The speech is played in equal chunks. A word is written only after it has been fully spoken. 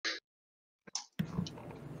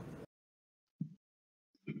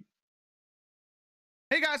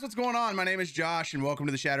guys, what's going on? My name is Josh, and welcome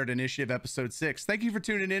to the Shattered Initiative, Episode 6. Thank you for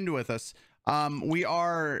tuning in with us. We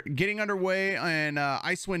are getting underway in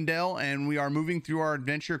Icewind Dale, and we are moving through our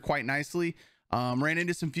adventure quite nicely. Ran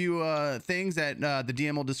into some few things that the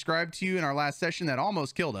DM will describe to you in our last session that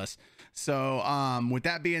almost killed us. So with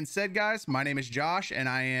that being said, guys, my name is Josh, and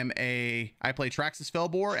I play Traxxas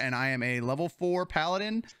Felbor, and I am a level 4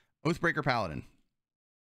 Paladin, Oathbreaker Paladin.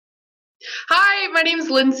 Hi, my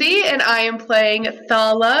name's Lindsay, and I am playing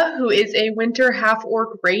Thala, who is a Winter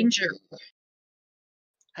Half-Orc Ranger.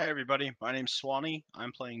 Hey everybody, my name's Swanee.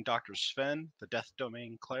 I'm playing Dr. Sven, the Death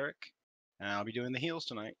Domain Cleric, and I'll be doing the heals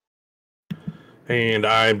tonight. And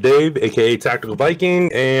I'm Dave, aka Tactical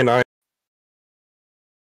Viking, and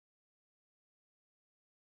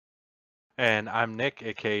I'm Nick,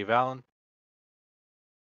 aka Valen.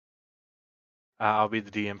 I'll be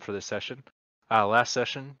the DM for this session. Last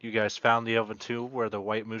session, you guys found the Elven Tomb where the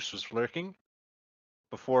White Moose was lurking.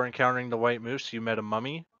 Before encountering the White Moose, you met a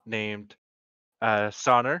mummy named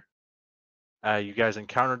Sonner. You guys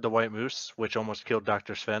encountered the White Moose, which almost killed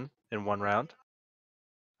Dr. Sven in one round.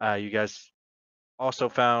 You guys also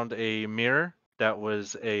found a mirror that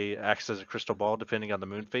acts as a crystal ball depending on the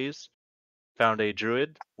moon phase. Found a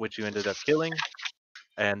druid, which you ended up killing.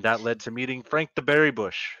 And that led to meeting Frank the Berry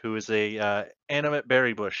Bush, who is a animate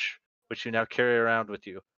berry bush, which you now carry around with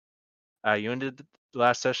you. You ended the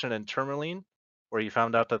last session in Tourmaline, where you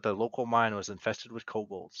found out that the local mine was infested with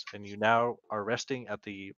kobolds, and you now are resting at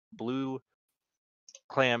the Blue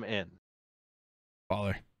Clam Inn.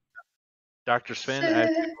 Baller. Dr.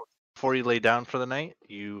 Sven, before you lay down for the night,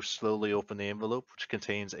 you slowly open the envelope, which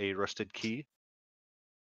contains a rusted key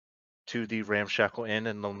to the Ramshackle Inn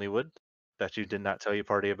in Lonelywood that you did not tell your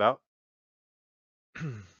party about.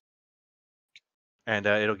 And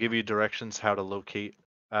it'll give you directions how to locate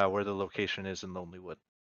where the location is in Lonelywood.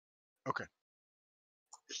 Okay.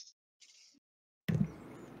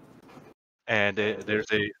 And there's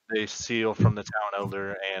a seal from the town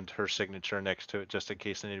elder and her signature next to it, just in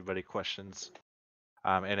case anybody questions.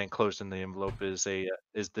 And enclosed in the envelope is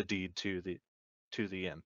the deed to the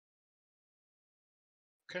inn.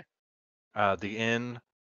 Okay. The inn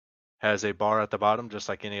has a bar at the bottom, just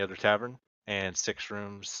like any other tavern, and 6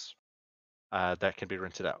 rooms that can be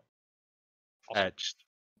rented out. Awesome. At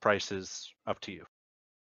prices up to you.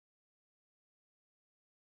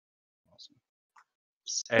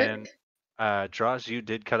 Awesome. And Draws, you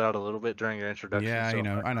did cut out a little bit during your introduction. Yeah, so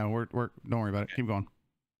I know. We're don't worry about it. Keep going.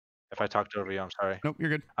 If I talked over you, I'm sorry. Nope, you're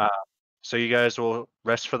good. So you guys will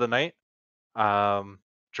rest for the night.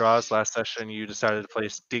 Draws, last session you decided to play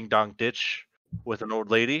Ding Dong Ditch with an old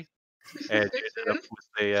lady, and you ended up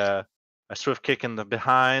with a swift kick in the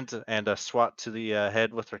behind and a swat to the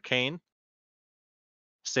head with her cane.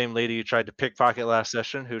 Same lady you tried to pickpocket last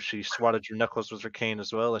session, who she swatted your knuckles with her cane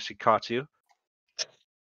as well as she caught you.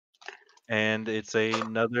 And it's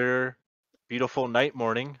another beautiful night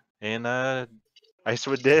morning in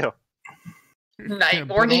Icewind Dale. Night Good old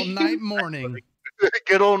morning. night morning.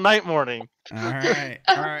 Good old night morning. All right.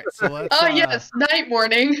 So let's. Oh, yes, night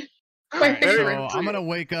morning. All My right, favorite. so I'm gonna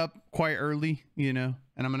wake up quite early, and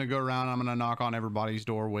I'm gonna go around. I'm gonna knock on everybody's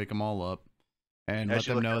door, wake them all up, and let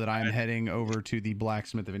them know that I'm heading over to the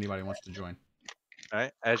blacksmith if anybody wants to join. All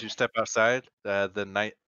right. As you step outside, the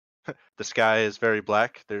night, the sky is very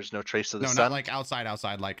black. There's no trace of the sun. No, not like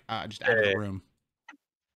outside, like just out of the room.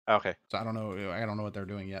 Okay. So I don't know what they're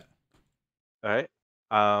doing yet. All right.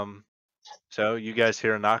 So you guys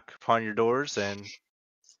hear a knock upon your doors, and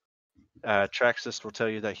Traxxas will tell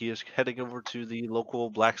you that he is heading over to the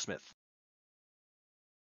local blacksmith.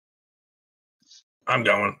 I'm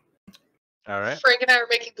going. All right. Frank and I are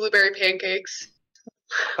making blueberry pancakes.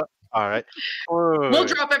 All right. We'll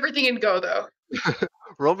drop everything and go, though.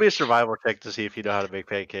 Roll me a survival check to see if you know how to make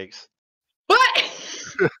pancakes.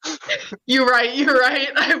 What? You're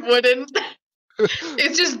right. I wouldn't.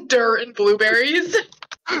 It's just dirt and blueberries.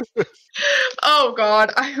 Oh,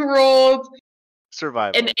 God. I rolled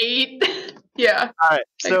Survival. an 8. Yeah. All right.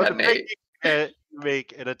 So got the an 8. pancakes you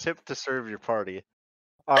make an attempt to serve your party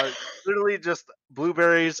are literally just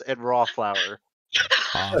blueberries and raw flour.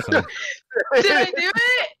 Awesome. Did I do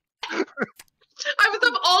it? I was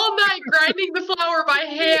up all night grinding the flour by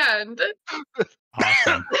hand.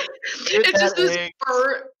 Awesome. It's just this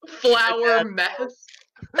burnt flour mess.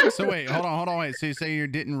 So wait, hold on, wait. So you say you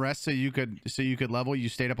didn't rest so you could level? You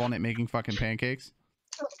stayed up all night making fucking pancakes?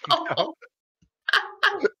 Oh.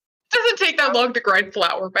 Doesn't take that long to grind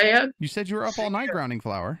flour, man. You said you were up all night grinding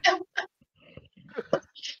flour.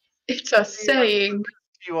 It's a saying.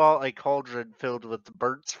 You all a cauldron filled with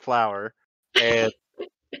burnt flour and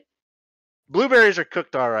Blueberries are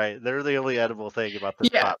cooked all right. They're the only edible thing about this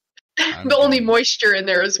Yeah. pop. The only moisture in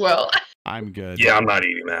there as well. I'm good. Yeah, I'm not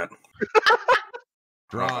eating that.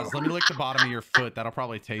 Draws. Let me lick the bottom of your foot. That'll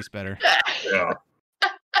probably taste better. Yeah.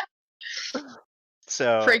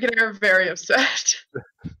 So Frank and I are very upset.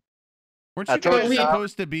 Weren't I you told guys you, Tom.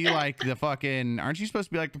 supposed to be like the fucking? Aren't you supposed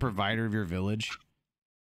to be like the provider of your village?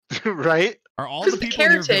 right? Are all Who's the the people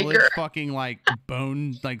in your village caretaker? fucking like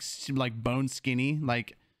bone, like bone skinny?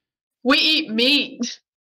 Like, We eat meat.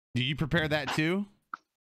 do you prepare that too?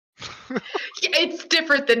 It's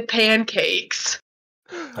different than pancakes.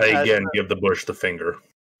 I again give the bush the finger.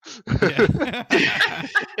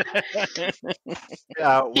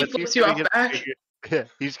 Yeah. He With flips you off back.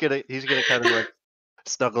 he's gonna kind of like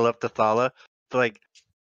snuggle up to Thala. But like,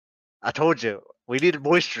 I told you, we needed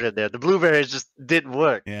moisture in there. The blueberries just didn't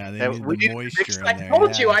work. Yeah, they And need we the needed to mix moisture I in there.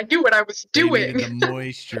 told you, yeah. I knew what I was They doing. needed the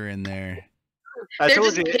moisture in there. I They're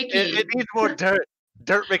told just you, picky. it needs more dirt.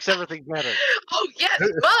 Dirt makes everything better. Oh yes,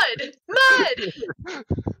 mud, mud.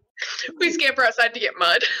 We scamper outside to get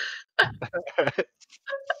mud.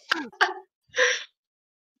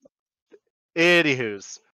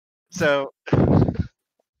 Anywho's, so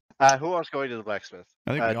who else going to the blacksmith?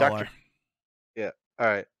 I think we all Doctor. are. Yeah. All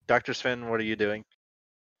right, Dr. Sven, what are you doing?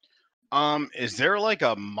 Is there like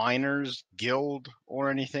a miners guild or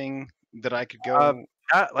anything that I could go?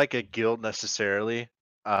 Not like a guild necessarily.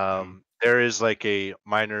 There is like a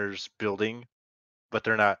miners building, but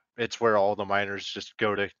they're not. It's where all the miners just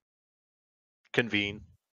go to convene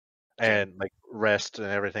and like rest and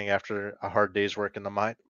everything after a hard day's work in the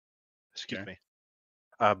mine. Excuse me.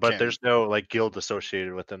 But Can- there's no like guild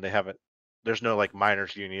associated with them. They haven't. There's no like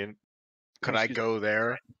miners union. Could I Excuse go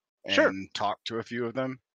there and Sure. talk to a few of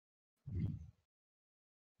them?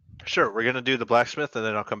 Sure, we're gonna do the blacksmith, and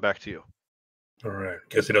then I'll come back to you. All right.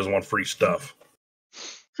 Guess he doesn't want free stuff.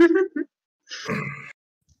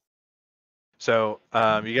 So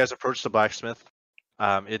you guys approach the blacksmith.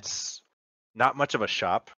 It's not much of a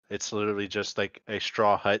shop. It's literally just like a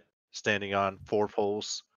straw hut standing on 4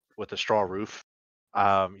 poles with a straw roof.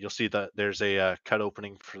 You'll see that there's a cut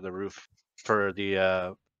opening for the roof for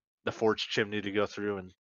the forge chimney to go through,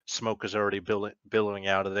 and smoke is already billowing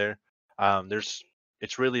out of there.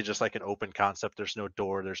 It's really just like an open concept. There's no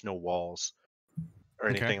door, there's no walls or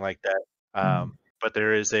Okay. anything like that. But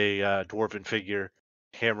there is a dwarven figure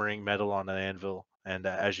hammering metal on an anvil, and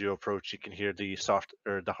as you approach, you can hear the soft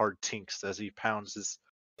or the hard tinks as he pounds his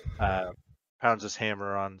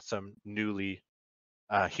hammer on some newly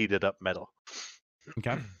heated up metal.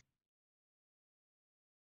 Okay.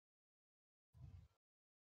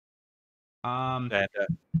 And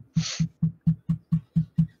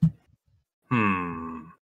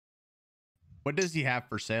What does he have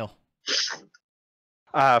for sale?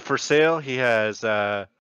 for sale, he has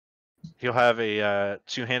he'll have a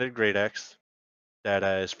 2-handed great axe that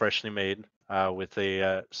is freshly made with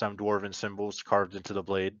some dwarven symbols carved into the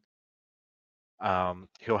blade.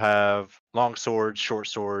 He'll have long swords, short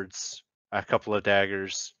swords, a couple of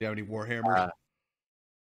daggers. Do you have any warhammers?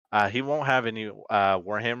 He won't have any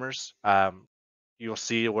warhammers. You'll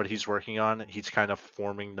see what he's working on. He's kind of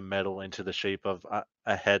forming the metal into the shape of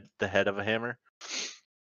the head of a hammer.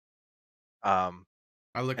 I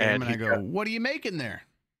look at him and and I he's go, "What are you making there?"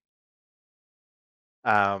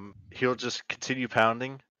 He'll just continue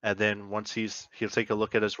pounding, and then once he'll take a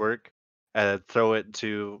look at his work and throw it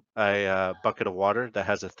into a bucket of water that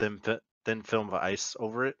has a thin film of ice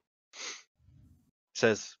over it.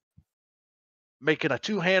 Says, "Making a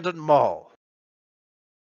 2-handed maul.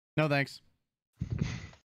 No thanks.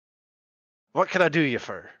 What can I do you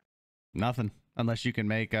for?" Nothing. Unless you can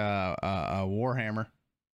make a warhammer.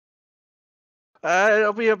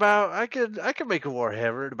 It'll be about. I could make a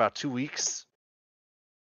warhammer in about 2 weeks.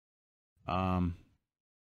 What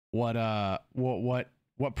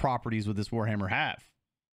properties would this warhammer have?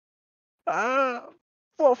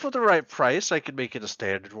 Well, for the right price, I could make it a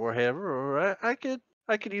standard warhammer, or I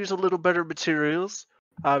could use a little better materials.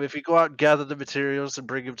 If you go out and gather the materials and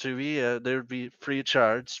bring them to me, they would be free of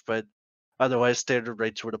charge, but otherwise standard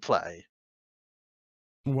rates would apply.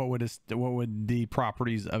 What would the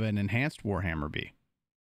properties of an enhanced warhammer be?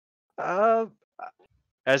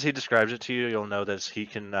 As he describes it to you, you'll know that he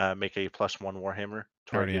can make a +1 warhammer.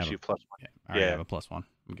 I already Gives have you +1. Yeah, I already Yeah. have a +1.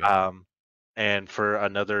 I'm good. And for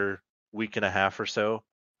another week and a half or so,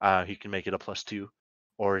 he can make it a +2.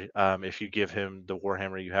 Or if you give him the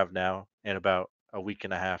warhammer you have now, in about a week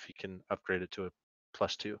and a half, he can upgrade it to a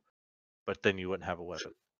 +2. But then you wouldn't have a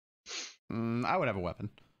weapon. I would have a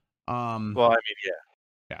weapon. Well, I mean, yeah.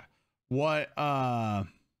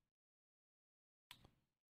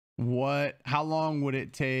 How long would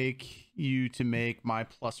it take you to make my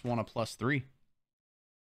 +1 a +3.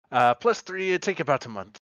 +3, it'd take about a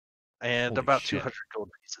month. And Holy about shit. 200 gold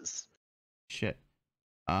pieces. Shit.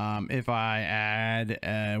 If I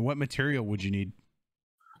add, what material would you need?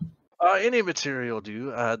 Any material will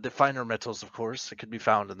do. The finer metals, of course, it could be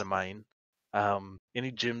found in the mine.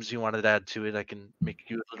 Any gems you wanted to add to it, I can make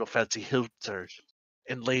you a little fancy hilt or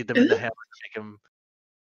inlay them in the hammer to make them.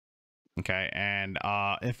 Okay, and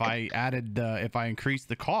if I increase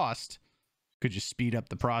the cost, could you speed up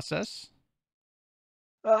the process?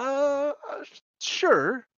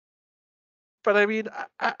 Sure. But I mean,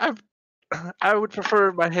 I would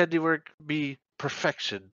prefer my handiwork be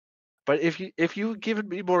perfection. But if you given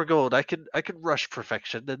me more gold, I could rush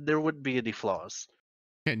perfection, and there wouldn't be any flaws.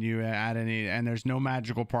 Can you add any? And there's no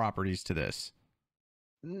magical properties to this.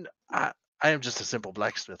 I am just a simple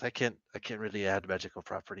blacksmith. I can't really add magical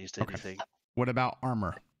properties to Okay. anything. What about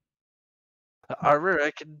armor? Armor,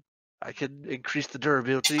 I can increase the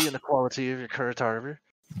durability and the quality of your current armor.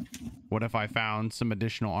 What if I found some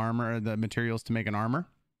additional armor, the materials to make an armor?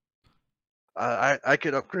 I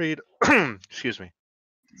could upgrade. Excuse me.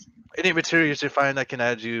 Any materials you find, I can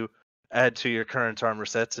add to your current armor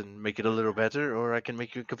sets and make it a little better, or I can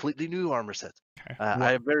make you a completely new armor set. Okay.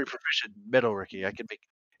 I am very proficient in metalworking. I can make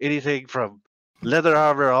anything from leather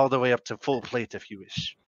armor all the way up to full plate if you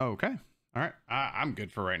wish. Okay. All right. I'm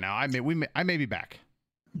good for right now. I may be back.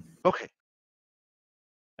 Okay.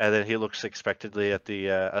 And then he looks expectantly at the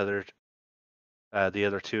other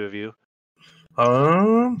two of you.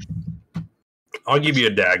 I'll give you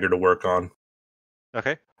a dagger to work on.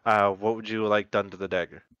 Okay. What would you like done to the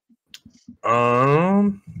dagger?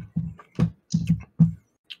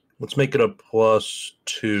 Let's make it a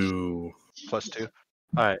 +2. +2.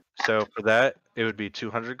 All right. So for that, it would be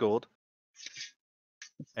 200 gold.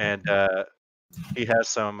 And he has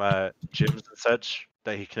some gems and such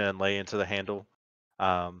that he can lay into the handle.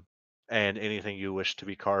 And anything you wish to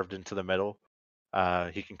be carved into the metal,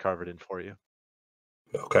 he can carve it in for you.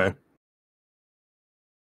 Okay.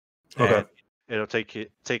 And Okay. it'll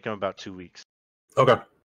take him about 2 weeks. Okay.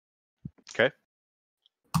 Okay.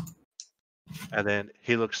 And then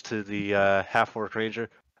he looks to the half-orc ranger.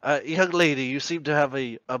 Young lady, you seem to have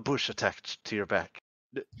a bush attached to your back.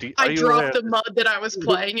 I dropped the mud that I was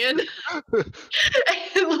playing in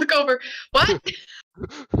and look over. What?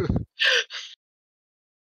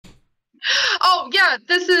 Oh, yeah,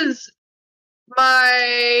 this is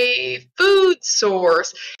my food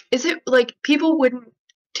source. Is it like people wouldn't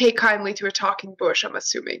take kindly to a talking bush, I'm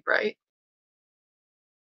assuming, right?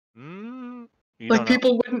 Like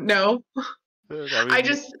people wouldn't know. I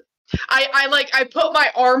put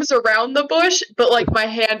my arms around the bush, but like my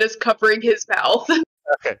hand is covering his mouth.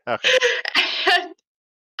 Okay. And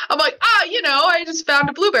I'm like, I just found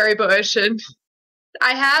a blueberry bush and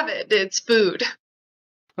I have it. It's food.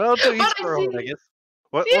 Well, to each their own, I guess.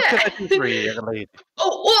 What can I do for you, young lady?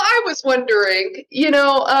 Oh, well, I was wondering,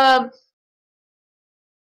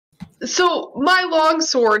 so my long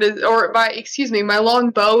sword my long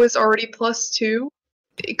bow is already +2.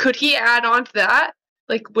 Could he add on to that?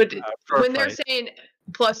 Like, when they're saying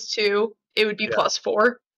 +2, it would be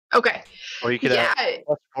 +4? Okay. Well, you could add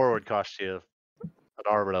 +4 would cost you an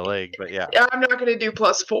arm and a leg, but yeah. I'm not going to do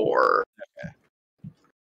 +4. Okay.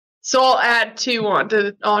 So I'll add 2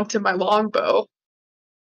 onto my longbow.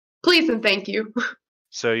 Please and thank you.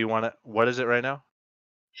 So you want to? What is it right now?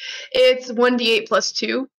 It's 1d8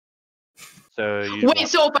 +2. So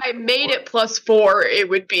so if I made it +4, it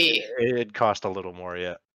would be. It'd cost a little more,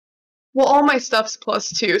 yeah. Well, all my stuff's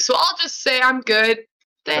 +2, so I'll just say I'm good.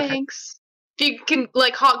 Thanks. Okay. If you can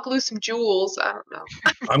hot glue some jewels, I don't know.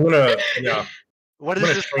 I'm gonna What is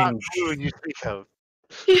this hot glue you speak of?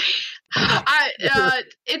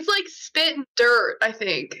 It's like spit and dirt, I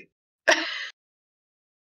think.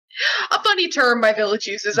 A funny term my village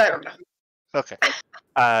uses. I don't know. Okay.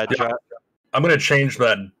 I'm gonna change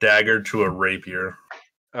that dagger to a rapier.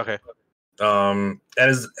 Okay.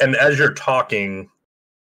 As you're talking,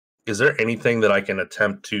 is there anything that I can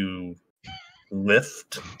attempt to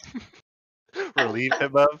lift? Relieve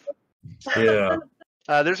him of? Yeah.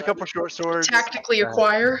 There's a couple short swords. Tactically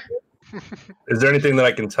acquire. Is there anything that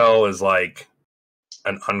I can tell is like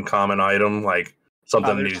an uncommon item, like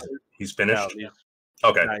something he's finished? No,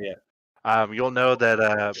 okay. Not yet. You'll know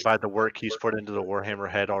that by the work he's put into the Warhammer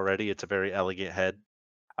head already. It's a very elegant head.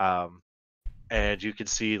 And you can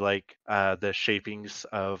see the shapings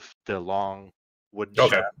of the long wooden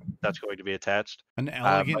shaft that's going to be attached. An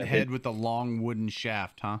elegant head with a long wooden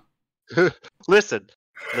shaft, huh? Listen.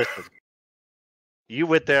 You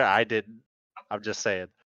went there, I didn't. I'm just saying.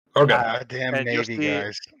 Okay. Damn Navy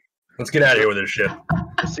guys. Let's get out of here with this shit.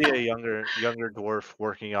 You see a younger dwarf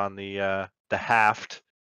working on the haft,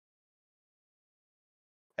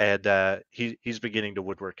 and he's beginning to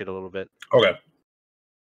woodwork it a little bit. Okay.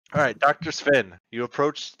 All right, Dr. Sven, you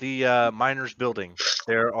approach the miners' building.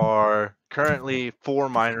 There are currently 4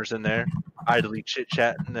 miners in there, idly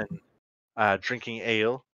chit-chatting and drinking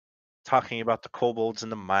ale, talking about the kobolds in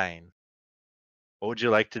the mine. What would you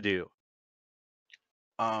like to do?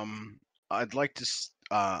 I'd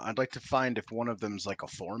like to find if one of them's like a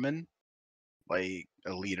foreman, like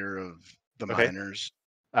a leader of the Okay. miners.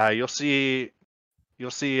 You'll see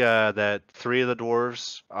that 3 of the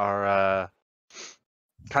dwarves are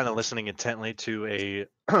kind of listening intently to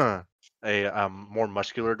a more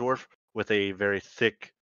muscular dwarf with a very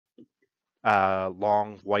thick,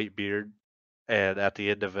 long white beard, and at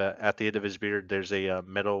the end of his beard, there's a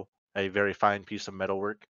very fine piece of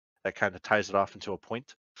metalwork that kind of ties it off into a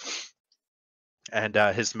point, and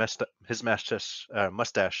his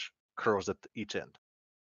mustache curls at each end.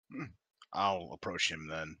 I'll approach him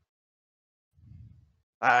then.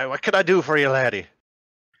 What can I do for you, laddie?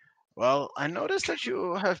 Well, I noticed that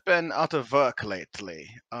you have been out of work lately.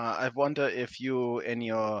 I wonder if you and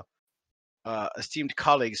your esteemed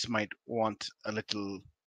colleagues might want a little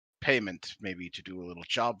payment, maybe to do a little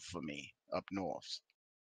job for me up north.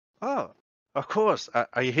 Oh, of course.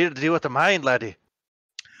 Are you here to deal with the mine, laddie?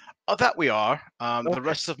 Oh, that we are. The Okay.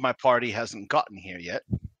 rest of my party hasn't gotten here yet.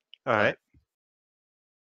 All right.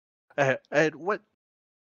 And what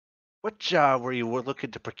job were you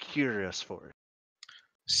looking to procure us for?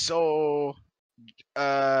 So,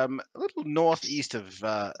 a little northeast of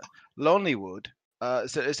Lonelywood,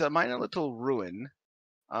 it's a minor little ruin.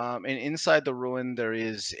 And inside the ruin there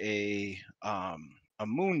is a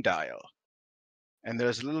moon dial, and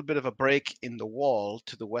there's a little bit of a break in the wall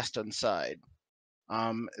to the western side.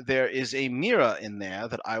 There is a mirror in there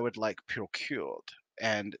that I would like procured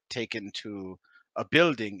and taken to a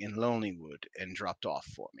building in Lonelywood and dropped off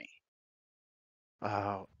for me.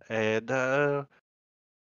 And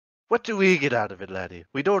what do we get out of it, laddie?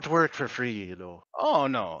 We don't work for free, you know. Oh,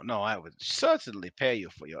 no, I would certainly pay you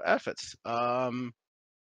for your efforts. Let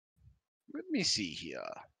me see here.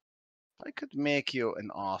 I could make you an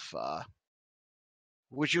offer.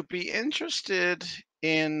 Would you be interested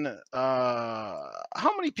in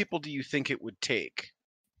how many people do you think it would take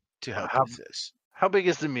to help with this? How big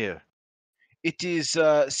is the mirror? It is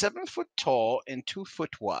 7 foot tall and 2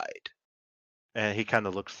 foot wide. And he kind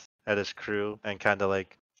of looks at his crew and kind of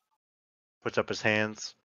like puts up his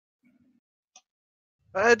hands.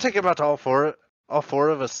 I'd take about all 4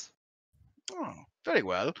 of us. Oh, very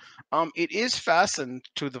well. It is fastened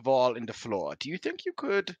to the wall in the floor. Do you think you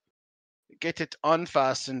could get it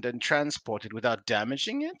unfastened and transported without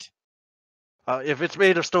damaging it? If it's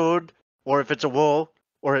made of stone, or if it's a wool,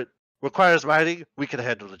 or it requires mining, we can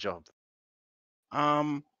handle the job.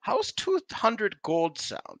 How's 200 gold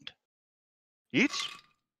sound? Each?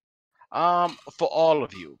 For all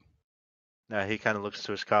of you. He kind of looks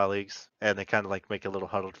to his colleagues, and they kind of like make a little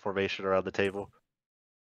huddled formation around the table.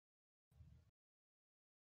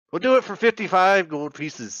 We'll do it for 55 gold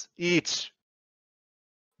pieces each.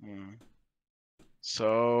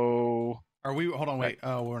 So Are we? Hold on, wait.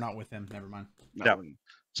 Oh, we're not with him. Never mind. No.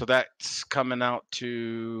 So that's coming out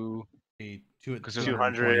to 200,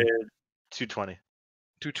 220.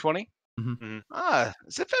 220? Mm-hmm.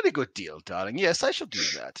 It's a very good deal, darling. Yes, I shall do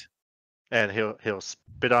that. And he'll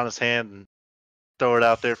spit on his hand and throw it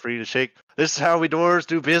out there for you to shake. This is how we dwarves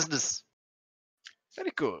do business.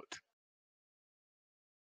 Very good.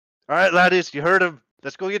 All right, laddies, you heard him.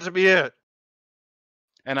 Let's go get some beer.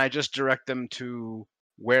 And I just direct them to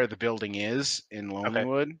where the building is in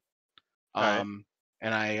Lonelywood. Right.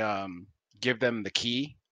 And I give them the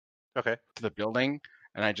key Okay. to the building.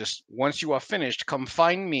 And I just, once you are finished, come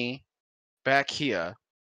find me back here.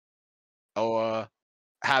 Or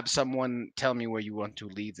have someone tell me where you want to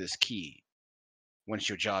leave this key once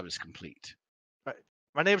your job is complete.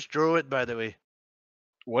 My name's Droid, by the way.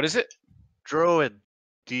 What is it? Droid.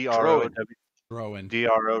 Rowan.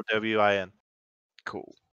 Drowin.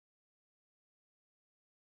 Cool.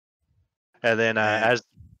 And then as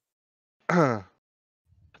they'll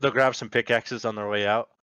grab some pickaxes on their way out,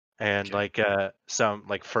 and some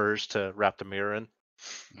like furs to wrap the mirror in.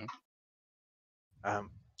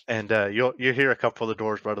 And you'll hear a couple of the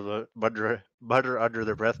doors mutter under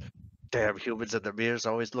their breath. Damn humans in their mirrors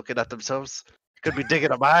always looking at themselves. Could be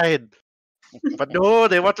digging a mine. But no,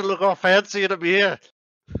 they want to look all fancy in a mirror.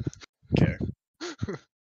 Okay.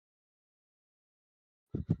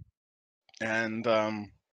 And I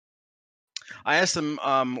asked them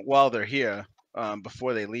while they're here,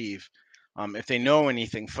 before they leave, if they know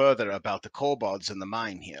anything further about the kobolds in the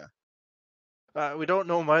mine here. We don't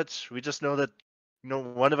know much. We just know that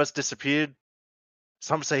one of us disappeared.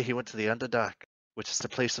 Some say he went to the Underdark, which is the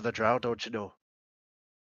place of the drow, don't you know?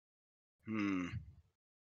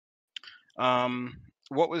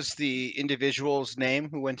 What was the individual's name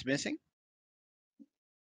who went missing?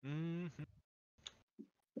 That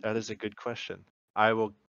is a good question. I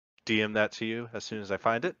will DM that to you as soon as I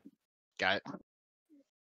find it. Got it.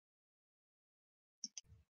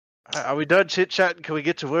 Are we done chit-chatting? Can we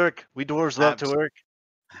get to work? We dwarves love to work.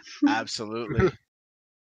 Absolutely.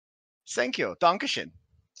 Thank you. Dankeschön.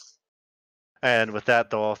 And with that,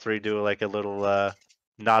 they'll all three do like a little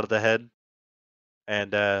nod of the head.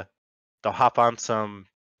 And they'll hop on some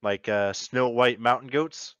like snow white mountain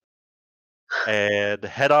goats and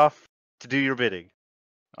head off to do your bidding.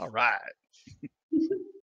 All right.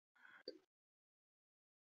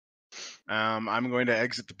 I'm going to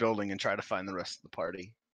exit the building and try to find the rest of the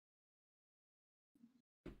party.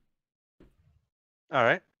 All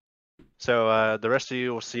right. So the rest of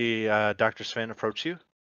you will see Dr. Sven approach you.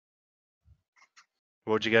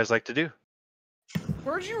 What would you guys like to do?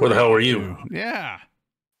 Where the hell were you? Yeah.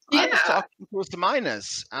 I was talking to the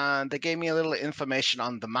miners, and they gave me a little information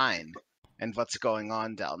on the mine and what's going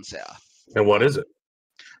on down there. And what is it?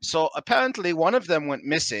 So apparently one of them went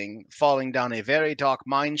missing, falling down a very dark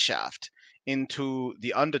mine shaft into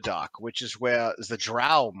the Underdark, which is where the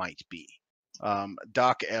drow might be.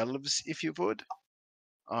 Dark elves, if you would.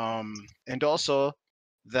 And also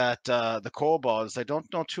that the kobolds, I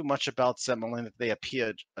don't know too much about them, only that they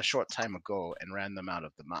appeared a short time ago and ran them out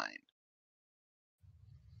of the mine.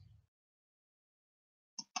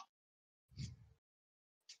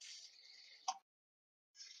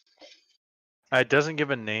 It doesn't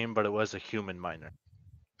give a name, but it was a human miner.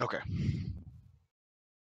 Okay.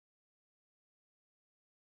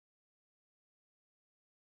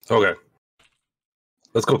 Okay.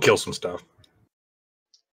 Let's go kill some stuff.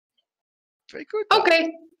 Very good.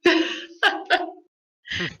 Okay.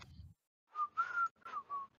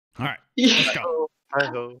 All right. Yeah. Let's go.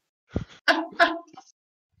 Hi-ho. All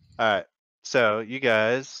right. So you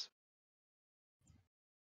guys,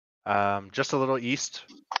 just a little east.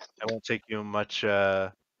 It won't take you much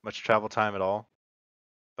travel time at all,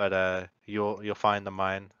 but you'll find the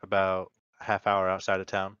mine about a half hour outside of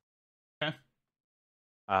town. Okay.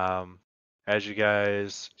 As you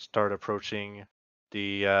guys start approaching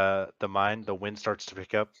the mine, the wind starts to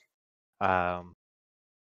pick up,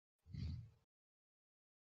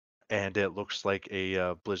 and it looks like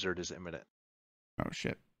a blizzard is imminent. Oh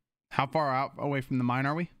shit. How far out away from the mine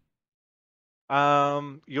are we?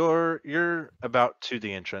 You're about to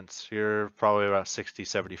the entrance. You're probably about 60,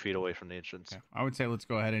 70 feet away from the entrance. Okay. I would say let's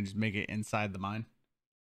go ahead and just make it inside the mine.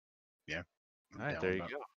 Yeah. All right, there you go.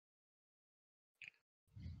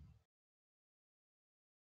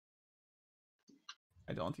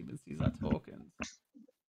 I don't even see that tokens.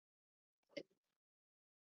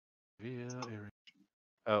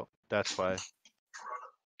 Oh, that's why.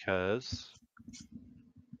 Because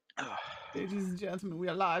Ladies and gentlemen, we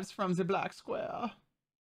are live from the Black Square.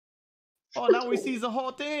 Oh, now we see the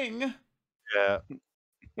whole thing. yeah,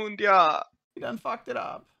 Und ja. We done fucked it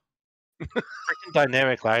up. freaking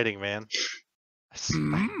dynamic lighting, man.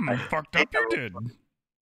 I Fucked hate up you that did.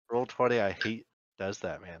 Roll20, I hate does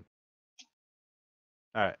that, man.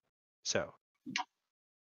 All right, so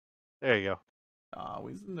there you go. Oh,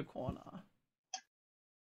 he's in the corner.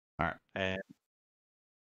 And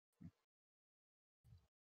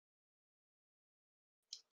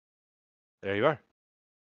there you are.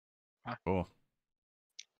 Cool.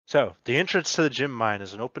 So, the entrance to the gym mine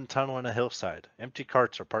is an open tunnel on a hillside. Empty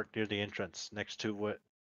carts are parked near the entrance, next to what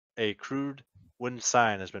a crude wooden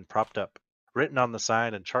sign has been propped up. Written on the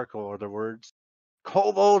sign in charcoal are the words,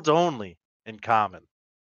 "Kobolds only," in common.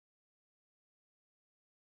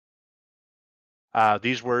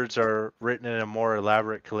 These words are written in a more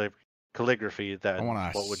elaborate calligraphy than I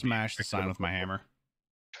want what to would smash the sign with my hammer.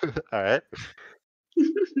 All right.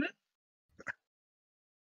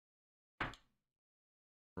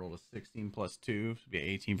 Roll a 16 plus 2. So be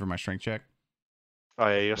 18 for my strength check. Oh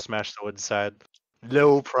yeah, you'll smash the wooden side.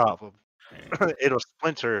 No problem. It'll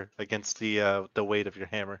splinter against the weight of your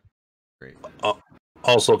hammer. Great.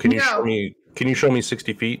 Also, can you No. show me? Can you show me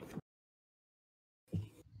 60 feet?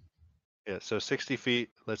 Yeah, so 60 feet.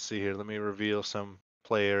 Let's see here. Let me reveal some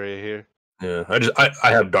play area here. Yeah, I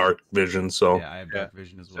have dark vision, so Yeah, I have dark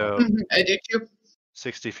vision as well. So I do too.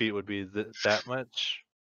 60 feet would be that much.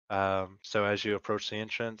 So as you approach the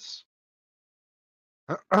entrance,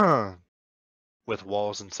 with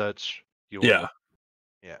walls and such, you will yeah.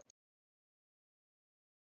 Yeah.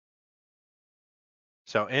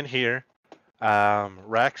 So in here,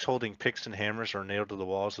 racks holding picks and hammers are nailed to the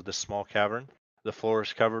walls of this small cavern. The floor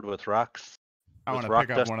is covered with rocks. I want with to rock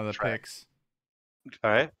pick up dust one of the and trash. picks.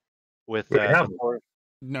 All right. With We have the floor,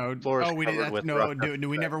 No. floor is Oh, we did. covered That's, with no. rock dust Do and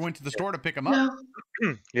we trash. never went to the store to pick them up?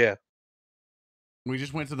 No. Yeah. We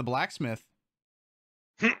just went to the blacksmith.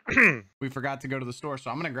 We forgot to go to the store,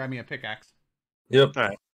 so I'm gonna grab me a pickaxe. Yep. All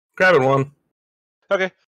right. Grabbing one.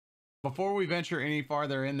 Okay. Before we venture any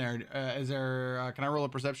farther in there, is there? Can I roll a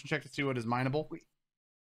perception check to see what is mineable?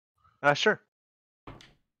 Sure.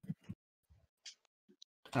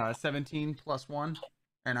 17 plus 1,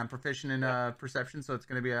 and I'm proficient in perception, so it's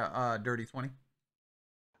gonna be a dirty 20.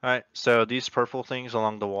 All right. So these purple things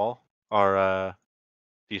along the wall are.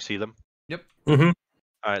 Do you see them? Yep. Mm-hmm.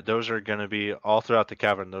 All right. Those are going to be all throughout the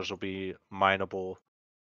cavern. Those will be mineable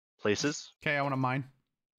places. Okay, I want to mine.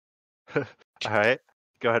 All right.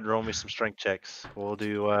 Go ahead and roll me some strength checks. We'll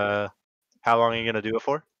do. How long are you going to do it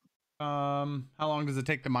for? How long does it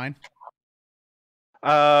take to mine?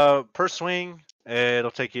 Per swing,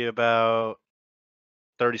 it'll take you about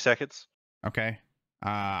 30 seconds. Okay.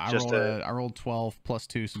 I Just rolled 12 plus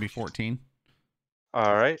 2, so it'll be 14.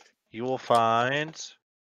 All right. You will find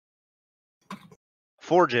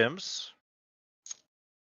 4 gems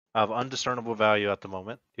of undiscernible value at the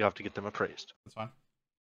moment. You have to get them appraised. That's fine.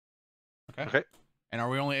 Okay. Okay. And are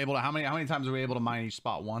we only able to how many times are we able to mine each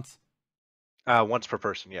spot once? Once per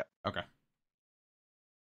person, yeah. Okay.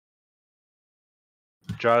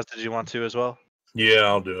 Jaws, did you want to as well? Yeah,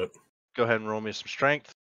 I'll do it. Go ahead and roll me some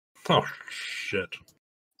strength. Oh shit.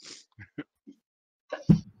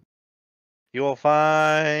 You will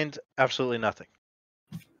find absolutely nothing.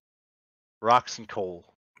 Rocks and coal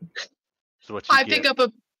is what you I get. pick up a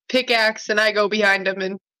pickaxe and I go behind him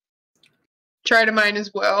and try to mine as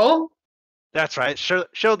well. That's right. Show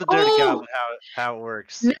the dirty goblin how it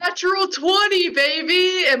works. Natural 20,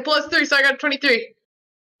 baby! And plus 3, so I got 23.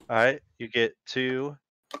 All right. You get 2,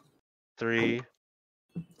 3,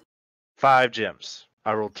 5 gems.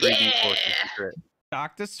 I rolled 3 d4s. Yeah.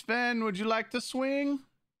 Dr. Sven, would you like to swing?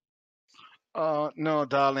 No,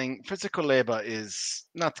 darling. Physical labor is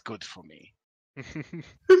not good for me. Okay.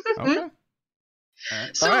 All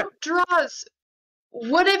right. So, Alright. Draws,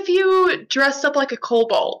 what if you dressed up like a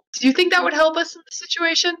kobold? Do you think that would help us in this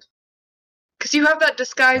situation? Because you have that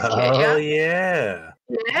disguise kit, Oh yeah? yeah.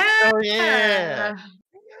 Yeah. Oh, yeah.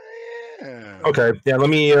 Yeah. Okay. Yeah. Let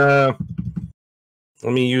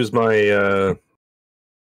me use my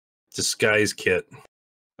disguise kit.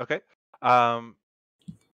 Okay.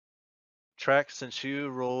 Track, since you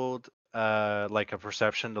rolled like a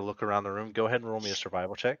perception to look around the room, go ahead and roll me a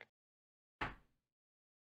survival check.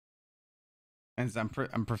 And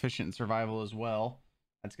I'm proficient in survival as well.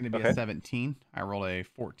 That's going to be Okay. a 17. I rolled a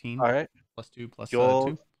 14. All right. Plus 2 plus 2.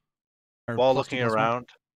 You'll Or while plus 2 looking plus 1. around,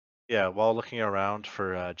 yeah, while looking around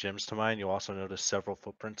for gems to mine, you'll also notice several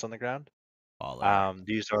footprints on the ground.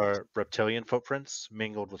 These are reptilian footprints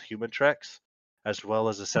mingled with human tracks, as well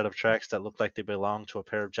as a set of tracks that look like they belong to a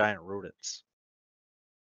pair of giant rodents.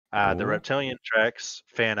 The Ooh. reptilian tracks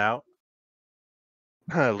fan out,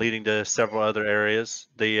 leading to several other areas.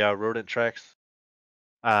 The rodent tracks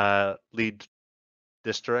lead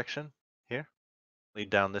this direction here,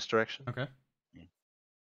 lead down this direction. Okay.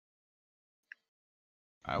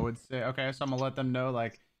 I would say, okay, so I'm going to let them know,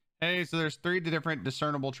 like, hey, so there's 3 different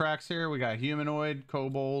discernible tracks here. We got humanoid,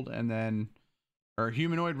 kobold, and then, or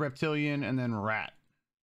humanoid, reptilian, and then rat.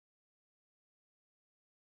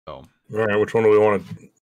 So. All right. Which one do we want to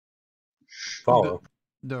follow?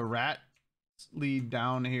 The rat lead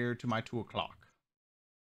down here to my 2 o'clock.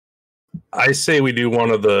 I say we do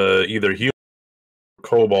one of the either human or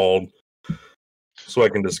kobold, so I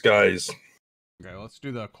can disguise. Okay, let's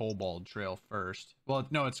do the kobold trail first. Well,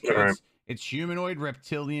 no, it's All right. it's humanoid,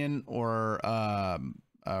 reptilian, or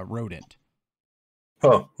rodent.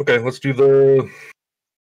 Oh, okay. Let's do the.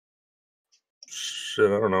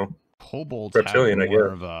 Shit, I don't know. Kobolds Reptilian, I have more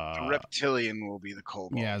guess. of a Reptilian will be the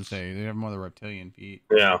kobold. yeah, I'd say they have more of the reptilian feet.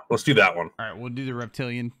 Yeah, let's do that one. All right, we'll do the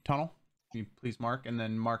reptilian tunnel. Can you please mark and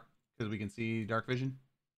then mark because we can see dark vision.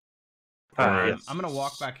 Yes. I'm gonna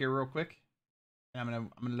walk back here real quick. And I'm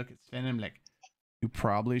gonna look at Sven and I'm like, you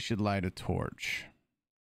probably should light a torch.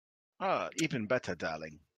 Even better,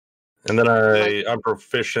 darling. And then I'm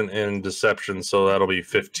proficient in deception, so that'll be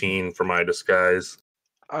 15 for my disguise.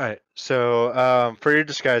 All right. So for your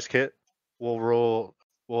disguise kit, we'll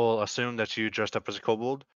assume that you dressed up as a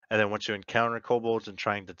kobold, and then once you encounter kobolds and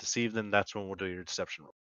trying to deceive them, that's when we'll do your deception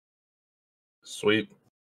roll. Sweet.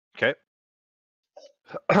 Okay.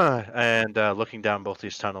 And looking down both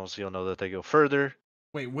these tunnels, you'll know that they go further.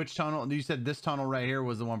 Wait, which tunnel? You said this tunnel right here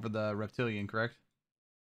was the one for the reptilian, correct?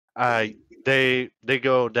 They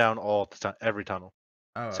go down all the time, every tunnel.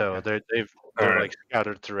 Oh, So okay. they're Alright. like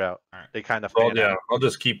scattered throughout. Alright. They kind of Well, fan yeah, out. I'll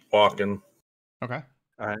just keep walking. Okay.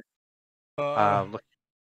 All right.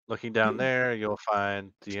 Looking down Hmm. there, you'll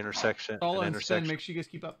find the intersection. Solo An and Spin, intersection. make sure you guys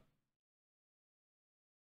keep up.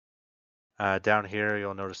 Down here,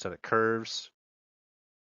 you'll notice that it curves.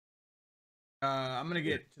 I'm gonna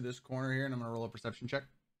get to this corner here, and I'm gonna roll a perception check.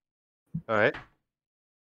 All right.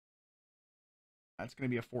 That's gonna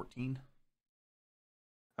be a 14.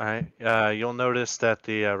 All right. You'll notice that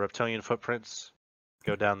the reptilian footprints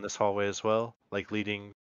go down this hallway as well, like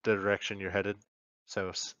leading the direction you're headed,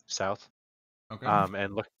 so south. Okay.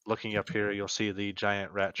 And looking up here, you'll see the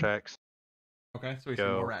giant rat tracks Okay, so we see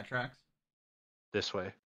more rat tracks. this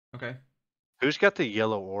way. Okay. Who's got the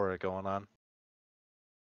yellow aura going on?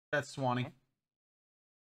 That's Swanee.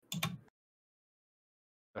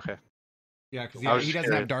 Okay. Yeah, because I was he just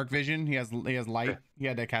doesn't have curious. dark vision. He has light. Okay. He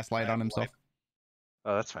had to cast light on himself.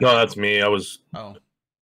 Oh, that's fine. No, that's me. I was Oh.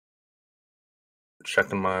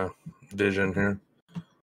 checking my vision here.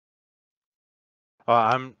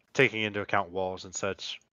 I'm taking into account walls and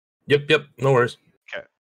such. Yep, no worries.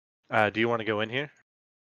 Do you want to go in here?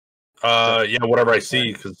 Yeah, whatever I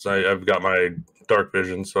see, because I've got my dark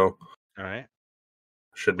vision, so All right.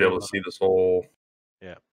 should be able to see this whole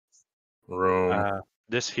room.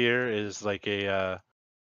 This here is like a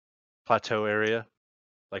plateau area,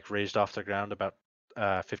 like raised off the ground about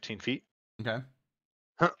 15 feet. Okay.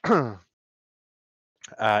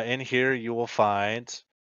 In here, you will find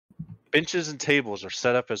benches and tables are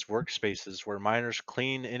set up as workspaces where miners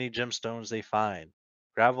clean any gemstones they find.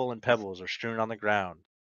 Gravel and pebbles are strewn on the ground,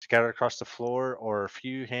 scattered across the floor, or a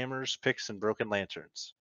few hammers, picks, and broken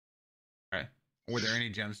lanterns. Okay. Were there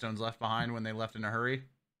any gemstones left behind when they left in a hurry?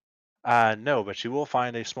 No, but you will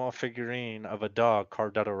find a small figurine of a dog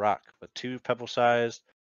carved out of rock with 2 pebble-sized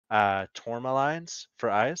tourmalines for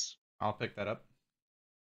eyes. I'll pick that up.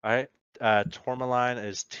 All right. Tourmaline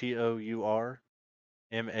is Tourmaline.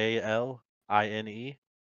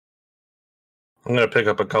 I'm gonna pick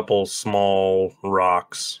up a couple small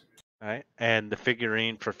rocks. All right. And the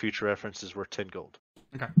figurine, for future reference, is worth 10 gold.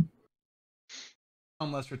 Okay.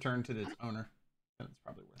 Unless returned to its owner. That's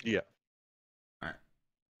probably worth it. Yeah. Alright.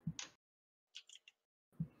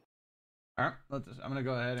 Alright, I'm gonna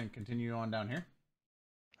go ahead and continue on down here.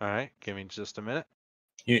 All right. Give me just a minute.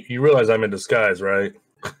 You realize I'm in disguise, right?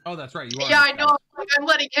 Oh, that's right. You are. Yeah, I know. I'm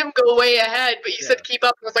letting him go way ahead, but you said keep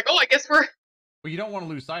up. I was like, oh, I guess we're. Well, you don't want to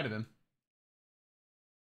lose sight of him.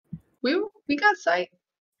 We got sight.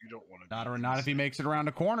 You don't want to. Not if he makes it around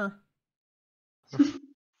a corner.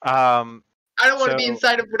 I don't want to be So-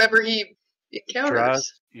 inside of whatever he encounters. Draz,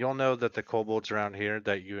 you'll know that the kobolds around here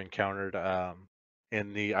that you encountered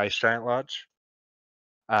in the Ice Giant Lodge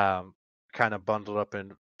kind of bundled up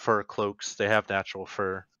in fur cloaks. They have natural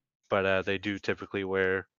fur, but they do typically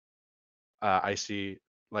wear icy,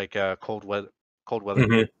 like cold weather Mhm.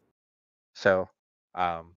 gear. So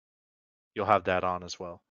you'll have that on as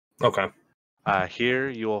well. Okay. Here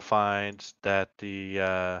you will find that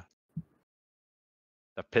the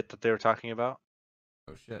pit that they were talking about,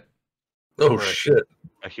 Oh shit. Oh Right. shit.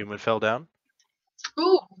 a human fell down.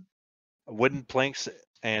 Ooh, Wooden planks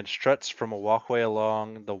and struts from a walkway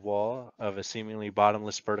along the wall of a seemingly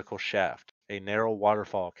bottomless vertical shaft. A narrow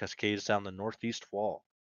waterfall cascades down the northeast wall,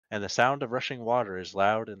 and the sound of rushing water is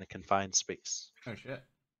loud in a confined space. Oh shit.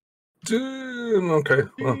 Damn, okay.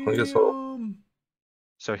 Well, I guess I'll. Damn.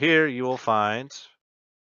 So here you will find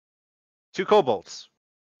 2 kobolds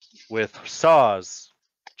with saws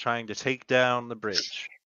trying to take down the bridge.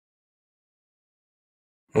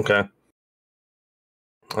 Okay.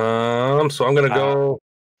 So I'm gonna go.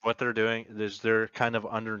 What they're doing is they're kind of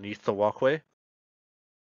underneath the walkway,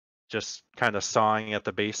 just kind of sawing at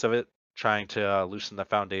the base of it, trying to loosen the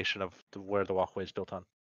foundation of where the walkway is built on.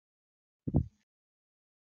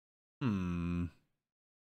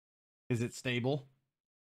 Is it stable?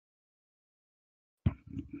 Can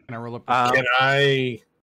I roll up? Can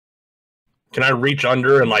I reach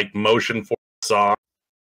under and like motion for the saw?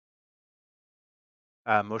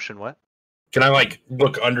 Motion what? Can I like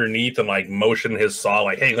look underneath and like motion his saw?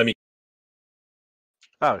 Like, hey, let me.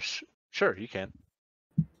 Oh, sure, you can.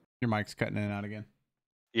 Your mic's cutting in and out again.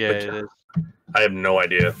 Yeah, it is. I have no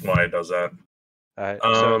idea why it does that.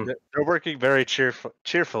 So they're working very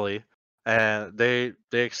cheerfully, and they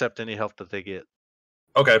accept any help that they get.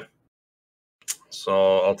 Okay.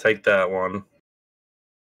 So I'll take that one.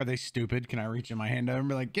 Are they stupid? Can I reach in my hand over and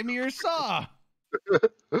be like, give me your saw?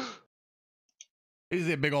 Is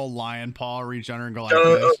it a big old lion paw reach under and go like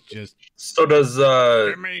this? Just So does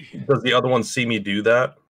give me. the other one see me do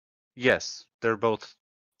that? Yes, they're both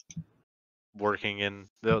working, and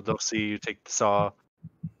they'll see you take the saw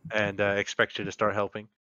and expect you to start helping.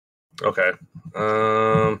 Okay.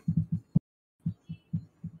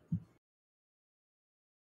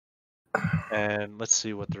 And let's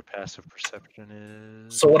see what their passive perception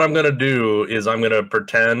is. So what I'm gonna do is I'm gonna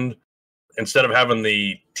pretend, instead of having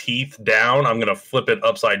the teeth down, I'm gonna flip it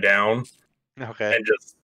upside down. Okay. And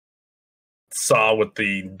just saw with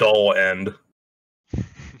the dull end.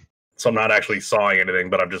 So I'm not actually sawing anything,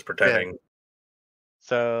 but I'm just pretending. Yeah.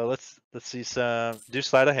 So let's see some. Do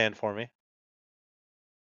sleight of hand for me.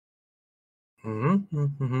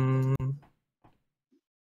 Mm-hmm.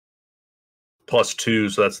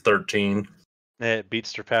 +2, so that's 13. It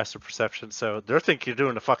beats their passive perception, so they're thinking you're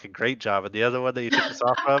doing a fucking great job. And the other one that you took the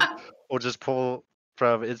saw from will just pull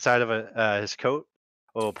from inside of his coat.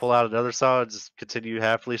 Will pull out another saw and just continue to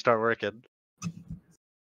happily start working.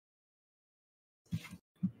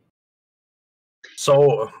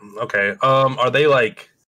 So okay, are they like?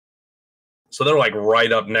 So they're like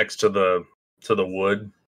right up next to the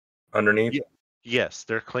wood underneath. Yeah. Yes,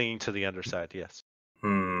 they're clinging to the underside. Yes.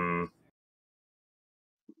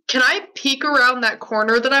 Can I peek around that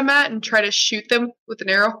corner that I'm at and try to shoot them with an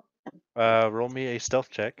arrow? Roll me a stealth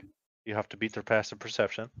check. You have to beat their passive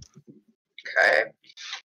perception. Okay.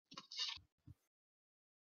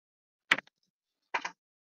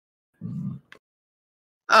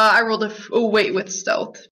 I rolled with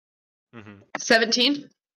stealth. 17.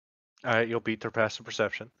 All right, you'll beat their passive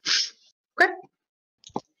perception. Okay.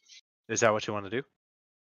 Is that what you want to do?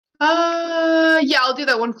 Yeah, I'll do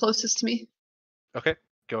that one closest to me. Okay.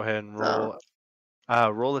 Go ahead and roll.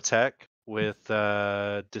 Roll attack with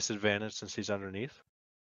disadvantage since he's underneath.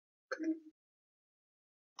 Okay.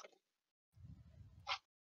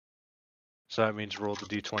 So that means roll the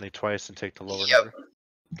d20 twice and take the lower Yep. number.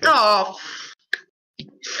 Okay. Oh,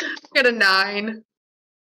 got a 9.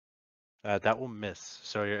 That will miss.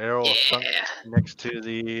 So your arrow will sunk Yeah. next to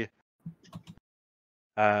the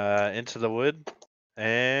into the wood,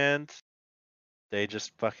 and they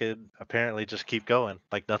just fucking apparently just keep going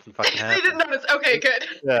like nothing fucking happened. They didn't notice. Okay, good.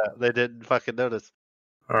 Yeah, they didn't fucking notice.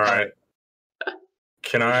 All right.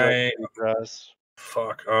 Can I?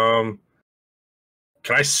 Fuck.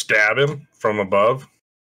 Can I stab him from above?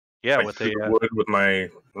 Yeah, like with through a the wood with my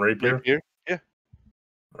rapier. Yeah.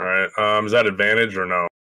 All right. Is that advantage or no?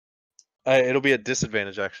 It'll be a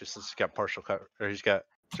disadvantage actually, since he's got partial cover, or he's got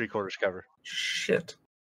 3/4 cover. Shit.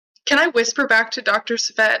 Can I whisper back to Dr.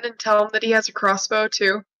 Sven and tell him that he has a crossbow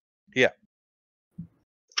too? Yeah.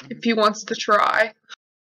 If he wants to try.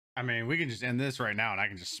 I mean, we can just end this right now, and I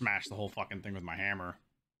can just smash the whole fucking thing with my hammer.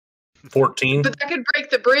 14. But that could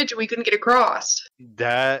break the bridge, and we couldn't get across.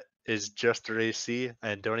 That is just their AC,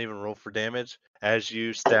 and don't even roll for damage. As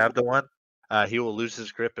you stab the one, he will lose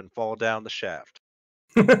his grip and fall down the shaft.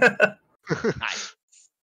 Nice.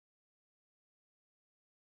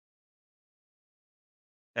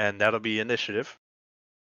 And that'll be initiative.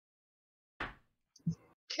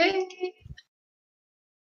 Okay.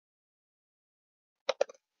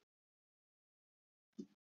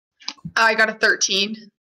 I got a 13.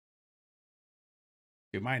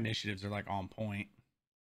 Dude, my initiatives are like on point.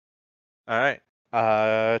 All right.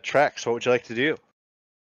 Trax, what would you like to do?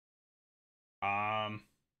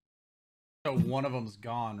 So one of them's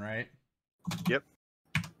gone, right? Yep.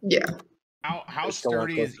 Yeah. How It's the one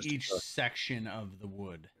sturdy is closest to each the- section of the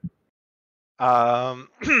wood?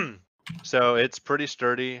 So it's pretty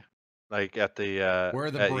sturdy, like at the Where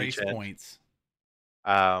are the at brace each end. points?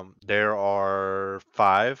 There are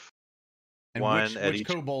 5. And One at which each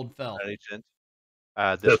kobold fell? at each end.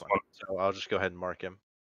 This This one. one. So I'll just go ahead and mark him.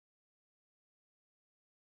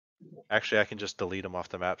 Actually, I can just delete him off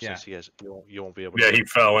the map Yeah. since you won't be able. Yeah, to he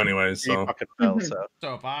fell anyways. He So fucking fell. Mhm. So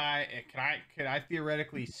So if could I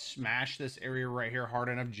theoretically smash this area right here hard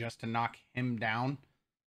enough just to knock him down?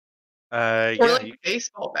 Or yeah, like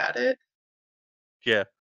baseball bat it. yeah.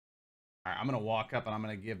 All right, I'm gonna walk up and I'm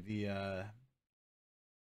gonna give it.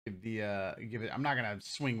 I'm not gonna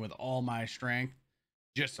swing with all my strength,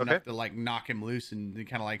 just enough Okay. to like knock him loose and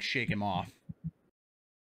kind of like shake him off.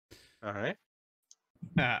 All right.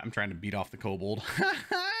 I'm trying to beat off the kobold.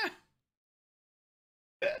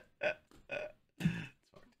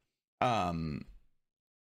 All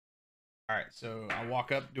right, so I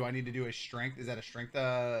walk up. Do I need to do a strength? Is that a strength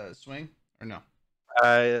swing or no?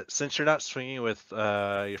 Since you're not swinging with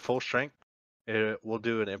your full strength, we'll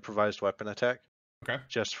do an improvised weapon attack. Okay.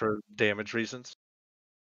 Just for damage reasons.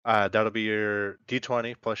 That'll be your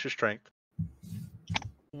D20 plus your strength.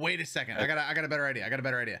 Wait a second. I got a better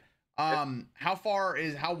idea.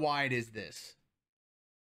 How wide is this?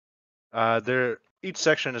 Each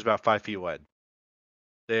section is about 5 feet wide.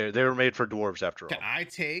 They were made for dwarves after all. Can I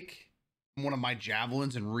take one of my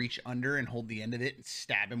javelins and reach under and hold the end of it and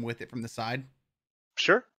stab him with it from the side?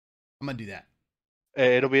 Sure. I'm gonna do that.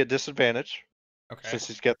 It'll be a disadvantage Okay. since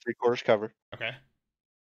he's got 3/4 cover. Okay.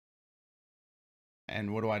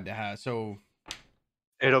 And what do I have? So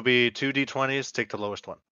It'll be 2d20s. Take the lowest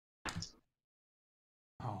one.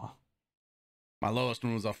 oh, my lowest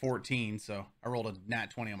one was a 14, so I rolled a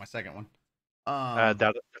nat 20 on my second one.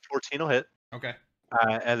 That 14 will hit. Okay.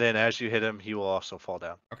 And then as you hit him, he will also fall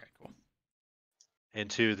down Okay, cool.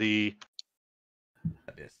 into the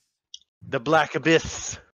Abyss. black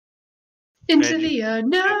abyss. Into And the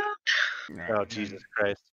unknown. All right, Oh and Jesus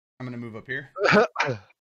Christ! I'm gonna move up here. You'll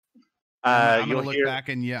I'm gonna look hear. back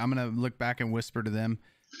and I'm gonna look back and whisper to them,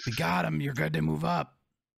 "We got him. You're good to move up."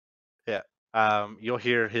 You'll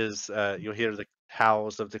hear you'll hear the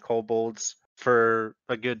howls of the kobolds for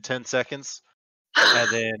a good 10 seconds, and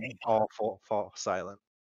then all fall silent.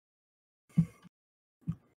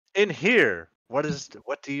 In here, what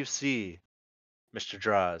do you see, Mr.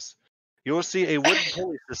 Draws? You will see a wooden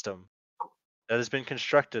pulley system that has been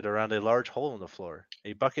constructed around a large hole in the floor.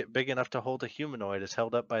 A bucket big enough to hold a humanoid is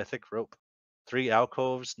held up by a thick rope. 3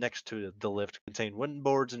 alcoves next to the lift contain wooden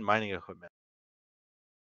boards and mining equipment.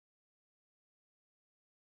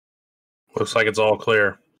 Looks like it's all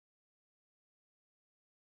clear.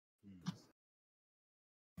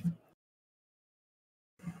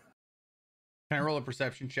 Can I roll a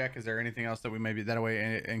perception check? Is there anything else that we may be that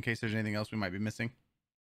way in case there's anything else we might be missing?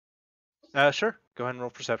 Sure. Go ahead and roll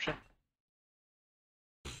perception.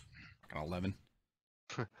 11.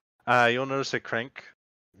 You'll notice a crank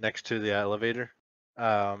next to the elevator,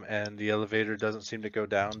 and the elevator doesn't seem to go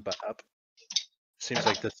down but up. Seems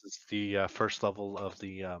like this is the first level of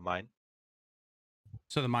the mine.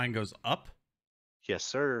 So the mine goes up? Yes,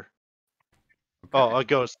 sir. Okay. Oh, it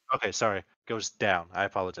goes. Okay, sorry, goes down. I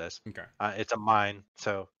apologize. Okay. It's a mine,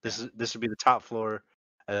 so this would be the top floor,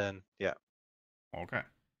 and then yeah. Okay.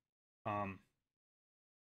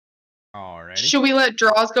 Alrighty. Should we let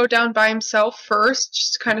Draws go down by himself first,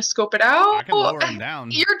 just to kind of scope it out? I can lower him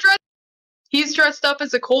down. He's dressed up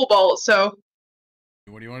as a cobalt, so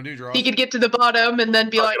What do you want to do, Draw? he could get to the bottom and then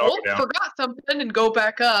be I'll like, get "Oh, down. forgot something," and go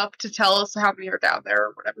back up to tell us how many are down there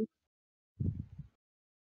or whatever.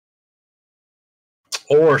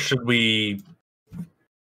 Or should we?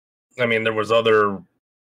 I mean, there was other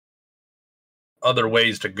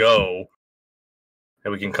ways to go,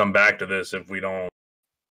 and we can come back to this if we don't.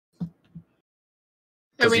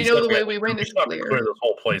 And we know the way we we win is still have to clear. clear this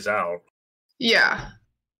whole place out. Yeah.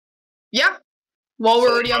 Yeah. While we're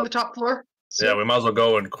So, already on the top floor. So, Yeah, we might as well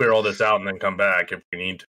go and clear all this out and then come back if we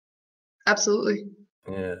need to. absolutely.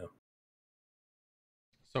 Yeah.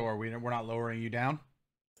 So we're not lowering you down?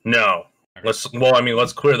 No. Okay.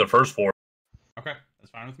 Let's clear the first floor. Okay,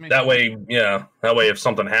 that's fine with me. That way, if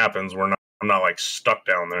something happens, I'm not like stuck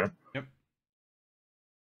down there. Yep.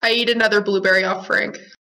 I eat another blueberry off Frank.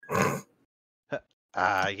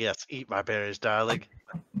 Yes, eat my berries, darling.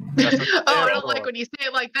 Oh, I don't like when you say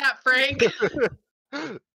it like that, Frank.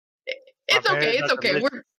 It's okay. It's okay.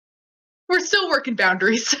 We're still working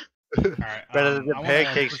boundaries. All right. Better than the I wanna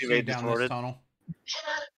pancakes you proceed made this down morning. tunnel.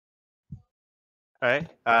 All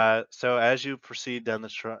right. So as you proceed down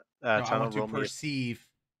the No, I tunnel, want to roll me. perceive.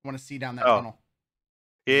 I want to see down that Oh. tunnel.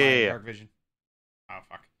 Yeah. Dark vision. Oh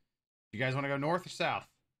fuck. You guys want to go north or south?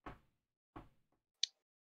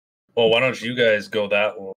 Well, why don't you guys go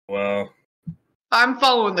that way? Well, I'm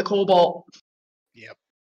following the cobalt. yeah,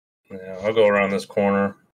 I'll go around this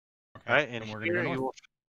corner. Okay. All right, and then we're here gonna go you north.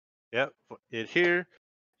 will. Yep. Here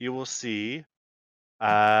you will see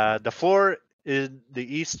the floor in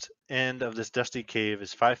the east end of this dusty cave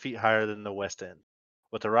is 5 feet higher than the west end,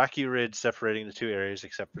 with a rocky ridge separating the two areas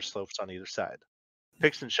except for slopes on either side.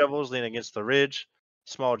 Picks and shovels lean against the ridge.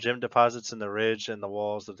 Small gem deposits in the ridge and the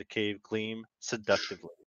walls of the cave gleam seductively.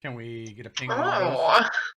 Can we get a ping on all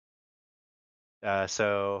those?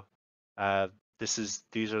 Oh.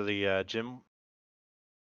 These are the gem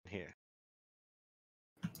here.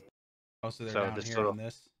 Oh, so they're So down this here little- on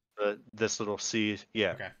this. This little C,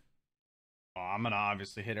 yeah. Okay. Well, I'm gonna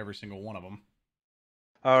obviously hit every single one of them.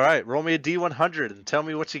 All right, roll me a D100 and tell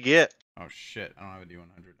me what you get. Oh shit! I don't have a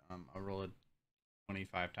D100. I'll roll it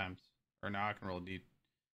 25 times. Or now I can roll a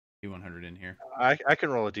D100 in here. I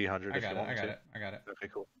can roll a D100 I if got you it. want I got to. it. I got it. Okay,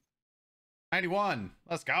 cool. 91.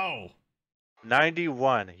 Let's go.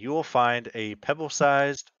 91. You will find a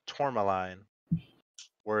pebble-sized tourmaline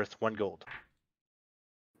worth 1 gold.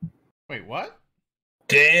 Wait, what?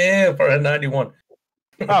 Damn, for a 91.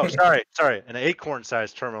 Oh, sorry. An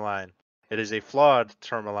acorn-sized tourmaline. It is a flawed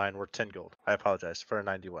tourmaline worth 10 gold. I apologize for a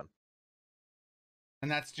 91. And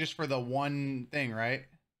that's just for the one thing, right?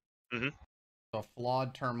 Mm-hmm. So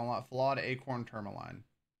flawed acorn tourmaline.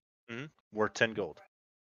 Mm-hmm. Worth 10 gold.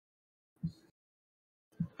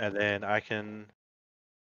 And then I can.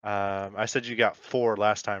 I said you got 4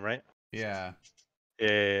 last time, right? Yeah.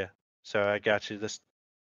 Yeah. So I got you this.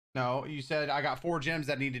 No, you said I got 4 gems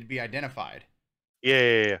that needed to be identified.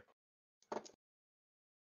 Yeah.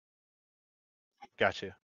 Got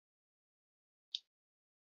you.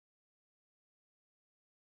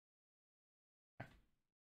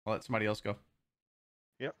 I'll let somebody else go.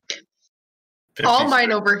 Yep. All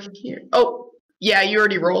mine over here. Oh, yeah, you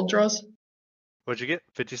already rolled, Draws. What'd you get?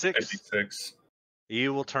 56? 56.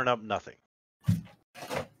 You will turn up nothing.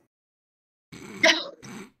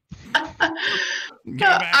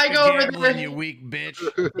 I go over gambling, there. you weak bitch.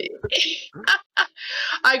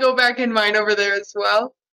 I go back in mine over there as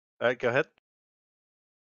well. All right, go ahead.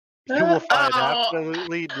 You will find Oh.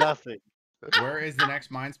 absolutely nothing. Where is the next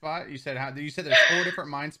mine spot? You said there's 4 different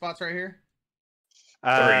mine spots right here?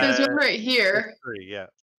 There's one right here. 3, yeah.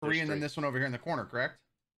 3 and then this one over here in the corner, correct?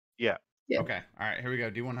 Yeah. Yeah. Okay. All right, here we go.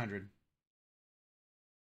 D100.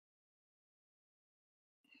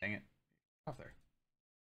 Dang it. Off there.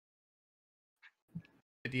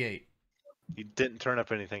 58. You didn't turn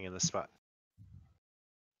up anything in this spot.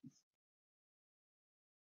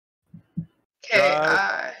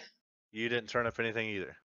 Okay. You didn't turn up anything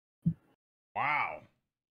either. Wow.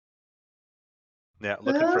 Yeah,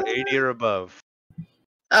 looking for 80 or above.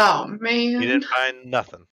 Oh man. You didn't find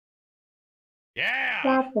nothing.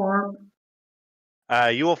 Yeah.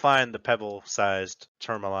 You will find the pebble-sized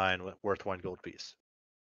tourmaline worth 1 gold piece.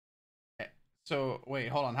 So wait,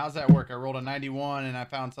 hold on. How's that work? I rolled a 91 and I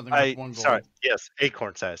found something worth 1 gold. Sorry. Yes,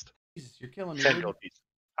 acorn-sized. Jesus, you're killing me. 10 Dude. gold piece.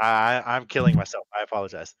 I'm killing myself. I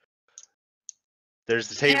apologize. There's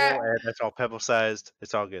the table, and that's all pebble-sized.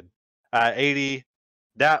 It's all good. 80.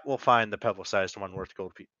 That will find the pebble-sized one worth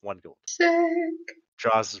 1 gold. Sick.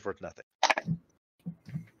 Draws is worth nothing.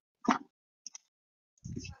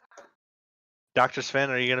 Dr. Sven,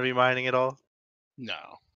 are you going to be mining at all?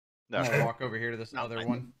 No. I'm gonna walk over here to this other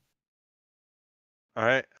one. All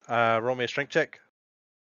right. Roll me a strength check.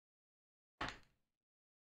 It's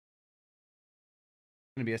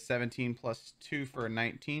gonna be a 17 plus 2 for a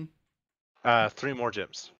 19. 3 more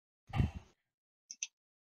gems.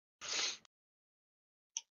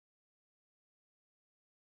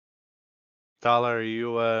 Thala, are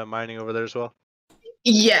you mining over there as well?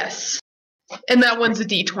 Yes. And that one's a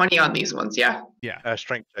D20 on these ones, yeah. Yeah.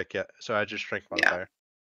 Strength check, yeah. So I just strength modifier.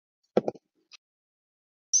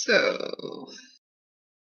 So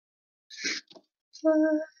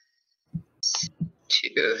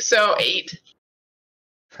 2. So 8.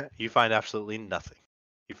 You find absolutely nothing.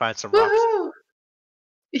 You find some rocks. Woohoo!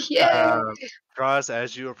 Yeah. Draws,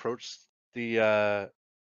 as you approach the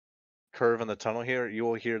curve in the tunnel here, you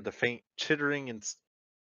will hear the faint chittering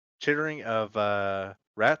of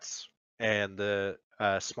rats and the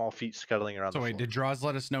small feet scuttling around So the wait, floor. did Draws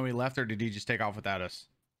let us know he left, or did he just take off without us?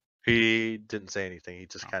 He didn't say anything. He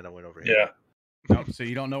just kind of went over here. Yeah. Nope. So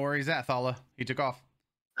you don't know where he's at, Thala. He took off.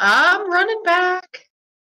 I'm running back.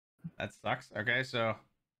 That sucks. Okay, so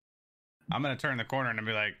I'm gonna turn the corner and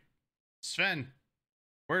be like, Sven,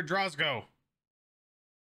 where'd Draws go?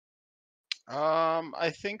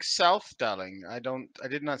 I think south, darling. I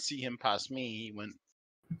did not see him pass me. He went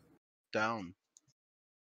down.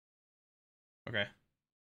 Okay.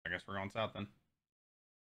 I guess we're going south then.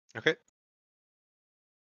 Okay.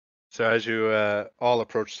 So as you all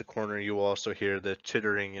approach the corner, you will also hear the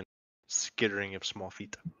chittering and skittering of small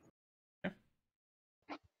feet. Okay.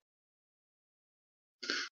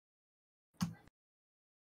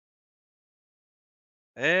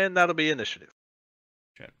 And that'll be initiative.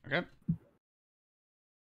 Shit. Okay.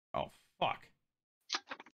 Oh fuck.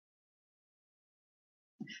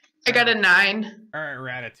 I got a 9. All right,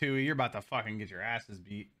 Ratatouille, you're about to fucking get your asses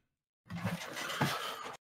beat.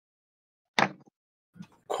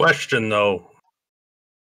 Question though.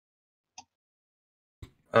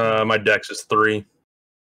 My dex is 3.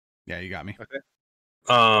 Yeah, you got me. Okay.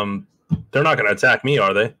 They're not gonna attack me,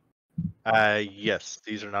 are they? Yes,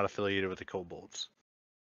 these are not affiliated with the kobolds.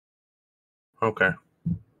 Okay.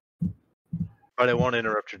 But it won't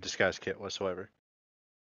interrupt your disguise kit whatsoever.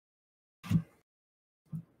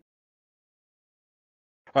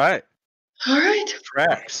 Alright. Alright.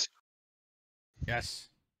 Drax. Yes.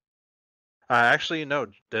 Actually, no.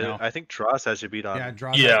 No. I think Dross has you beat on. Yeah,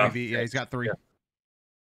 Draws Yeah. has me beat. Yeah, he's got 3. Yeah.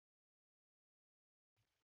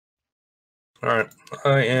 All right.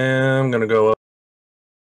 I am gonna go up,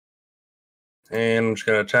 and I'm just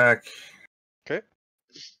gonna attack. Okay.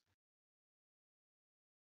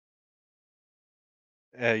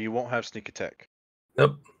 You won't have sneak attack.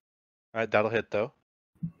 Nope. All right, that'll hit though.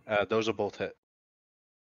 Those will both hit.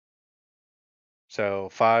 So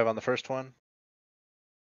 5 on the first one,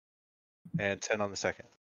 and 10 on the second.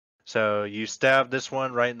 So you stab this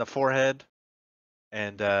one right in the forehead,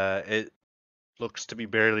 and it looks to be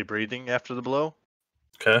barely breathing after the blow.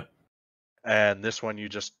 Okay. And this one you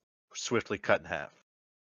just swiftly cut in half.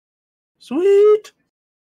 Sweet.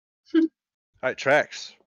 All right,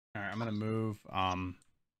 Trax. All right, I'm gonna move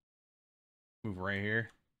right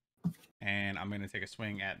here, and I'm gonna take a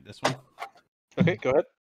swing at this one. Okay, go ahead.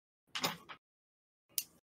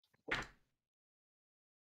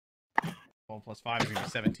 12 plus 5 is gonna be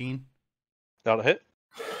 17. That'll hit.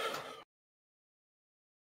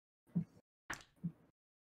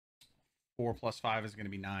 4 plus 5 is gonna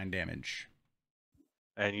be 9 damage.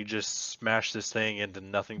 And you just smash this thing into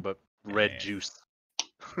nothing but red Yeah. juice.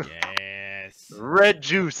 Yes. Red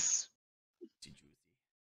juice.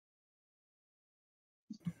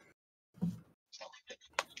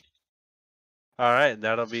 All right,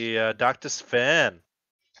 that'll be Dr. Sven.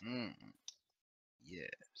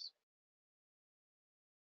 Yes.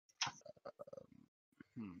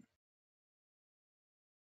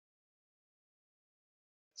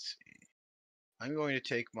 Let's see. I'm going to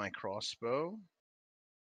take my crossbow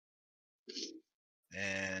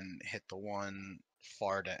and hit the one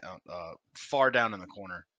far down in the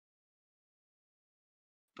corner,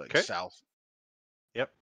 like Okay. south.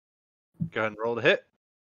 Yep. Go ahead and roll the hit.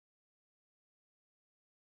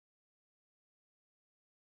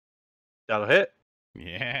 That'll hit.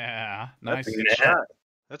 Yeah. That's Nice. a good shot.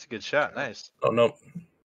 That's a good shot. Nice. Oh no.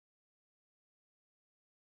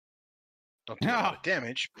 Don't do a lot of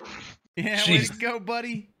damage. Yeah, way Jeez. to go,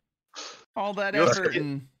 buddy. All that You're effort right.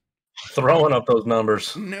 and Throwing up those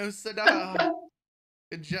numbers. no sada.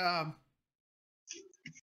 Good job.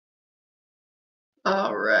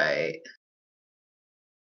 All right.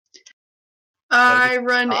 I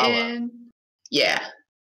run in. Yeah.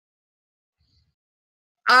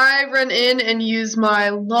 I run in and use my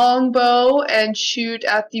longbow and shoot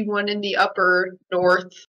at the one in the upper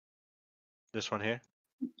north. This one here.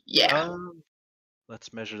 Yeah.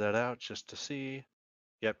 Let's measure that out just to see.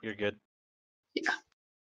 Yep, you're good. Yeah.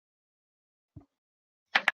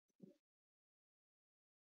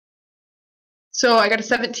 So I got a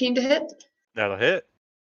 17 to hit. That'll hit.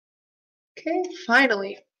 Okay,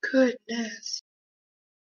 finally. Goodness.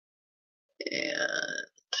 And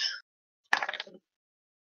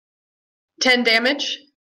 10 damage.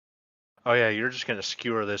 Oh yeah, you're just gonna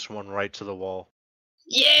skewer this one right to the wall.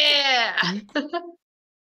 Yeah. All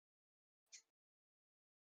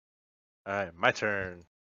right, my turn.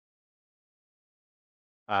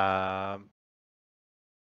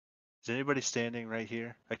 Is anybody standing right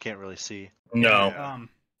here? I can't really see. No.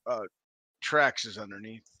 Yeah, Trax is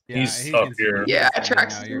underneath. yeah, He's he up can see here. me. Yeah, He's standing Trax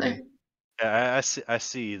now, is you're in there. good. Yeah, I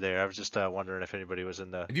see you there. I was just wondering if anybody was in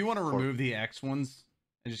the. If you want to remove the X ones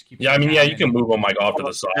and just keep Yeah, I them mean, yeah, down you can and- move them like off to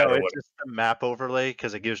the side No, or it's what. just a map overlay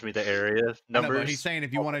because it gives me the area I know, numbers. but he's saying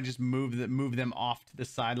if you want to just move them off to the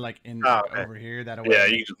side, like in Oh, like, okay. over here, that way. Yeah,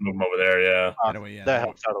 you can just move them over there. Yeah. That way, yeah. That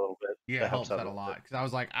helps out a little bit. Yeah, That it helps out a little lot. Because I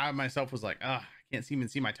was like, I myself was like, I can't even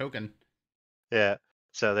see my token. bit. Yeah.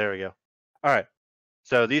 So there we go. All right.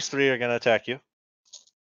 So these three are gonna attack you.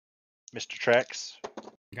 Mr. Trax,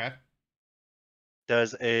 Okay.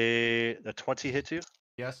 does the 20 hit you?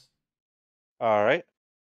 Yes. All right.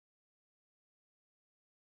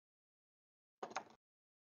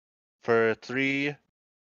 For 3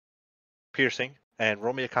 piercing, and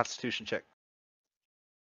roll me a Constitution check.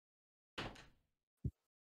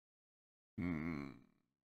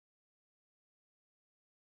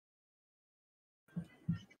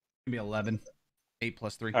 Be 11. 8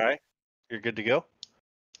 plus 3. All right, you're good to go.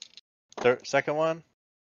 Second one,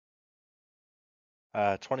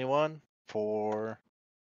 21 for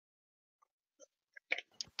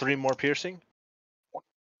 3 more piercing.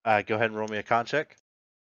 Go ahead and roll me a con check.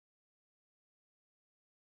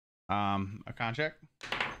 A con check.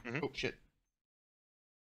 Mhm. Oh shit.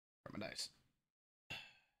 Where are my dice?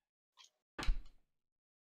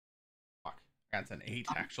 Fuck. That's an 8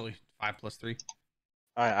 actually. 5 plus 3.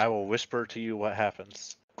 All right, I will whisper to you what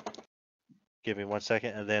happens. Give me 1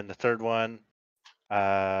 second, and then the third one,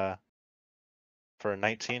 for a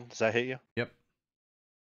 19. Does that hit you? Yep.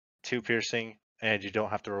 2 piercing, and you don't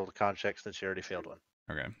have to roll the con check since you already failed one.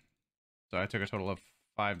 Okay. So I took a total of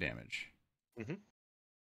 5 damage. Mm-hmm.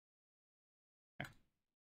 Okay.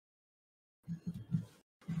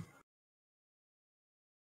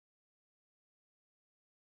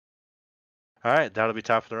 All right, that'll be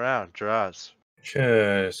top of the round. Draws.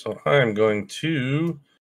 Okay, so I'm going to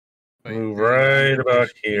Wait, Move are you done? right about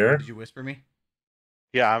Did here. Did you whisper me?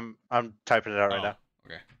 Yeah, I'm typing it out right now.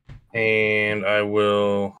 Okay. And I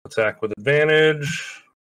will attack with advantage.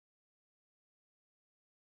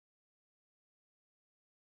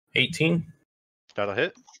 18. That'll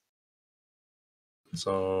hit.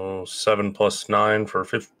 So 7 plus 9 for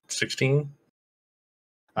 16.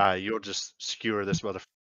 You'll just skewer this mother.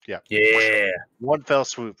 Yeah. Yeah. One fell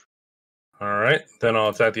swoop. All right. Then I'll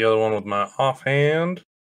attack the other one with my offhand.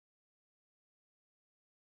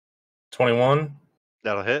 21.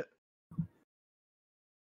 That'll hit.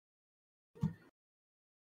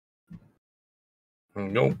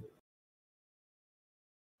 Nope.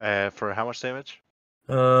 For how much damage?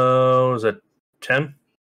 Was that 10?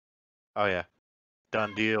 Oh yeah.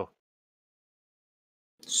 Done deal.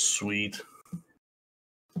 Sweet.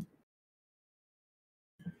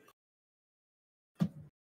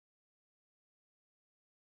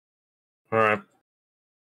 All right.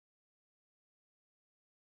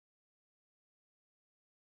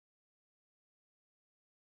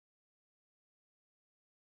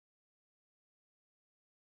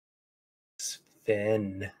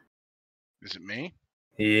 Sven. Is it me?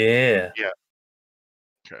 Yeah.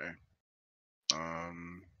 Okay.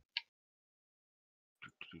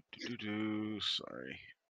 Sorry.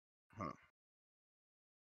 Huh.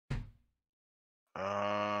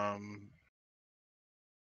 I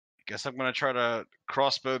guess I'm gonna try to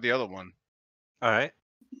crossbow the other one. All right.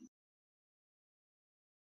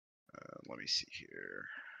 Let me see here.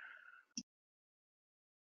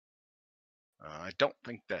 I don't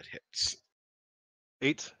think that hits.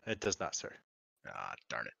 8. It does not, sir. Ah,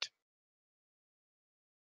 darn it.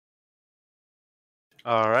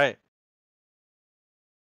 All right.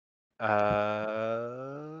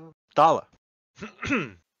 Dala.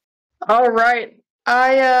 All right.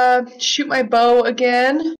 I shoot my bow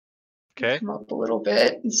again. Okay. Come up a little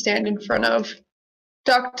bit and stand in front of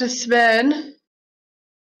Dr. Sven.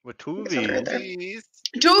 With 2 It's over V's. there. Please.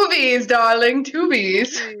 Two V's, darling. Two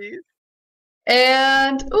V's.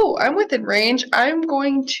 And, ooh, I'm within range. I'm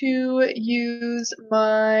going to use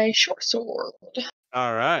my short sword.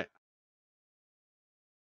 All right.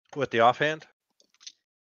 With the offhand.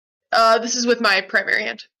 This is with my primary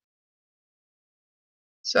hand.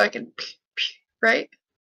 So I can, right?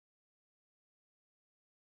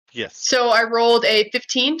 Yes. So I rolled a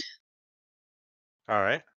 15. All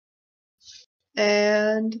right.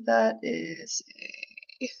 And that is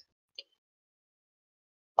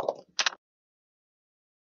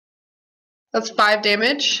that's 5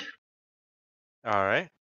 damage. All right.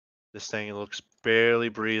 This thing looks barely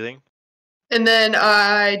breathing. And then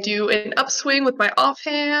I do an upswing with my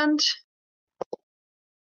offhand.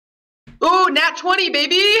 Ooh, nat 20,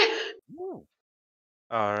 baby!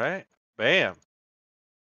 All right. Bam.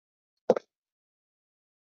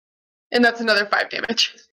 And that's another 5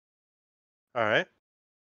 damage. All right.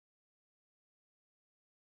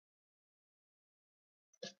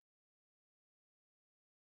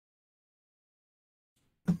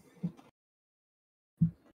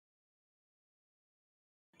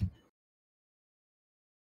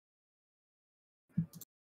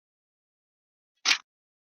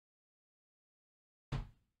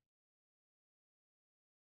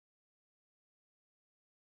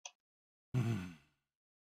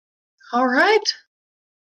 All right.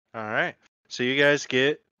 All right. So you guys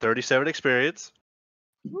get 37 experience.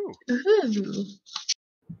 Ooh. Ooh.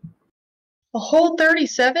 A whole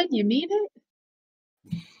 37? You mean it?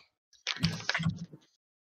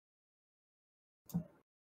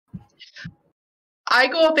 I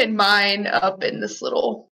go up in mine up in this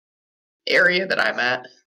little area that I'm at.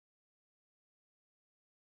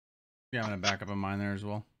 Yeah, I'm gonna back up on mine there as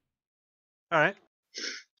well. All right.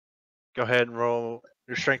 Go ahead and roll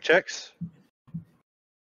your strength checks.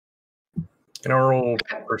 Can I roll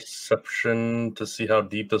perception to see how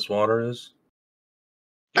deep this water is?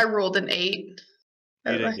 I rolled an 8. You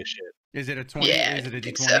By the didn't way. get shit. Is it a 20? Yeah, Is it a I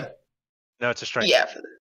think D20? so. No, it's a strength. Yeah.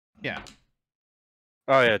 Yeah.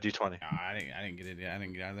 Oh yeah, D20. No, I didn't get it. I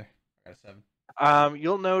didn't get either. I got a 7.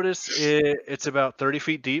 You'll notice it's about 30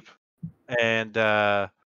 feet deep, and the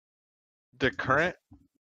current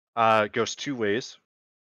goes 2 ways.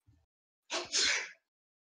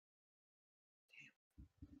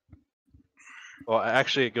 Well,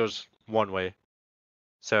 actually, it goes 1 way.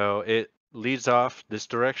 So it leads off this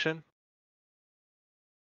direction,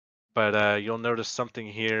 but you'll notice something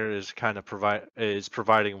here is kind of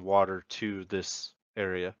providing water to this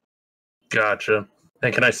area. Gotcha.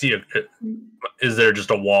 And can I see is there just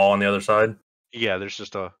a wall on the other side? Yeah, there's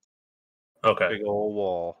just a Okay. big old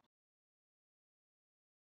wall.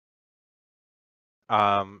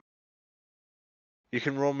 Um, You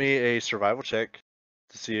can roll me a survival check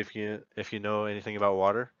to see if you know anything about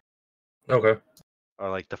water Okay. or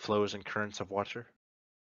like the flows and currents of water.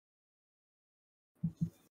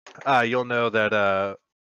 You'll know that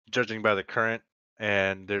judging by the current,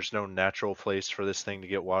 and there's no natural place for this thing to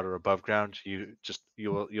get water above ground.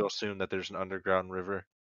 You'll assume that there's an underground river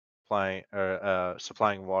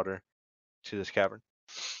supplying water to this cavern.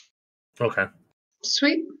 Okay.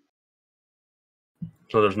 Sweet.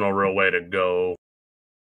 So there's no real way to go.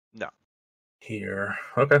 No. Here.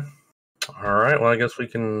 Okay. All right. Well, I guess we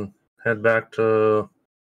can head back to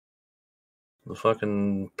the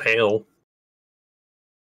fucking pail.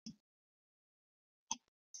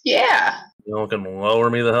 Yeah. Y'all can lower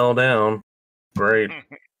me the hell down. Great.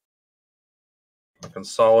 Fucking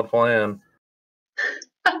solid plan.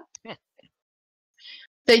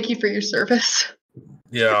 Thank you for your service.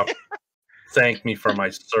 Yeah. Thank me for my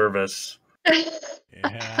service.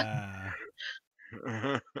 Yeah.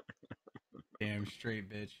 Damn straight,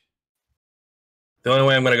 bitch. The only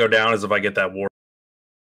way I'm going to go down is if I get that war.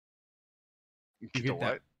 You Get get the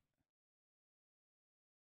that. what?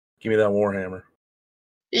 Give me that warhammer.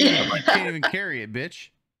 Yeah. You can't even carry it, bitch.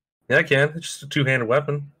 Yeah, I can. It's just a two-handed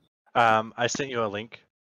weapon. I sent you a link.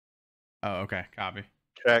 Oh, okay. Copy.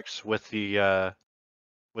 Tracks with the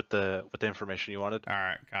information you wanted. All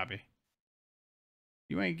right, copy.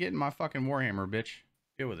 You ain't getting my fucking warhammer, bitch.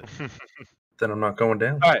 Deal with it. Then I'm not going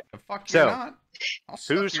down. All right. The fuck So, you're not? I'll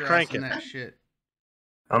stuff who's your cranking? ass in that shit.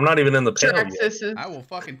 I'm not even in the pail yet. Traxxas is. I will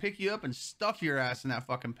fucking pick you up and stuff your ass in that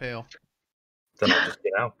fucking pail. Then I'll just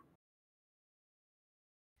get out.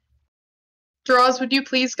 Draws, would you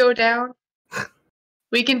please go down?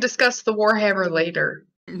 We can discuss the Warhammer later.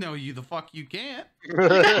 No, you the fuck you can't.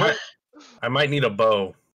 I might need a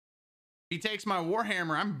bow. He takes my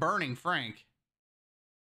warhammer. I'm burning Frank.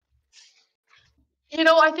 You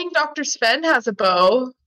know, I think Dr. Sven has a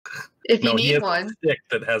bow. If you No, he need has one. a stick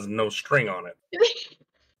that has no string on it.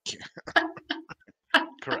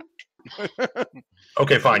 Correct.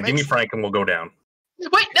 Okay, fine. Give me Makes- Frank and we'll go down.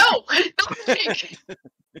 Wait, no! Not Frank!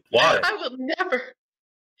 Why? I will never.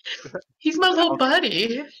 He's my little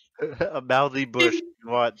buddy. A mouthy bush you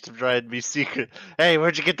want to try and be secret. Hey,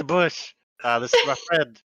 where'd you get the bush? This is my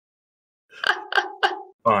friend.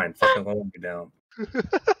 Fine. Fucking lower me down.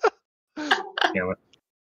 Damn it.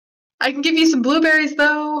 I can give you some blueberries,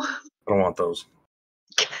 though. I don't want those.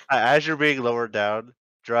 As you're being lowered down,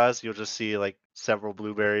 Draws, you'll just see like several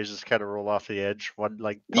blueberries just kind of roll off the edge. One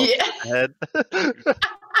like Yeah. head.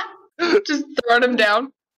 Just throwing him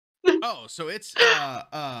down. Oh, so it's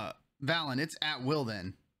Valen, it's at will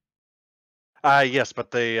then. Yes,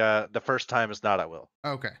 but the first time is not at will.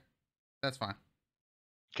 Okay. That's fine.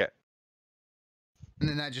 'Kay. And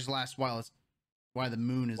then that just lasts while the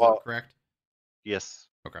moon is Well- up, correct? Yes,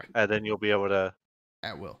 Okay. and then you'll be able to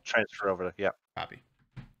At will. transfer over to Copy.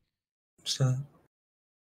 So,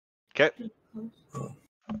 Okay. all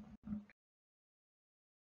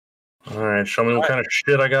right. Show me what kind of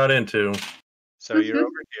shit I got into. So you're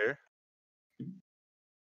over here.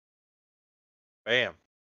 Bam.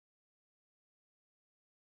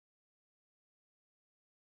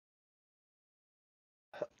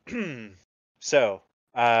 So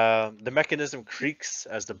the mechanism creaks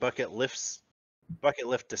as the bucket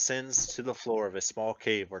lift descends to the floor of a small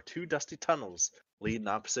cave where two dusty tunnels lead in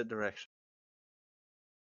opposite directions.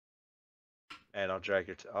 And I'll drag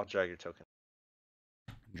your token.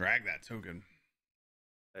 Drag that token.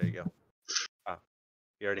 There you go.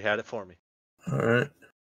 You already had it for me. All right.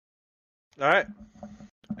 All right.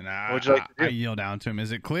 And What would you like to do? I yield down to him.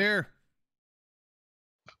 Is it clear?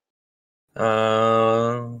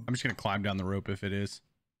 I'm I'm just gonna climb down the rope if it is.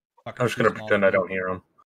 just gonna pretend I don't hear him.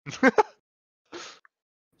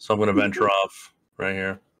 So I'm gonna venture off right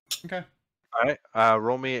here. Okay. All right.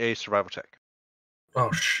 Roll me a survival check.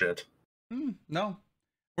 Oh shit. No.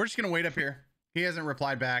 We're just gonna wait up here. He hasn't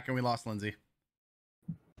replied back, and we lost Lindsay.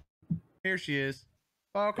 Here she is.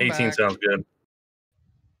 Welcome 18 back. sounds good.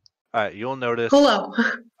 All right. You'll notice. Hello.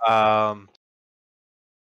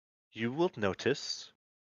 You will notice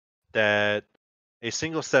that a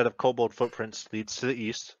single set of kobold footprints leads to the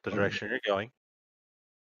east, the direction you're going,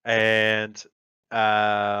 and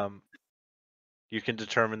you can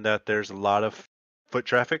determine that there's a lot of foot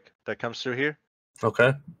traffic that comes through here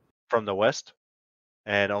Okay. from the west,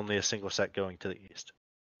 and only a single set going to the east.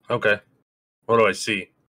 Okay. What do I see?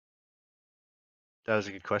 That was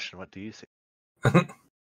a good question. What do you see?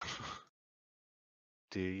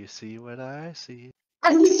 Do you see what I see?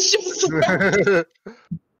 I was just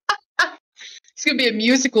It's gonna be a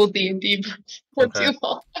musical D&D for Okay. too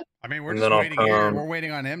long. I mean, we're And just then I'll waiting here. come- We're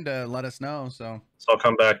waiting on him to let us know. So So I'll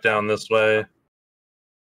come back down this way.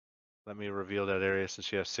 Let me reveal that area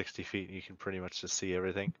since you have 60 feet and you can pretty much just see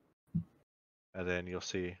everything. And then you'll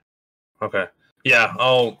see. Okay. Yeah,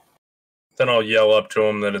 I'll yell up to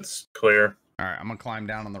him that it's clear. All right, I'm gonna climb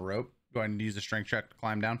down on the rope. Go ahead and use a strength check to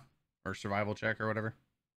climb down, or survival check, or whatever.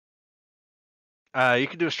 You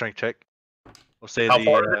can do a strength check. We'll say How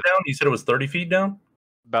far is it down? You said it was 30 feet down?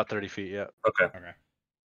 about 30 feet, yeah. Okay. Okay.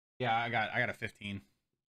 Yeah, I got a 15.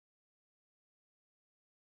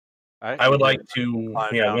 All right, I would you like can to,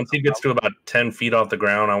 climb yeah, down. once he gets to about 10 feet off the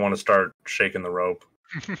ground, I want to start shaking the rope.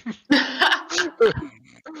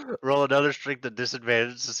 Roll another strength at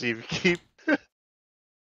disadvantage to see if you keep.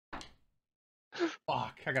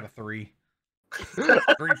 Fuck, I got a 3.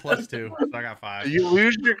 3 plus 2, so I got 5. You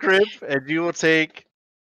lose your grip and you will take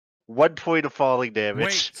 1 point of falling damage.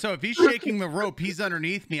 Wait, so if he's shaking the rope, he's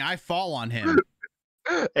underneath me, I fall on him.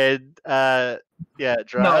 And yeah,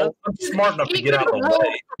 drive. No, I'm smart enough to He get out of could the roll-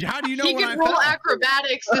 way. How do you know He when could I roll fell?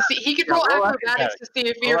 acrobatics to see. He could Yeah, roll roll acrobatics to see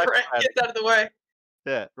if your Roll friend acrobatics. gets out of the way.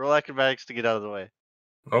 Yeah, roll acrobatics to get out of the way.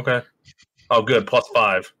 Okay. Oh, good.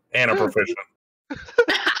 +5. And a proficient.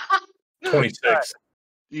 26.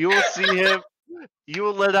 You will see him. You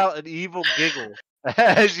will let out an evil giggle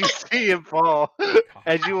as you see him fall,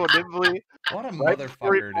 and you will nimbly, What a right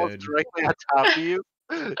before he motherfucker, falls dude. directly on top of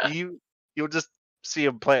you, you'll just see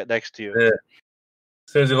him plant next to you. Yeah.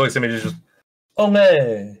 As soon as he looks at me, he's just, oh,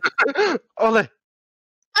 man. Ole.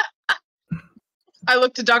 I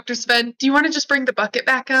look to Dr. Sven. Do you want to just bring the bucket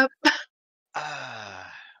back up?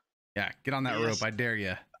 Yeah, get on that Yes. rope, I dare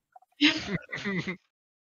you.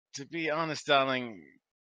 To be honest, darling,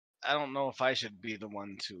 I don't know if I should be the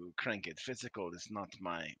one to crank it. Physical is not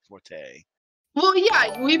my forte. Well,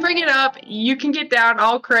 yeah, we bring it up. You can get down.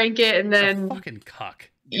 I'll crank it, and then Fucking cuck.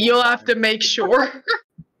 you'll have to make sure.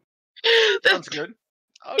 Sounds good.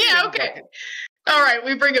 I'll Yeah, get a okay. bucket. All right,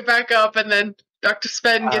 we bring it back up, and then Dr.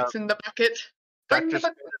 Sven gets in the bucket. Bring Dr. the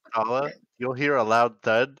bucket. Spinella, you'll hear a loud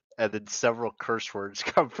thud, and then several curse words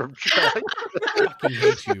come from Jack. I fucking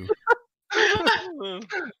hate you.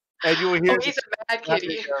 And you will hear Oh, he's a mad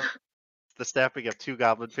kitty. the snapping of 2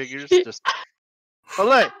 goblin figures. Just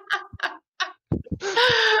Ole.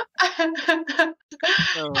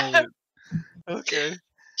 Okay.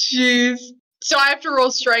 Jeez. So I have to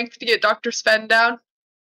roll strength to get Dr. Sven down?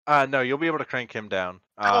 No, you'll be able to crank him down.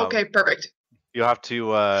 Okay, perfect. You'll have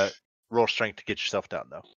to roll strength to get yourself down,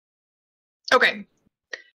 though. Okay.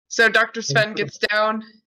 So Dr. Sven gets down,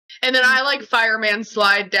 and then I like fireman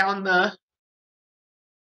slide down the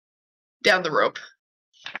rope.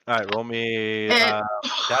 All right, roll me. And-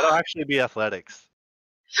 That'll actually be athletics.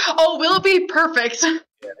 Oh, will it be perfect?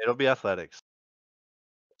 Yeah, it'll be athletics.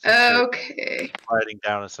 Since you're Okay. sliding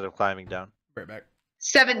down instead of climbing down. Right back.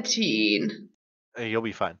 17. You'll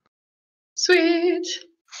be fine. Sweet.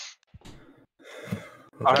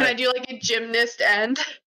 All Can I right. do like a gymnast end?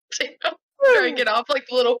 Try and get off like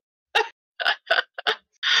the little.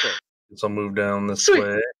 So I'll move down this Sweet.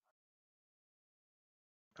 way.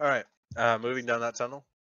 All right. Moving down that tunnel.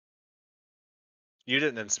 You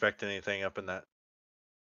didn't inspect anything up in that.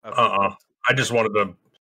 I just wanted to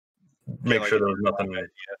make like sure a there was nothing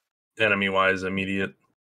enemy-wise immediate.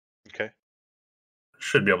 Okay.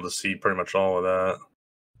 Should be able to see pretty much all of that.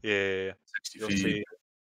 Yeah. 60 You'll feet. see. You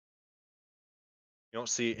don't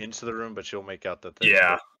see into the room, but you'll make out that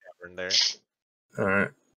Yeah. a cavern there. All right.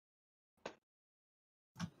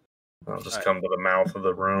 I'll just Alright. come to the mouth of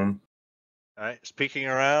the room. All right. Speaking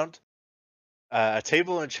around, a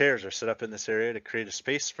table and chairs are set up in this area to create a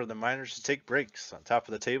space for the miners to take breaks. On top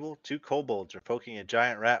of the table, 2 kobolds are poking a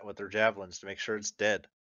giant rat with their javelins to make sure it's dead.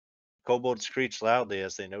 Kobolds screech loudly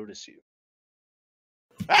as they notice you.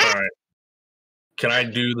 All right. Can I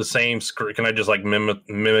do the same screech? Can I just like mimic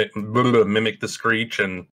the screech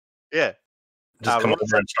and Yeah. just come roll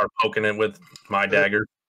over and start poking it with my dagger?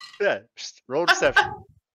 Yeah. Just roll deception.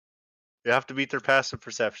 You have to beat their passive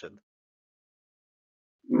perception,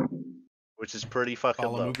 which is pretty fucking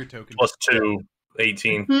Follow, low. move your token. +2,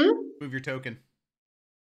 18. Move your token.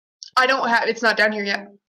 I don't have. It's not down here yet.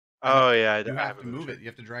 Oh yeah, You have to haven't move moved it. You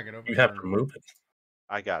have to drag it over. You have or- to move it.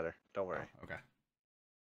 I got her. Don't worry. Oh, okay.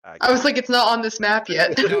 I was like, it's not on this map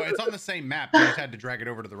yet. No, it's on the same map. You just had to drag it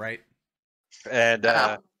over to the right. And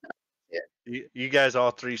Yeah. you guys all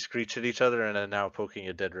 3 screech at each other and are now poking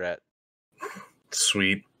a dead rat.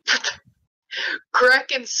 Sweet.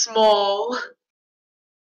 Greg and Small.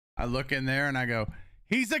 I look in there and I go,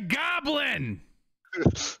 he's a goblin.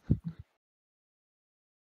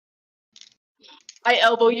 I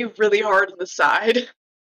elbow you really hard on the side,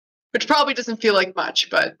 which probably doesn't feel like much,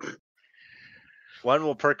 but One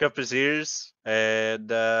will perk up his ears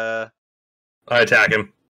and I attack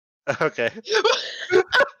him. okay.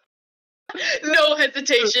 No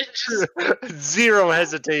hesitation. Just... Zero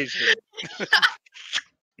hesitation.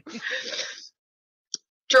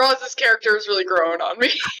 Draws' character is really growing on me.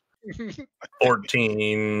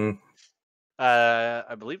 14.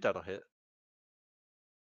 I believe that'll hit.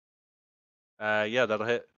 Yeah, that'll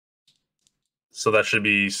hit. So that should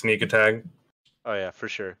be sneak attack. Oh yeah, for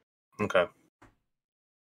sure. Okay.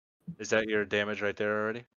 Is that your damage right there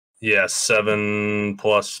already? Yeah, 7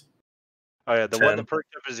 plus. Oh yeah, the 10. one that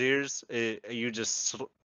perked up his ears, you just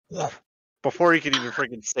before he could even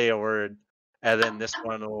freaking say a word, and then this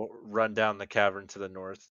one will run down the cavern to the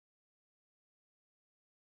north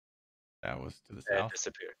That was to the and south.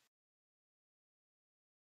 disappear.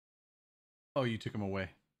 Oh, you took him away.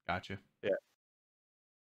 Gotcha. Yeah.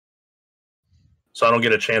 So I don't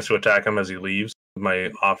get a chance to attack him as he leaves with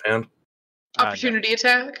my offhand. Opportunity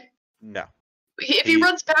attack. No. If he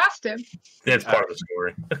runs past him. It's part of the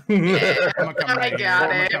story. Yeah. I'm gonna come right here. got I'm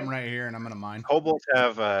gonna it. come right here, and I'm gonna mine. Kobolds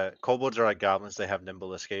are like goblins. They have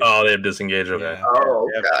nimble escape. Oh, they have disengage. Okay. Yeah. Oh,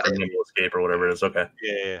 Yeah, got Or it. nimble escape or whatever it is. Okay.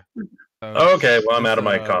 Yeah. So Okay. Well, I'm out of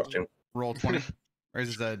my just, costume. Roll 20, or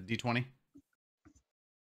is this a D20?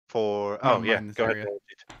 For I'm oh gonna yeah, mine this go ahead. area.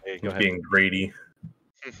 Yeah, go He's ahead. being greedy.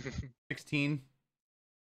 16.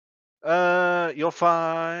 You'll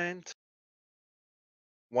find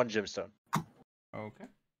one gemstone. Okay.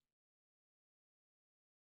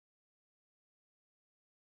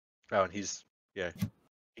 Oh, and he's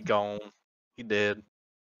he gone. He dead.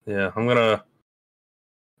 Yeah, I'm gonna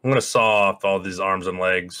saw off all these arms and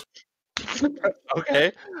legs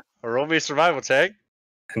Okay. Roll me a survival check.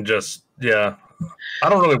 and just I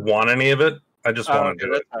don't really want any of it. I just want to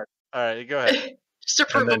do it. All right, go ahead. Just to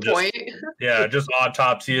prove then a just- point. Yeah, just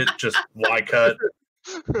autopsy it. Just Y cut.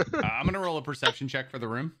 I'm gonna roll a perception check for the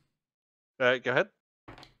room. All right, go ahead.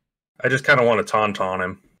 I just kind of want to tauntaun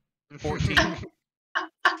him. 14.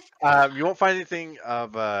 You won't find anything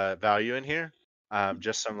of value in here.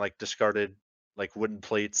 Just some like discarded like wooden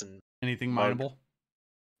plates and Anything Mug. mineable?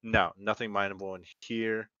 no, nothing mineable in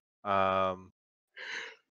here.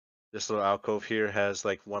 This little alcove here has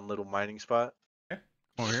like one little mining spot.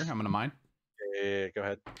 Over here, I'm gonna mine. Yeah, go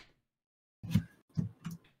ahead.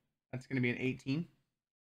 That's gonna be an 18.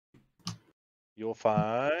 You'll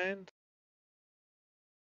find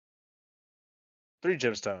 3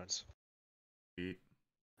 gemstones.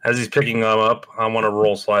 As he's picking them up, I want to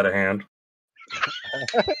roll sleight of hand.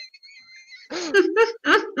 All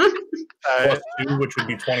right, Plus 2, which would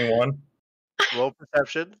be 21. roll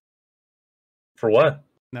perception. For what?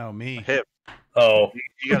 No, me. Hit. Oh,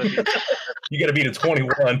 You gotta be. you got to beat a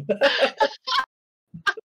 21.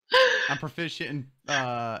 I'm proficient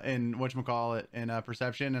in whatchamacallit in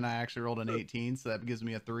perception, and I actually rolled an 18, so that gives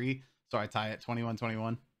me a 3. So I tie it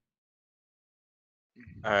 21-21.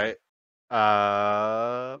 All right.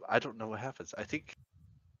 I don't know what happens. I think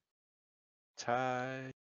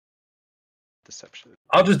tie deception.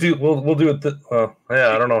 I'll just do. We'll do it. Yeah,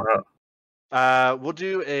 I don't know how. We'll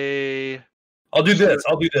do a I'll do this.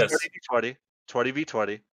 I'll do this. 20v20,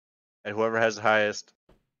 20v20, and whoever has the highest,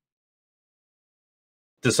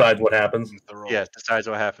 Decide what happens. The roll. yeah, decides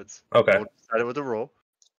what happens. Okay. We'll decide it with a roll.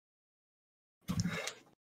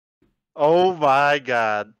 Oh my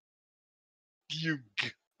god. You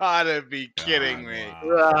gotta be kidding me.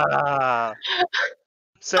 Wow. Ah.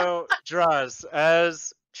 So, Draws,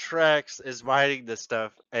 as Trex is mining this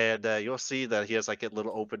stuff, and you'll see that he has like a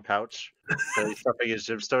little open pouch that he's stuffing his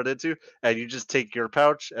gemstone into, and you just take your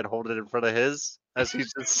pouch and hold it in front of his as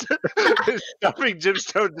he's just stuffing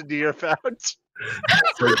gemstones into your pouch.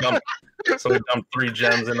 So we dumped 3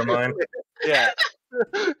 gems into mine. Yeah.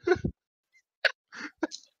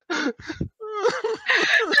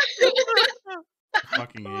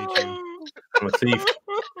 Fucking hate you. I'm a thief.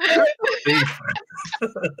 Thief.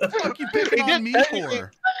 What the fuck you picking on me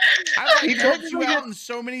for? I've like, helped you out in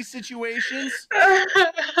so many situations.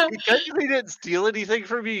 Because he didn't steal anything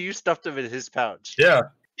from you, you stuffed him in his pouch. Yeah.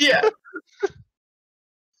 Yeah.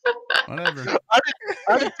 Whatever.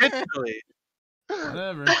 Unintentionally.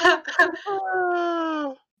 Whatever.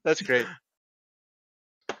 That's great.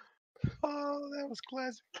 Oh, that was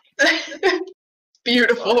classic.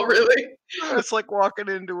 Beautiful, really. It's like walking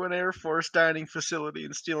into an Air Force dining facility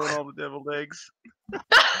and stealing all the deviled eggs.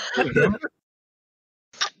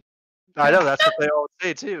 I know, that's what they all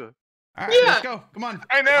say too. All right, Yeah. let's go. Come on.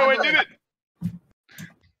 I know, I Time did break. it.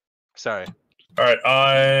 Sorry. All right.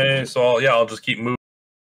 I'll just keep moving.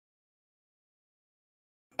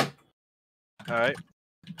 Alright.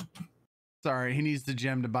 Sorry, he needs the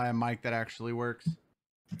gem to buy a mic that actually works.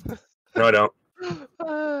 No, I don't.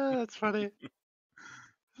 That's funny.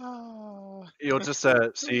 You'll just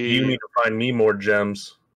see. You need to find me more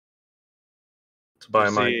gems. by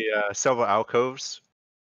You'll my. see several alcoves,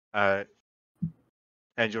 and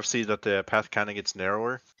you'll see that the path kind of gets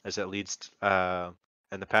narrower as it leads, and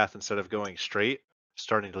the path, instead of going straight, is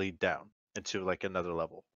starting to lead down into like another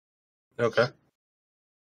level. Okay.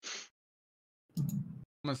 I'm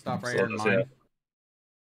gonna stop right So here in does mine.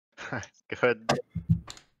 Go ahead.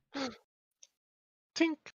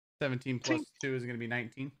 Tink. 17 plus 2 is gonna be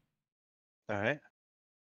 19. All right.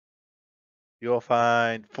 You'll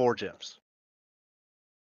find 4 gems.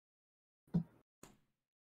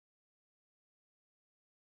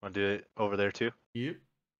 Want to do it over there too? Yep.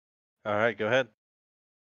 All right, go ahead.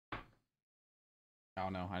 Oh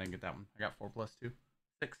no, I didn't get that one. I got 4 plus 2.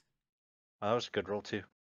 6. Oh, that was a good roll too.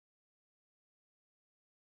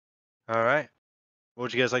 All right. What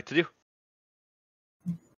would you guys like to do?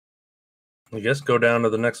 I guess go down to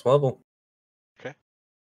the next level.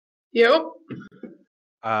 Yep.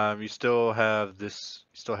 You still have this.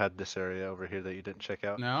 You still had this area over here that you didn't check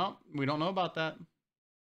out. No, we don't know about that.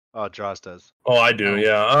 Oh, Jaws does. Oh, I do. Oh.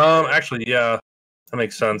 Yeah. Actually, yeah, that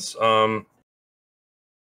makes sense. I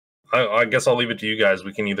guess I'll leave it to you guys.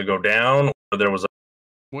 We can either go down, or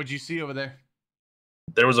What'd you see over there?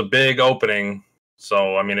 there was a big opening.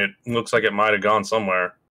 So I mean, it looks like it might have gone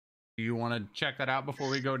somewhere. Do you want to check that out before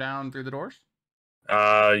we go down through the doors?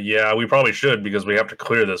 Yeah, we probably should because we have to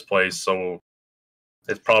clear this place. So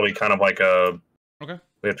it's probably kind of like Okay.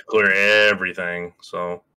 we have to clear everything.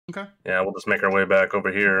 So Okay. yeah, we'll just make our way back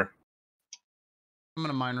over here. I'm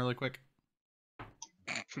gonna mine really quick.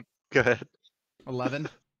 Go ahead. 11.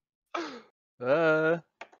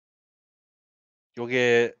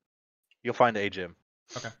 You'll find a gem.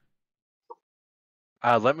 Okay.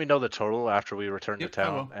 Let me know the total after we return Yep, to I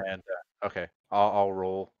town. will. And okay, I'll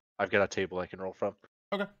roll. I've got a table I can roll from.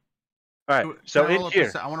 Okay. All right. Can So I roll in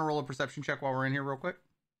here. I want to roll a perception check while we're in here real quick.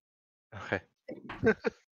 Okay.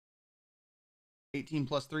 18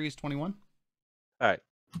 plus 3 is 21. All right.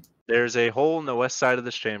 There's a hole in the west side of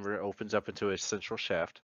this chamber. It opens up into a central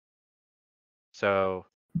shaft. So,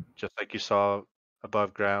 just like you saw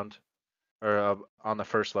above ground, or on the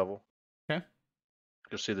first level. Okay.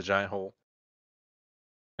 You'll see the giant hole.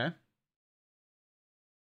 Okay.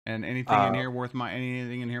 And anything in here worth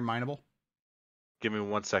anything in here mineable? Give me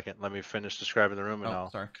 1 second. Let me finish describing the room, and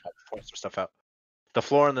I'll sorry. point some stuff out. The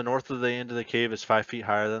floor in the north of the end of the cave is 5 feet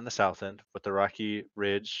higher than the south end, with the rocky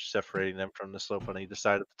ridge separating them from the slope on either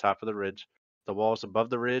side at the top of the ridge. The walls above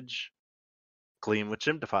the ridge gleam with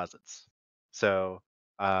gem deposits. So,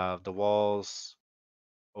 the walls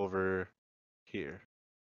over here.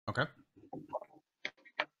 Okay.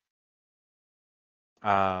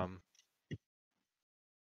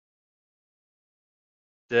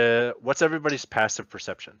 What's everybody's passive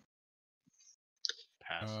perception?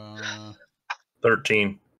 Pass.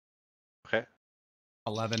 13. Okay.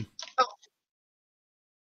 11.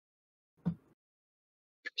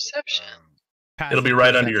 Perception. It'll be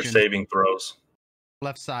right under your saving throws.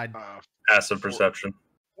 Left side. Passive perception.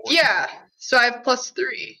 Yeah. So I have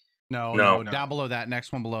 +3. No. Down below that.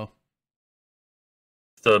 Next one below.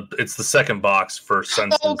 It's the second box for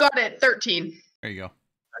senses. Oh, got it. 13. There you go.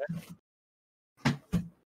 All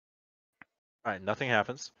right. Nothing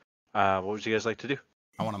happens. What would you guys like to do?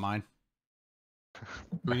 I want to mine.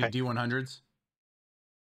 Do we need D100s?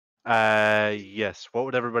 Yes. What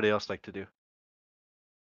would everybody else like to do?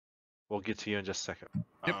 We'll get to you in just a second.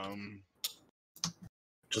 Yep.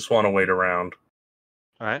 Just want to wait around.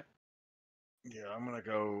 All right. Yeah, I'm gonna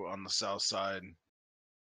go on the south side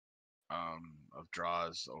of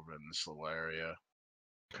draws over in this little area.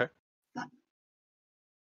 Okay.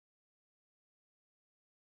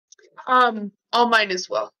 All mine as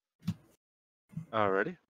well.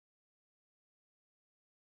 Alrighty.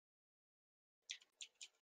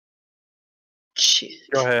 Shit.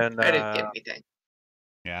 Go ahead and I didn't get anything.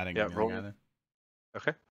 Yeah, I didn't Yeah, get anything roll. either.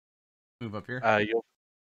 Okay. Move up here.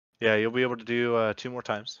 You'll be able to do 2 more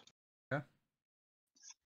times. Okay.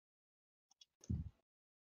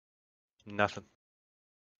 Nothing.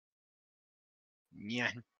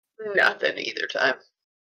 Yeah. Nothing either time.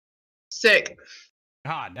 Sick.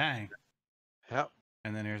 God dang. Yep.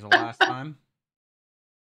 And then here's the last time.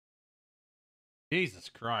 Jesus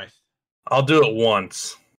Christ. I'll do it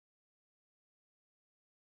once.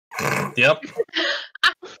 Yep.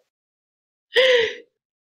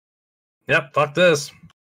 Yep. Fuck this.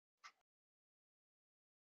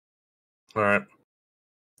 All right.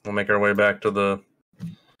 We'll make our way back to the.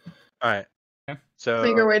 All right. Okay. So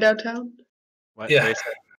Make our way downtown. Yeah.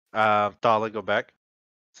 Thala, go back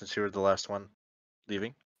since you were the last one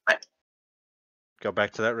leaving. What? Go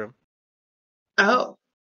back to that room. Oh.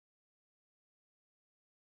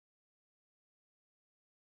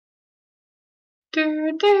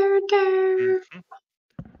 Mhm.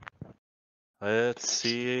 Let's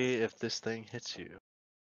see if this thing hits you.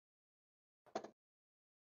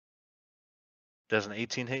 Does an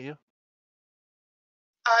 18 hit you?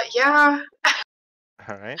 Yeah.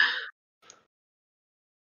 All right.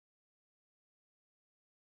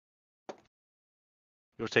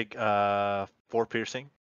 You'll take 4 piercing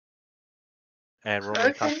and roll me a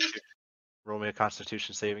Okay. constitution. Roll me a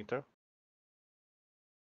Constitution saving throw.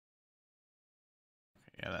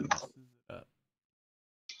 Yeah, that messes it up.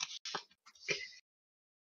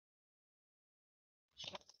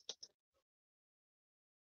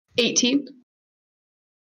 18.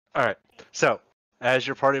 All right. So as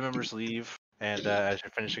your party members leave, and as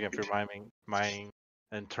you're finishing up your miming,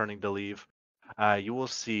 and turning to leave, you will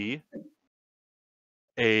see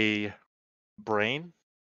a brain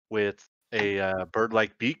with a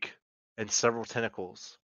bird-like beak and several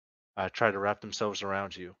tentacles try to wrap themselves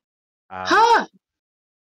around you. Huh!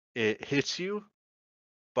 It hits you,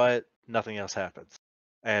 but nothing else happens,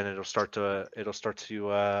 and it'll start to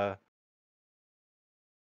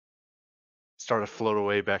float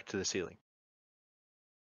away back to the ceiling.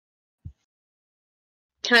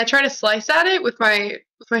 Can I try to slice at it with my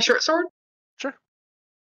short sword? Sure.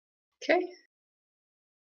 Okay.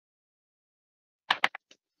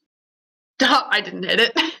 I didn't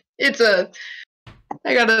hit it.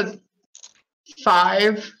 I got a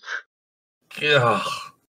 5. Yeah.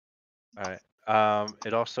 All right.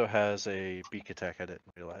 It also has a beak attack. I didn't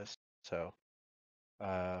realize. So,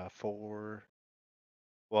 4.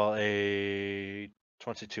 Well, a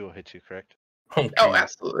 22 will hit you, correct? Oh, Jesus.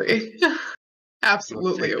 absolutely.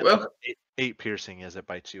 Absolutely Take it will. another 8 piercing as it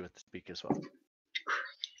bites you with the beak as well.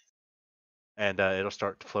 And it'll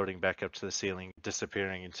start floating back up to the ceiling,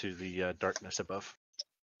 disappearing into the darkness above.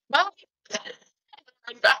 Well,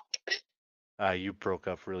 run back. You broke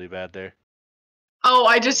up really bad there. Oh,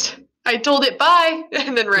 I told it bye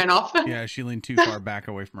and then ran off. Yeah, she leaned too far back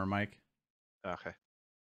away from her mic. Okay.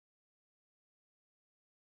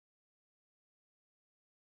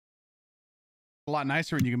 A lot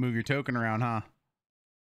nicer when you can move your token around, huh?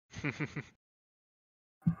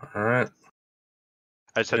 All right.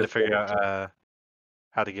 I just had to Yes, figure sir. out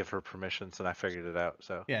how to give her permissions, and I figured it out.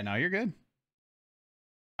 So Yeah, no, you're good.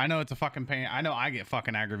 I know it's a fucking pain. I know I get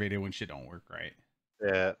fucking aggravated when shit don't work right.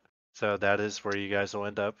 yeah. So that is where you guys will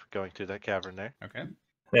end up, going through that cavern there. Okay.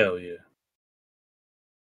 Hell yeah.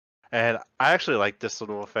 And I actually like this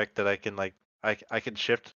little effect that I can I can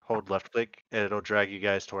shift, hold left click, and it'll drag you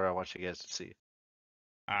guys to where I want you guys to see.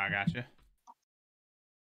 I gotcha.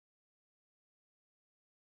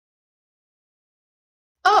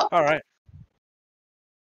 Oh, All right.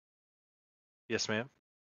 Yes, ma'am.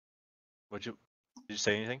 Did you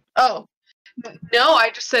say anything? oh. No, I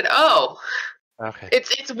just said oh. Okay.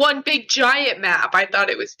 It's one big giant map. I thought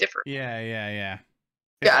it was different. Yeah.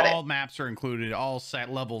 Got it. All maps are included. All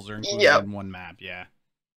set levels are included Yep. in one map. Yeah.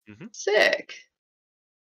 Sick.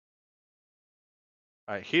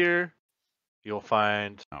 All right. Here, you'll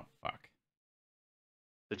find Oh fuck.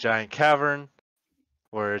 the giant cavern,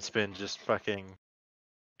 where it's been just fucking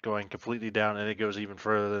going completely down, and it goes even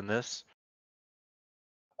further than this.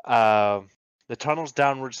 The tunnel's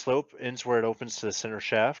downward slope ends where it opens to the center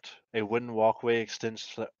shaft. A wooden walkway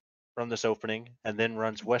extends from this opening and then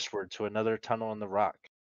runs westward to another tunnel in the rock.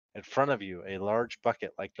 In front of you, a large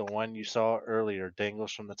bucket like the one you saw earlier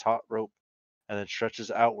dangles from the taut rope and then stretches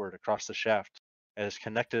outward across the shaft and is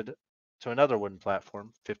connected to another wooden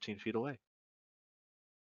platform 15 feet away.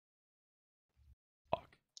 Fuck.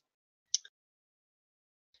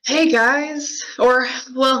 Hey guys. Or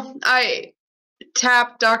well, I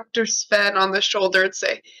tap Dr. Sven on the shoulder and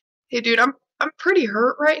say, "Hey dude, I'm pretty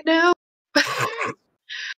hurt right now."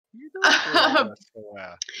 You don't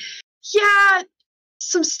Yeah,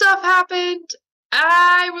 some stuff happened.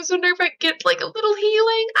 I was wondering if I could get like a little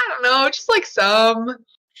healing. I don't know, just like some.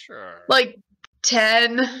 Sure. Like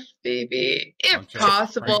 10, maybe, if Bunch of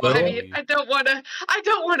possible. I Frank mean, Lee. I don't want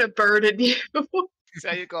to burden you.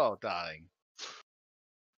 There you go, darling.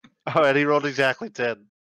 Oh, and he rolled exactly 10.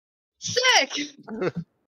 Sick.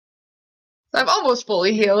 I'm almost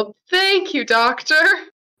fully healed. Thank you, doctor.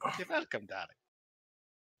 You're welcome, darling.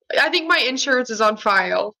 I think my insurance is on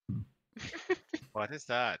file. What is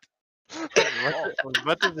that?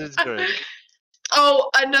 What is this doing? Oh,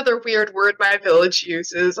 another weird word my village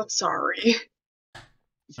uses. I'm sorry.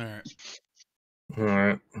 All right. All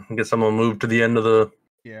right. I guess I'm gonna move to the end of the.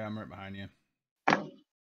 Yeah, I'm right behind you. All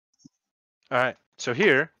right. So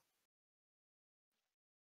here,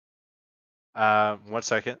 1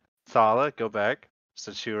 second. Thala, go back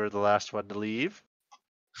since you were the last one to leave.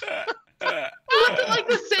 looked at like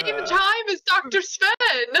the same time as Dr.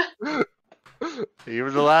 Sven. You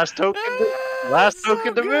were the last token.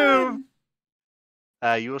 To move.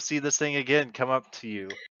 You will see this thing again come up to you.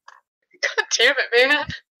 God damn it, man.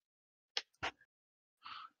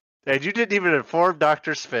 And you didn't even inform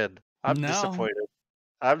Dr. Sven. I'm No. disappointed.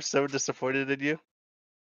 I'm so disappointed in you.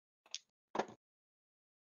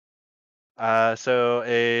 So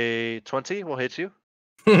a 20 will hit you.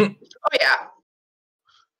 Oh, yeah.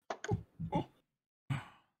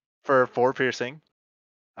 For 4 piercing.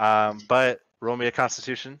 But roll me a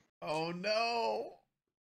constitution. Oh no.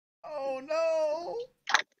 Oh no.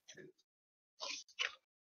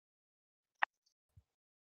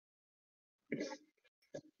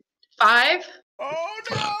 Five. Oh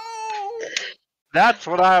no. That's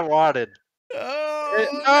what I wanted. Oh,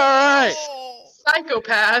 Alright.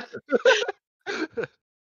 Psychopath.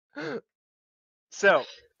 So,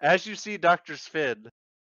 as you see Dr. Sven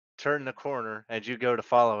turn the corner and you go to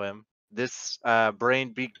follow him, this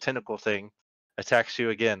brain beak tentacle thing attacks you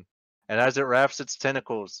again. And as it wraps its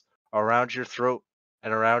tentacles around your throat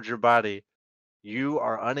and around your body, you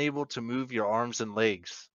are unable to move your arms and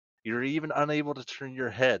legs. You're even unable to turn your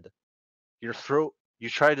head. Your throat, you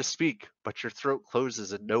try to speak, but your throat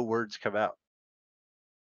closes and no words come out.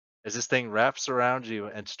 As this thing wraps around you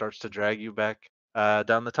and starts to drag you back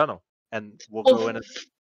down the tunnel. And we'll go in.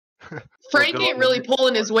 Frank ain't really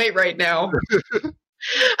pulling his weight right now.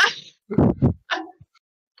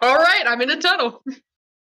 All right, I'm in a tunnel.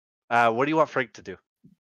 What do you want Frank to do?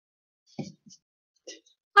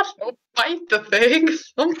 I'll fight the thing.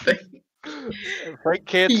 Something. Frank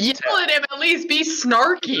can't Yell at him, at least be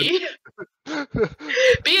snarky.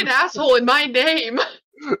 Be an asshole in my name.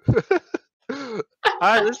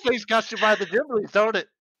 This thing's got you by the gimblies, don't it?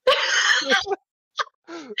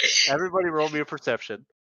 Everybody roll me a perception.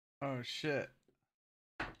 Oh shit.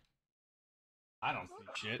 I don't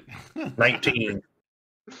see shit. 19.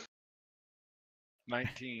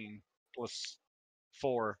 19 plus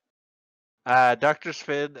 4. Dr.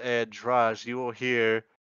 Sven and Draj, you will hear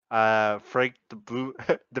Frank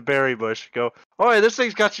the berry bush go, "Oh, this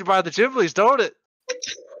thing's got you by the gimblies, don't it?"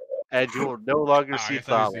 And you will no longer see I guess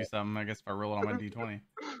I Thala. do see something. I guess if I roll it on my d20.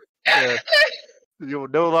 You will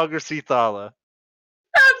no longer see Thala.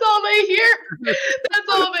 That's all they hear. That's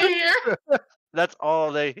all they hear. That's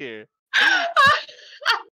all they hear.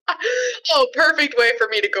 Oh, perfect way for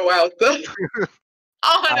me to go out, though.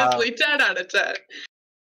 Honestly, 10 out of 10.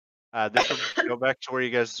 This will go back to where you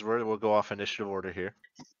guys were. We'll go off initiative order here.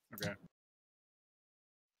 Okay.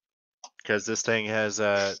 Because this thing has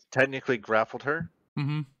technically grappled her.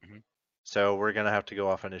 Mm-hmm. So we're going to have to go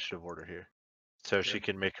off initiative order here. So she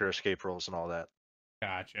can make her escape rolls and all that.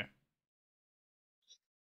 Gotcha.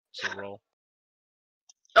 So roll.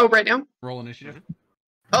 Oh, right now? Roll initiative.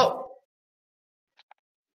 Oh.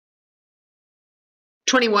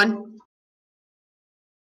 21.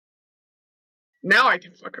 Now I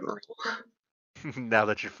can fucking roll. Now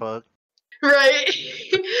that you're fucked. Right?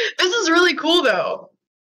 This is really cool, though.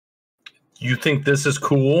 You think this is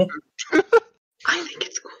cool? I think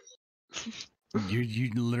it's cool. You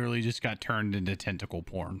literally just got turned into tentacle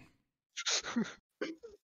porn.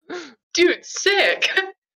 Dude, sick.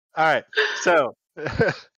 All right. So, go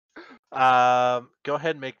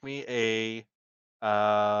ahead and make me a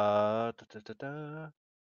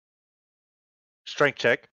strength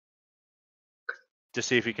check to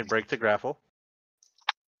see if you can break the grapple.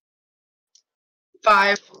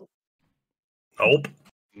 5. Nope.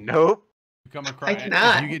 Nope. You come across, I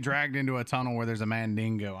cannot. if you get dragged into a tunnel where there's a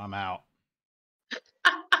mandingo, I'm out.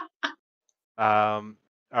 All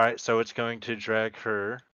right. So it's going to drag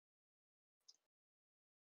her.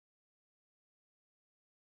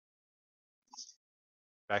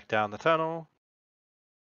 Back down the tunnel.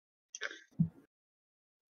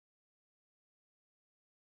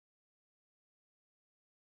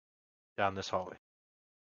 Down this hallway.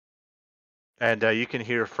 And you can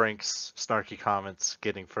hear Frank's snarky comments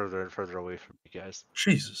getting further and further away from you guys.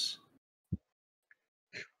 Jesus.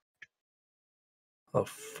 How the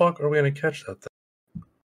fuck are we gonna catch that thing?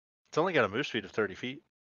 It's only got a move speed of 30 feet.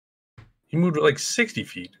 He moved at like 60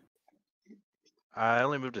 feet. I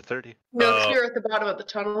only moved to 30. No, because you're at the bottom of the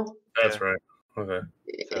tunnel. That's Yeah. right. Okay.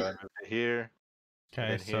 So I moved it here.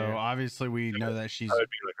 Okay, And so here. obviously we know that she's That would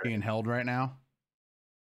be like right being held right now.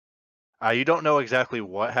 You don't know exactly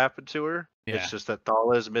what happened to her. Yeah. It's just that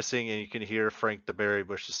Thala is missing, and you can hear Frank the Berry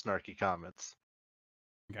Bush's snarky comments.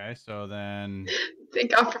 Okay, so then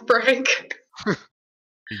Thank God for Frank.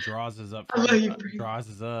 he draws us up. I love you, Frank. Draws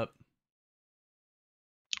us up.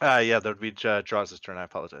 Yeah, that would be Draw's turn. I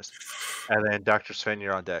apologize. And then Dr. Sven,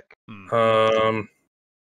 you're on deck. Hmm.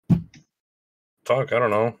 Fuck, I don't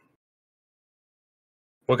know.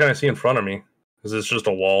 What can I see in front of me? Is this just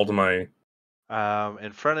a wall to my...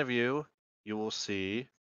 In front of you, you will see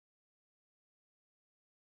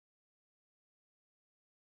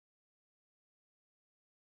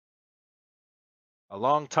a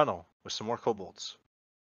long tunnel with some more kobolds.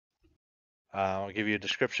 I'll give you a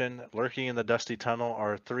description. Lurking in the dusty tunnel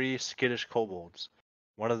are 3 skittish kobolds.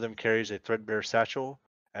 One of them carries a threadbare satchel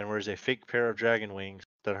and wears a fake pair of dragon wings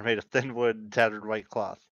that are made of thin wood and tattered white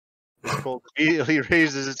cloth. This kobold immediately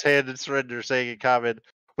raises its hand in surrender, saying in common,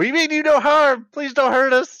 "We mean you no harm! Please don't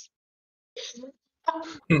hurt us!"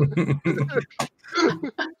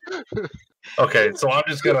 Okay, so I'm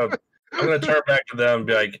gonna turn back to them and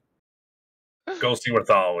be like, go see what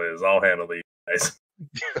Thal is. I'll handle these guys.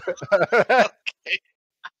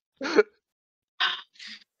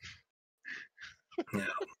 Yeah.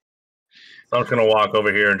 So I'm just gonna walk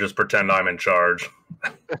over here and just pretend I'm in charge.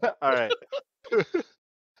 All right.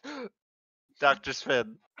 Dr.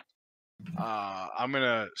 Sven. I'm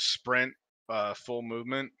gonna sprint full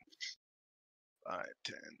movement. 5,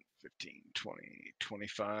 10, 15, 20,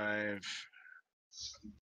 25.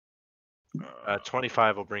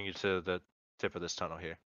 25 will bring you to the tip of this tunnel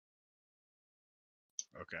here.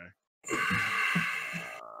 Okay.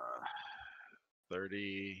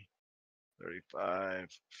 30, 35,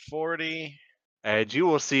 40. And you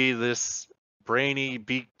will see this brainy,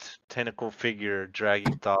 beaked tentacle figure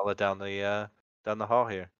dragging Thala down the hall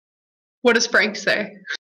here. What does Frank say?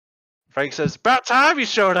 Frank says, "About time you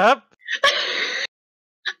showed up.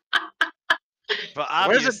 But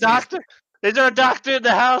Where's the doctor? Is there a doctor in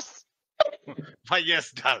the house?" Why,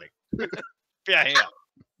 yes, darling. Yeah, yeah.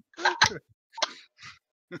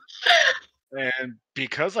 And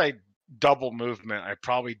because I double movement, I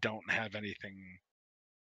probably don't have anything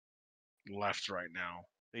left right now.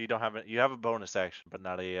 You don't have it. You have a bonus action, but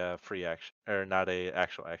not a free action, or not a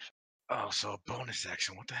actual action. Oh, so a bonus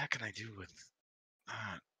action. What the heck can I do with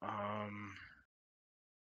that?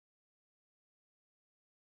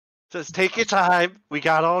 Just take your time. We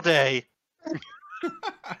got all day.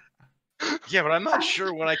 Yeah, but I'm not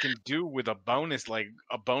sure what I can do with a bonus. Like,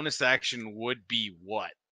 a bonus action would be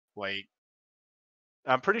what? Like,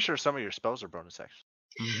 I'm pretty sure some of your spells are bonus actions.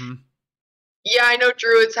 Mm-hmm. Yeah, I know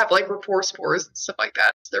druids have like rapport spores and stuff like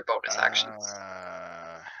that. They're bonus actions.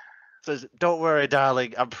 Says, "Don't worry,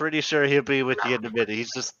 darling. I'm pretty sure he'll be with you in a minute.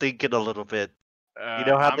 He's just thinking a little bit. You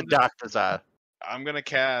know how the doctors are." I'm gonna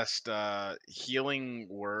cast Healing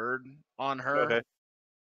Word on her. Okay.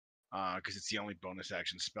 Because it's the only bonus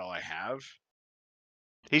action spell I have.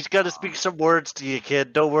 He's gonna speak some words to you,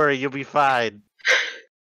 kid. Don't worry, you'll be fine.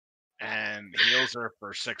 And heals her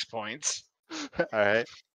for 6 points. All right.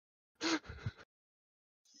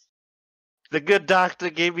 The good doctor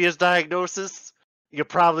gave me his diagnosis. You're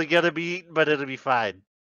probably gonna be eaten, but it'll be fine.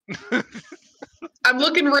 I'm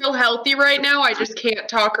looking real healthy right now. I just can't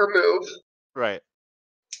talk or move. Right.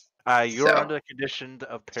 You're So. under the condition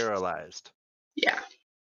of paralyzed. Yeah.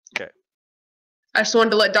 Okay. I just wanted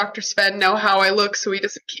to let Dr. Sven know how I look so he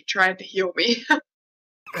doesn't keep trying to heal me.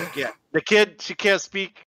 Yeah. The kid, she can't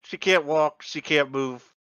speak, she can't walk, she can't move.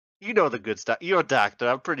 You know the good stuff. You're a doctor.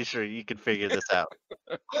 I'm pretty sure you can figure this out.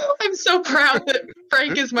 I'm so proud that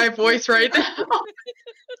Frank is my voice right now.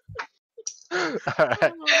 All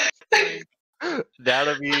right.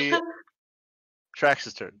 That'll be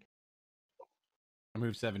Trax's turn. I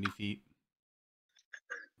moved 70 feet.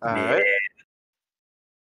 All right.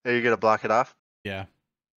 Are you gonna block it off? Yeah.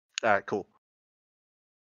 All right, cool.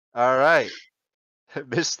 All right,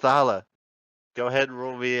 Miss Thala, go ahead and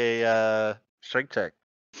roll me a strength check.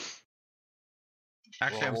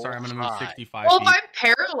 Actually, I'm sorry. I'm going to move 65 Well, feet. if I'm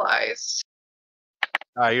paralyzed.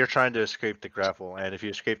 You're trying to escape the grapple, and if you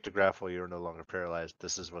escape the grapple, you're no longer paralyzed.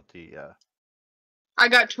 This is what the. I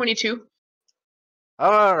got 22.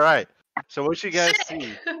 All right. So what you guys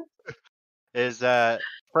see is that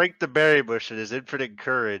Frank the Berry Bush and his infinite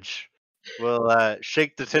courage will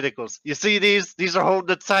shake the tentacles. You see these? These are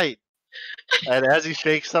holding it tight. And as he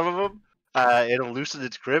shakes some of them, it'll loosen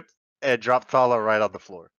its grip and drop Thala right on the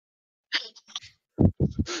floor.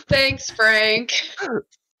 Thanks, Frank.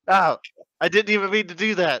 Oh, I didn't even mean to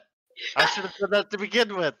do that. I should have done that to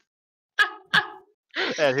begin with.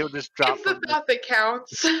 And he'll just drop. It's the thought that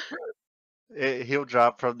counts. He'll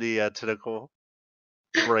drop from the tentacle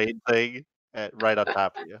brain thing right on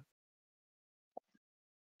top of you.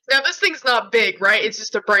 Now, this thing's not big, right? It's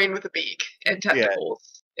just a brain with a beak and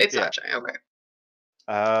tentacles. Yeah. It's not giant. Okay.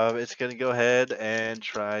 It's going to go ahead and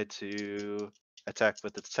try to attack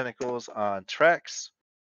with its tentacles on Trax.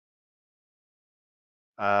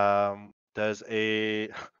 Does a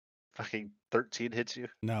fucking 13 hit you?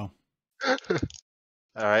 No. All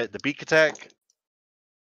right, the beak attack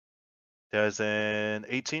does an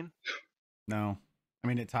 18. No. I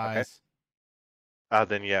mean, it ties.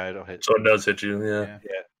 Then yeah, it'll hit. So it does hit you. Yeah.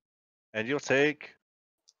 Yeah. And you'll take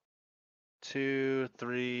 2,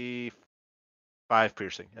 3, 5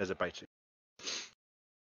 piercing as it bites you.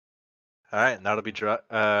 All right, and that'll be Draws'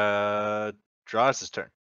 turn.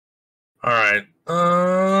 All right.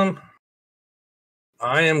 I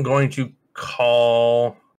am going to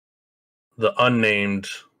call the unnamed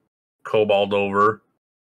kobold over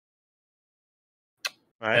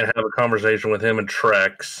All right. and have a conversation with him and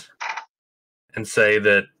Trex and say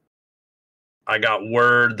that I got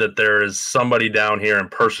word that there is somebody down here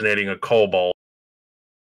impersonating a kobold,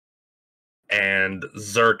 and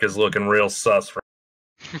Zerk is looking real sus for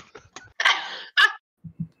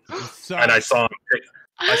and I saw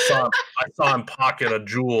him pocket a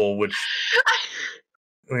jewel, which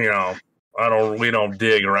we don't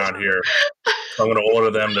dig around here. So I'm going to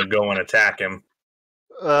order them to go and attack him.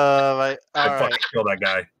 All Fucking right. kill that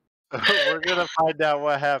guy. We're gonna find out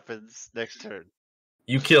what happens next turn.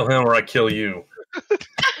 You kill him or I kill you. All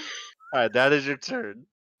right, that is your turn.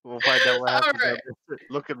 We'll find out what happens. Alright.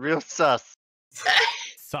 Looking real sus.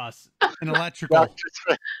 Sus. An electrical. Dr.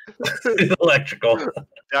 Spin. Electrical.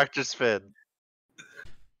 Dr. Spin.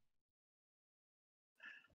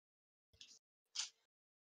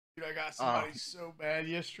 Dude, I got somebody so bad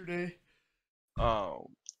yesterday. Oh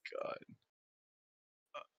God.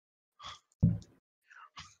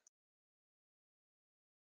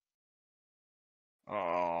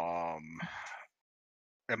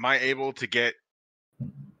 Am I able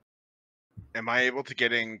to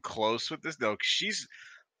get in close with this? No, 'cause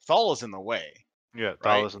Thala's in the way. Yeah, Right.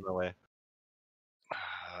 Thala's in the way.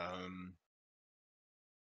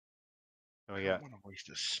 Oh I yeah. don't want to waste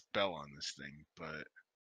a spell on this thing, but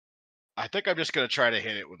I think I'm just gonna try to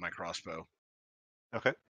hit it with my crossbow.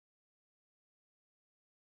 Okay.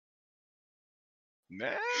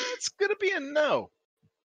 That's gonna be a no.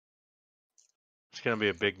 It's gonna be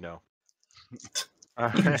a big no. All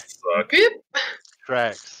right. Suck. Beep.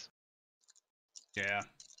 Tracks. Yeah.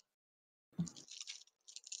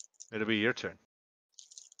 It'll be your turn.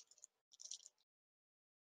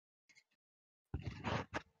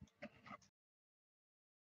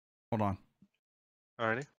 Hold on.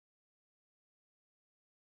 Alrighty.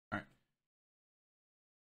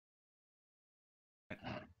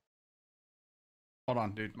 Hold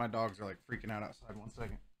on, dude. My dogs are like freaking out outside. 1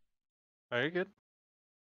 second. Are you good?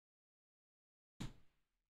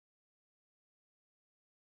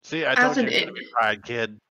 See, I told you you're gonna be fried,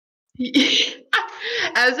 kid.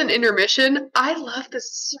 As an intermission, I love this.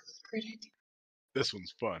 This is a great idea. This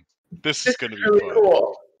one's fun. This This is gonna is be really fun.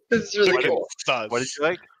 cool. This is really Look at cool. sus. What did you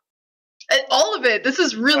like? And all of it. This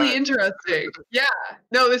is really interesting. Yeah.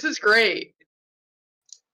 No, this is great.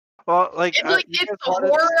 Well, like, It's like you it's guys the wanted-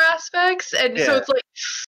 horror aspects, and so Yeah. it's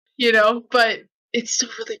like, but it's still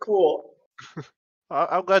really cool.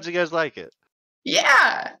 I'm glad you guys like it.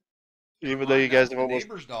 Yeah. Even though you guys have almost,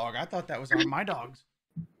 neighbor's dog. I thought that was on my dogs.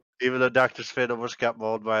 even though Dr. Spin almost got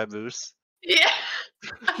mauled by a moose. Yeah.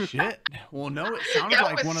 Shit. Well, no, it sounded That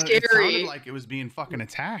like was one of. It scary. sounded like it was being fucking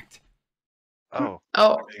attacked. Oh,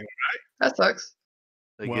 Oh, that sucks.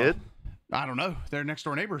 they Well, good? I don't know. They're next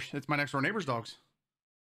door neighbors. It's my next door neighbor's dogs.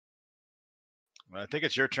 I think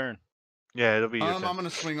it's your turn. Yeah, it'll be your turn. I'm gonna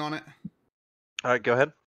swing on it. All right, go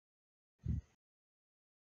ahead.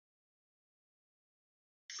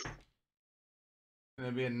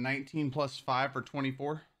 It'll be a 19 plus 5 for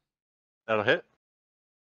 24. That'll hit.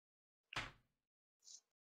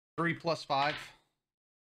 3 plus 5.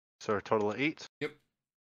 So a total of 8. Yep.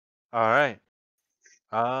 All right.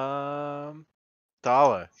 Dala,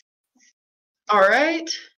 All right.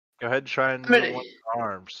 go ahead and try and I'm move gonna- one of your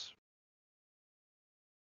arms.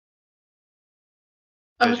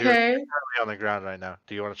 'Cause you're Okay. currently on the ground right now.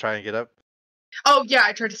 Do you want to try and get up? Oh yeah,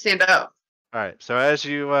 I tried to stand up. All right. So as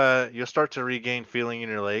you'll start to regain feeling in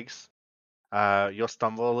your legs. You'll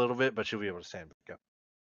stumble a little bit, but you'll be able to stand back up.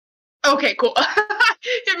 Okay, cool.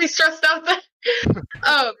 Get me stressed out there.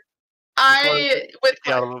 I with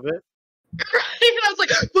Yeah, my, a little bit. I was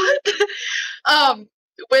like, what?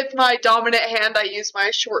 With my dominant hand, I use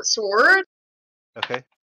my short sword, Okay.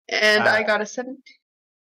 and I got a 17.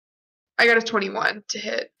 I got a 21 to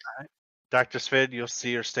hit. Dr. Svid, you'll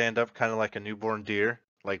see her stand up kind of like a newborn deer,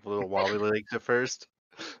 like little wobbly legs at first.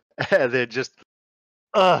 And then just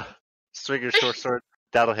swing your short sword.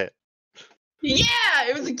 That'll hit. Yeah,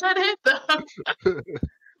 it was a good hit though.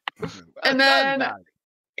 And then,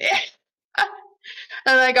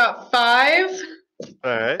 and I got 5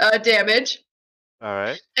 All right. damage. All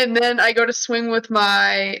right. And then I go to swing with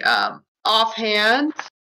my Offhand.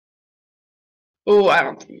 Oh, I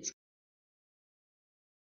don't think so.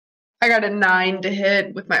 I got a 9 to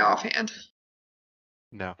hit with my offhand.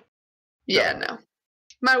 No. Yeah, no.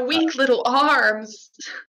 My weak little arms.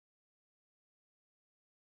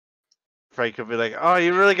 Frank could be like, "Oh,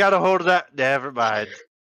 you really got a hold of that? Never mind."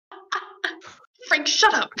 Frank,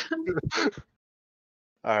 shut up.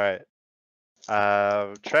 All right.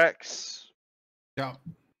 Trex. Yeah.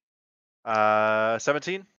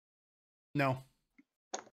 17 No.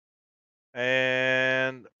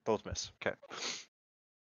 and both miss. Okay.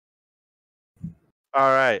 All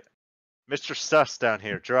right. Mr. Sus down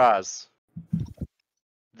here draws.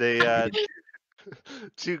 They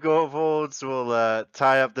two kobolds will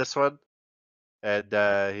tie up this one, and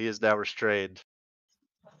he is now restrained.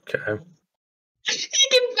 Okay. He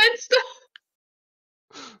convinced him.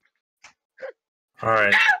 All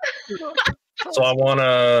right. So I want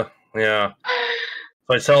to, yeah.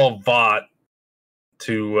 So I tell Vought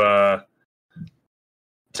to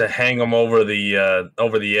hang him over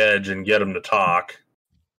the edge and get him to talk.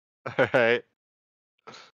 All right.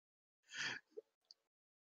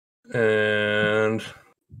 And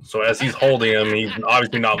so as he's holding him, he's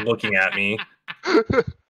obviously not looking at me.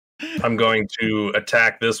 I'm going to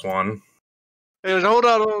attack this one. Hey, hold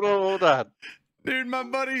on. Dude, my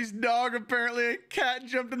buddy's dog, apparently a cat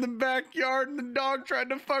jumped in the backyard and the dog tried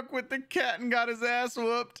to fuck with the cat and got his ass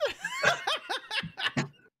whooped.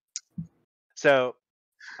 So,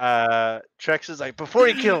 Trex is like, before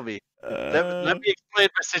you kill me, let me explain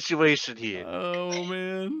my situation here. Oh,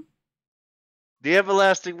 man. The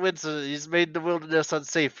everlasting winds, he's made the wilderness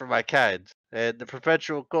unsafe for my kind, and the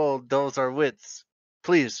perpetual cold dulls our wits.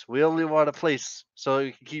 Please, we only want a place so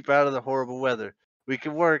we can keep out of the horrible weather. We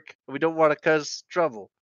can work, and we don't want to cause trouble.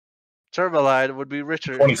 Tourmaline would be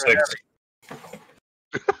richer. 26.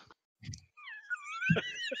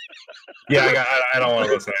 Yeah, I don't want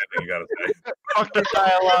to listen to anything you got to say. Fucking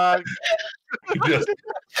dialogue. Just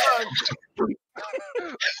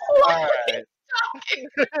Alright.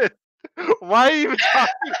 Why are you even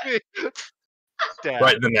talking to me? Damn.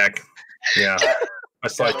 right in the neck. Yeah. I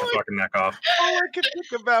sliced your fucking neck off. All I can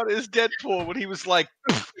think about is Deadpool when he was like,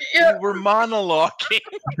 Yeah. "We're monologuing."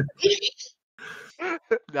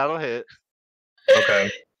 That'll hit. Okay.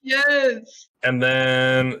 Yes. And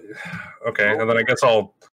then, okay, and then I guess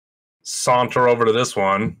I'll saunter over to this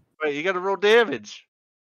one. Wait, you gotta roll damage.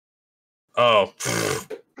 Oh.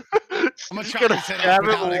 I'm gonna Just chop gonna his head stab off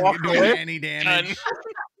him and without walk doing away? any damage.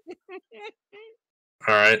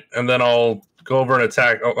 All right, and then I'll go over and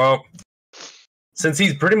attack. Oh, well, since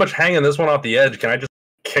he's pretty much hanging this one off the edge, can I just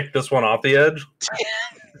kick this one off the edge?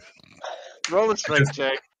 Roll a strength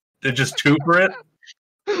check. Did just two for it?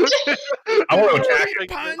 I want to attack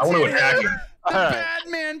him. I want to attack him. The Alright. bad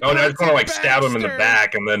man. Oh, I just want to like punching stab him in the bastard.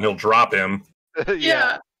 back, and then he'll drop him.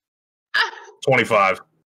 Yeah. 25.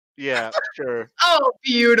 Yeah, sure. Oh,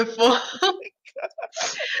 beautiful.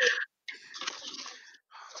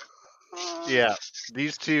 Yeah,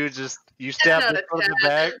 these two just you stab out this of one in the 10.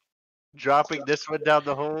 back, dropping this one down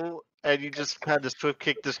the hole, and you just kind of swift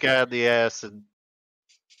kick this guy in the ass, and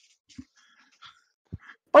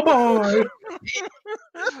Oh boy!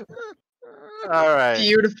 all right,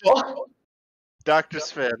 Beautiful. Dr.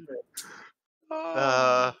 Sven.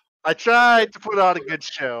 I tried to put on a good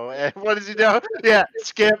show, and what does he do? Yeah,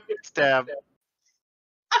 skip, stab.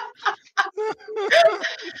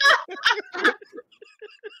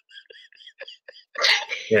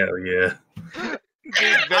 Hell yeah.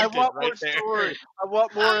 I want more story. I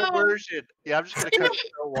want more immersion. Yeah, I'm just gonna cut the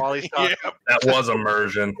show while he's talking. Yeah. That was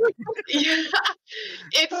immersion. Yeah.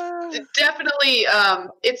 It's definitely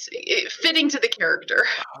it's fitting to the character.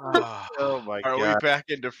 Oh my Are god! we back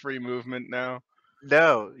into free movement now?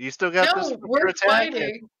 No, you still got this. No, for we're attacking.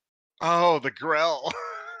 fighting. Oh, the Grell.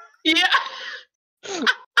 Yeah.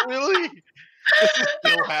 Really? This is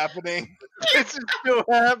still happening. This is still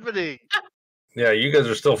happening. Yeah, you guys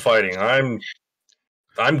are still fighting.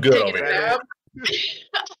 I'm good Take over it here. down.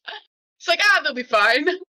 It's like, they'll be fine.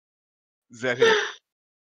 Is that hit?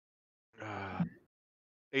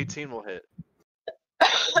 18 will hit.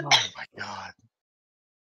 Oh my god.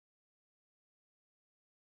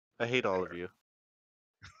 I hate all of you.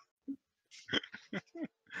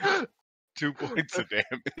 2 points of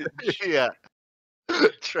damage. Yeah.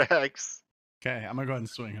 Tracks. Okay, I'm gonna go ahead and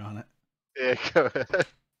swing on it. Yeah, go ahead.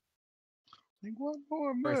 Like, one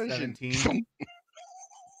more For immersion. 17.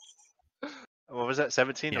 What was that?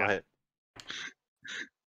 17 will Yeah. hit.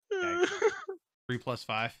 Okay. 3 plus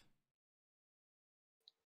 5.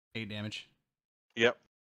 8 damage. Yep.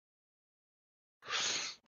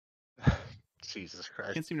 Jesus I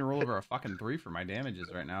Christ. can't seem to roll over a fucking 3 for my damages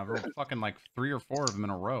right now. I've rolled fucking like 3 or 4 of them in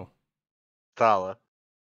a row. Thala.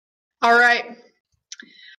 All right.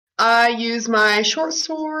 I use my short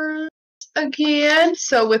sword again.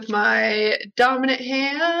 So with my dominant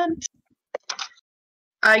hand,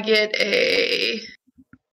 I get a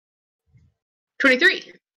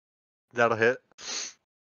 23. That'll hit.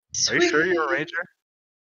 Are you Sweet. sure you're a ranger?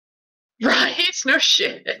 Right? No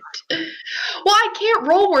shit. Well, I can't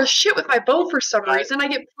roll worth shit with my bow for some reason. I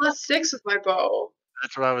get +6 with my bow.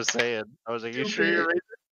 That's what I was saying. I was like, you sure you're a ranger?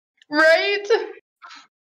 Right?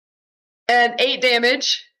 And 8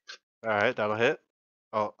 damage. Alright, that'll hit.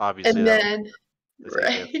 Oh, obviously. And then, That's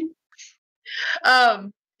 8 damage.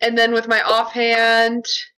 right? And then with my offhand,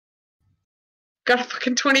 got a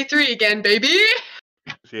fucking 23 again, baby.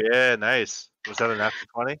 Yeah, nice. Was that a natural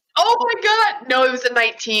 20? Oh my god! No, it was a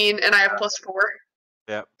 19, and I have +4.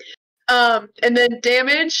 Yep. And then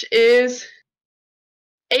damage is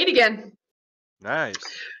 8 again. Nice.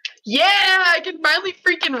 Yeah, I can finally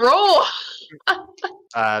freaking roll.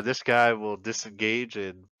 This guy will disengage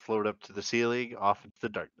and float up to the ceiling, off into the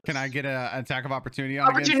darkness. Can I get an attack of opportunity on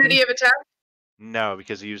Opportunity against of attack. No,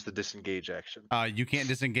 because he used the disengage action. him? You can't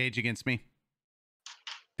disengage against me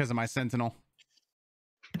because of my sentinel.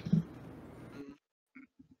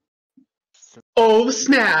 Oh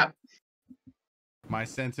snap! My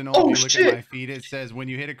sentinel, Oh, if you look shit. at my feed, it says when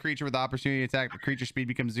you hit a creature with opportunity attack, the creature speed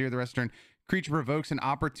becomes 0 the rest of the turn. Creature provokes an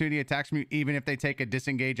opportunity attacks from you even if they take a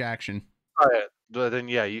disengage action. Oh, yeah. But then,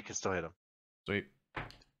 yeah, you can still hit him. Sweet.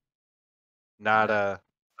 Not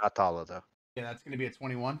Thala, though. Yeah, that's going to be a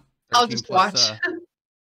 21. I'll just watch. Or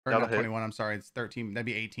That'll not hit. 21, I'm sorry. It's 13. That'd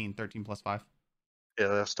be 18. 13 plus 5. Yeah,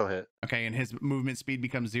 that'll still hit. Okay, and his movement speed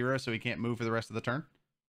becomes 0, so he can't move for the rest of the turn.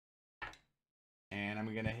 And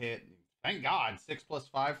I'm going to hit, thank God, 6 plus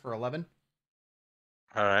 5 for 11.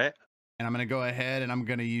 Alright. And I'm going to go ahead and I'm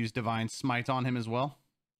going to use Divine Smite on him as well.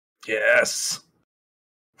 Yes.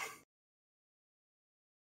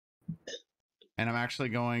 And I'm actually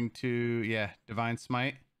going to, yeah, Divine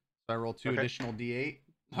Smite. So I roll 2 additional D8.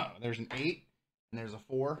 Oh, there's an 8 and there's a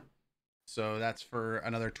 4. So that's for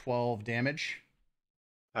another 12 damage.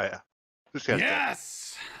 Oh, yeah. This guy's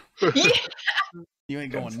Yes! Yeah, You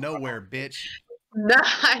ain't going nowhere, bitch.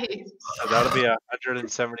 nice. So that'll be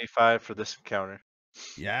 175 for this encounter.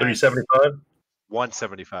 Yeah. 375?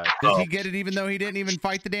 175. Does he get it even though he didn't even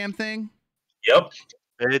fight the damn thing? Yep.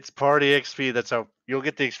 It's party XP. That's how you'll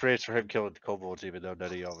get the experience for him killing the kobolds, even though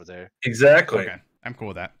none of you over there. Exactly. Okay, I'm cool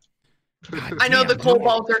with that. God I know damn, the dude.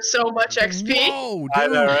 kobolds are so much XP. Whoa, I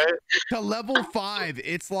know, dude. right? To level 5,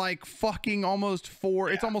 it's like fucking almost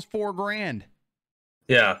 4. It's almost $4,000.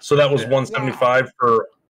 Yeah. So that was 175 for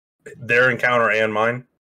their encounter and mine.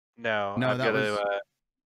 No, No, I've that got was- to.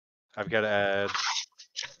 I've got to add.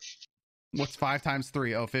 What's 5 times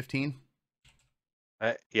 3? Oh, 15?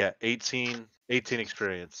 Yeah, 18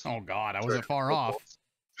 experience. Oh, God, I wasn't far off.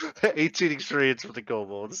 18 experience with the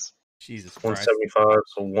kobolds. Jesus Christ. 175.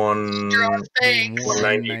 So 193. Thanks.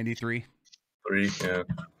 193. Yeah.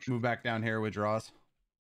 Move back down here with draws.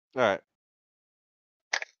 All right.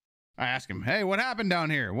 I ask him, hey, what happened down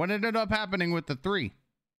here? What ended up happening with the 3?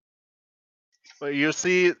 But you'll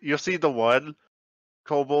see the one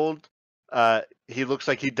kobold. He looks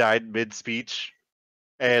like he died mid-speech,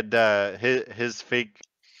 and his fake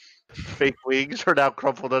wings are now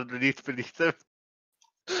crumpled beneath him.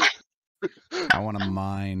 I want to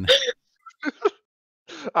mine.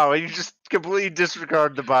 Oh, and you just completely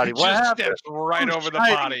disregard the body. What Just happened? steps right Oh, over the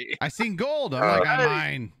shiny. body. I seen gold. I'm like, I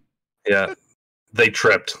mine. Yeah. They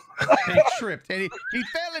tripped. They tripped. And he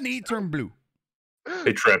fell and he turned blue.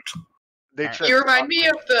 They tripped. They Alright. tripped. You remind me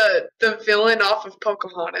of the villain off of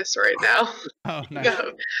Pocahontas right now. Oh, nice.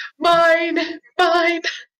 Go, mine. It's going to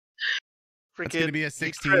Freaking- be a he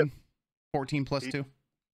 16. tripped. 14 plus He- 2.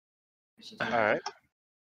 All right.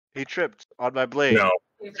 He tripped on my blade No.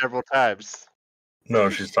 several times. No,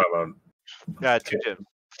 she's talking about. Yeah, 2 gems.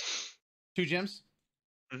 2 gems?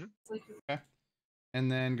 Mhm. Okay.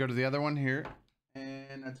 And then go to the other one here.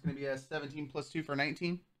 And that's going to be a 17 plus 2 for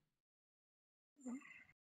 19.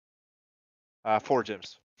 4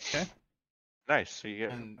 gems. Okay. Nice. So you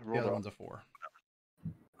get And the roll other off. one's a 4.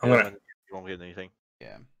 I'm The gonna. other one, you won't get anything.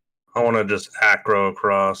 Yeah. I want to just acro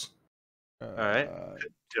across. Alright.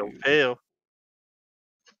 Don't 2. fail.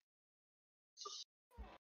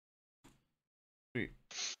 Sweet.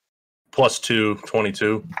 +2,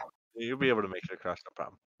 22. You'll be able to make it across, no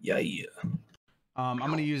problem. Yeah. I'm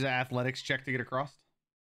going to use an athletics check to get across.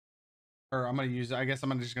 Or I'm going to use, I guess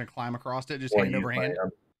I'm just going to climb across it, just hand over hand,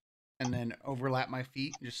 and then overlap my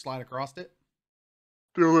feet and just slide across it.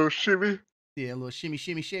 Do a little shimmy. Yeah, a little shimmy,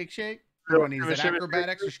 shimmy, shake, shake. What do I need? Is that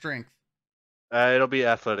acrobatics or strength? It'll be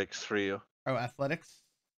athletics for you. Oh, athletics?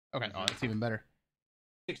 Okay, oh, that's even better.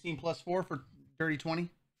 16 plus 4 for dirty 20?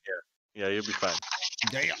 Yeah, you'll be fine.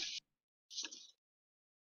 Damn.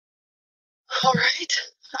 All right.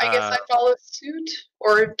 I guess I follow suit.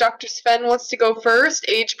 Or if Dr. Sven wants to go first,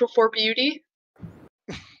 age before beauty.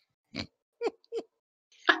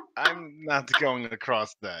 I'm not going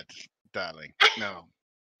across that, darling. No.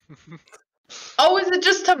 Oh, is it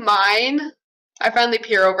just to mine? I finally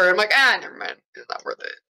peer over. I'm like, never mind. It's not worth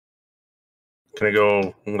it. Can I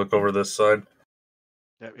go look over this side?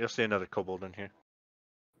 Yeah, you'll see another kobold in here.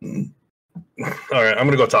 All right, I'm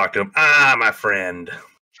gonna go talk to him. Ah, my friend.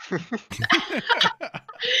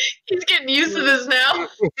 He's getting used to this now.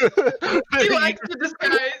 He likes the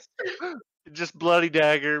disguise. Just bloody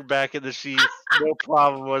dagger back in the sheath. No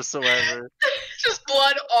problem whatsoever. Just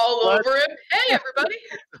blood all over him. Hey, everybody.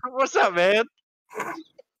 What's up, man? All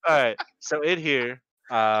right, so in here,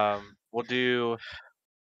 we'll do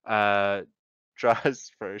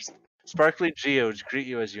draws first. Sparkly geodes greet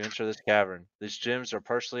you as you enter this cavern. These gems are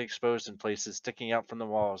partially exposed in places, sticking out from the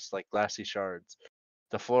walls like glassy shards.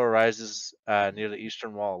 The floor rises near the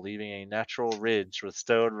eastern wall, leaving a natural ridge with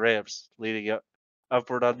stone ramps leading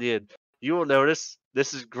upward on the end. You will notice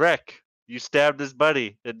this is Grek. You stabbed his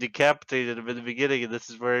buddy and decapitated him in the beginning, and this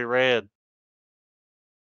is where he ran.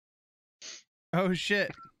 Oh,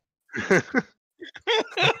 shit.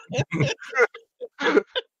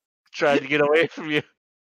 Tried to get away from you.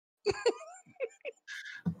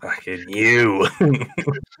 Fucking you.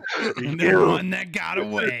 The one that got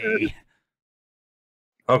away.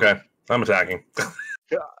 Okay, I'm attacking.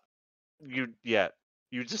 You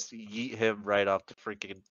just yeet him right off the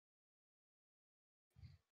freaking.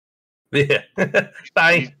 Yeah.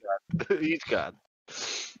 Bye. He's gone.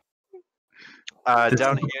 This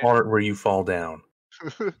Down is the part where you fall down.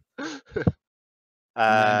 here. Do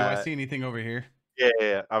I see anything over here?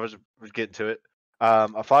 Yeah. I was getting to it.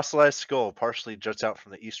 A fossilized skull partially juts out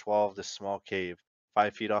from the east wall of this small cave,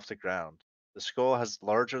 5 feet off the ground. The skull has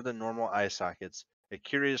larger than normal eye sockets, a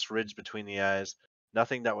curious ridge between the eyes,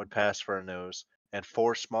 nothing that would pass for a nose, and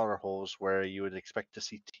 4 smaller holes where you would expect to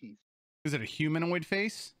see teeth. Is it a humanoid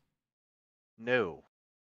face? No.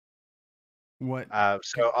 What?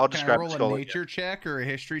 So I'll describe Can I the skull roll a nature check or a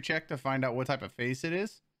history check to find out what type of face it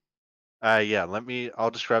is? Yeah,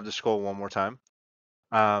 I'll describe the skull one more time.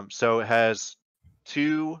 So it has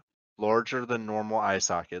 2 larger than normal eye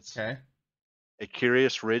sockets. Okay. A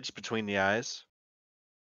curious ridge between the eyes.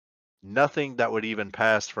 Nothing that would even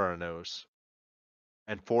pass for a nose.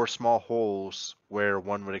 And 4 small holes where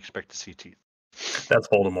one would expect to see teeth. That's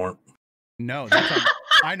Voldemort. No,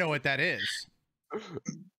 I know what that is.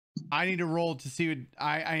 I need to roll to see what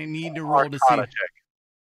I need to roll to see. Check.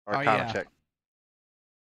 Arcana check.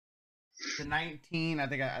 The 19. I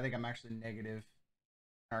think I'm actually negative.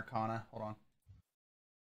 Arcana. Hold on.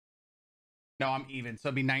 No, I'm even. So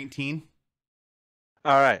it'd be 19.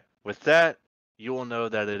 All right. With that, you will know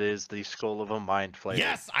that it is the skull of a mind flayer.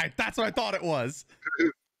 Yes, that's what I thought it was.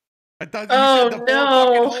 I thought you said the 4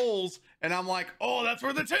 fucking holes, and I'm like, oh, that's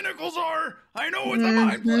where the tentacles are. I know it's a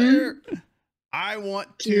mind flayer. I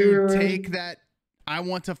want to take that. I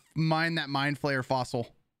want to mine that mind flayer fossil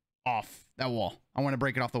off that wall. I want to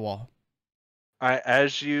break it off the wall. All right.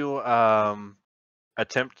 As you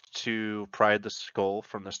attempt to pry the skull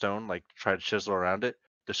from the stone, like try to chisel around it,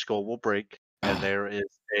 the skull will break, and there is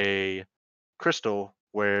a crystal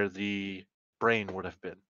where the brain would have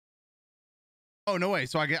been. Oh, no way.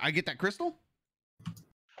 So I get that crystal?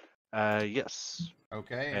 Yes.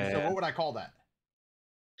 Okay. And so what would I call that?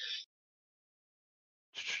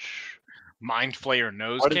 Mind Flayer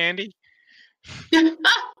nose candy? There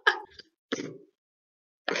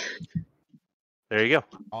you go.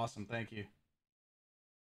 Awesome. Thank you.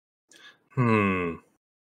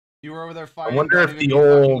 You were over there fighting. I wonder if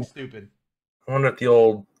the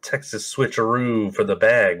old Texas switcheroo for the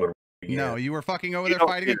bag would. No, you were fucking over there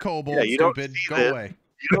fighting a kobold. Yeah, you stupid. Don't Go away.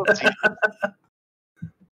 You don't see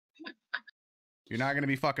You're not gonna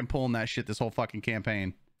be fucking pulling that shit this whole fucking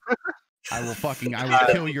campaign. I will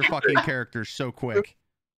kill your fucking character so quick.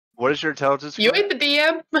 What is your intelligence score? You ain't the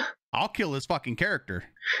DM. I'll kill this fucking character.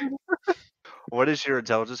 What is your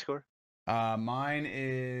intelligence score? Mine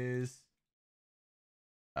is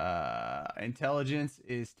intelligence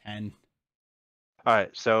is 10. All right,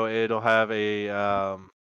 so it'll have a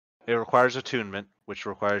it requires attunement, which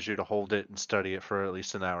requires you to hold it and study it for at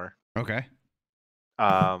least an hour. Okay.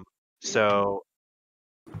 So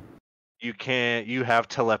you have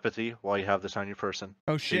telepathy while you have this on your person.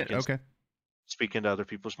 Oh shit. So okay. Speak into other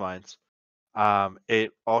people's minds.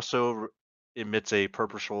 It also emits a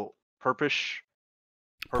purposeful purplish.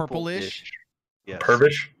 Purplish? Yes.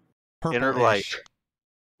 Pervish? Inner light. Purplish.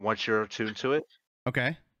 Once you're attuned to it.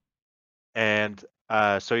 Okay. And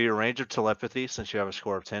so your range of telepathy, since you have a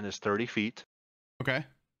score of 10, is 30 feet. Okay.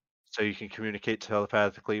 So you can communicate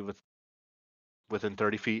telepathically within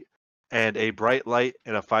 30 feet. And a bright light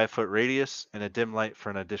in a 5-foot radius, and a dim light for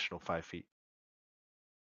an additional 5 feet.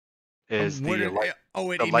 Is What the it, light? it the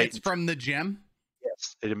emits light- from the gem?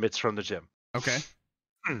 Yes, it emits from the gem. Okay.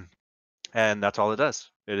 And that's all it does.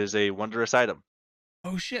 It is a wondrous item.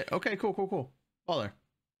 Oh shit. Okay, cool. Baller.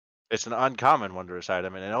 It's an uncommon wondrous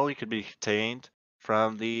item, and it only could be obtained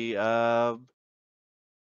from the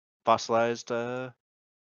fossilized.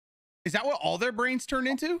 Is that what all their brains turn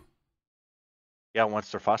into? Yeah,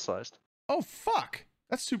 once they're fossilized. Oh fuck.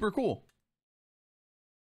 That's super cool.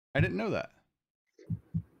 I didn't know that.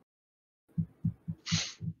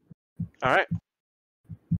 All right.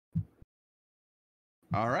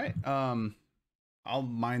 All right. I'll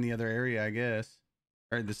mine the other area, I guess.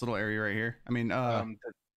 Or this little area right here. I mean, are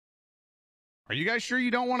you guys sure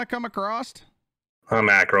you don't want to come across? I'm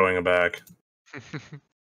macroing it back.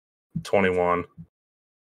 21.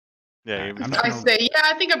 Yeah, I'm I gonna- say, yeah,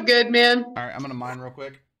 I think I'm good, man. All right, I'm gonna mine real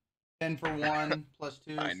quick. 10 for 1 plus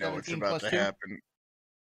 2. I know it's 17 about plus to 2. happen.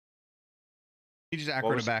 You just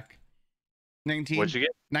acroed was it back. 19. What'd you get?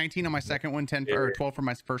 19 on my second one, 10 for, or 12 for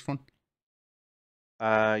my first one.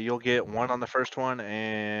 You'll get 1 on the first one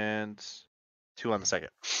and 2 on the second.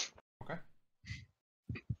 Okay.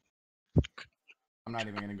 I'm not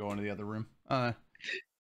even gonna go into the other room. And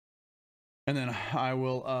then I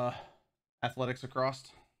will athletics across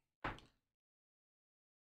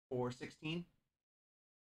for 16.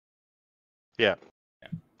 Yeah.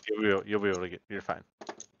 You'll be able to get. You're fine.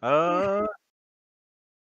 You're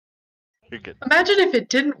good. Imagine if it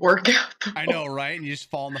didn't work out. though. I know, right? And you just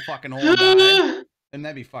fall in the fucking hole and die. And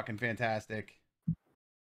that'd be fucking fantastic.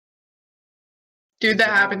 Dude, that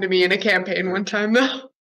happened to me in a campaign one time,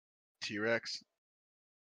 though. T-Rex.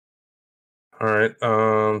 All right.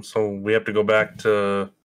 So we have to go back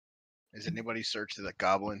to Has anybody searched the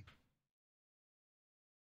goblin?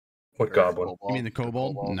 what Or goblin? You mean the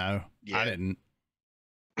kobold? kobold? No, I Yeah. didn't.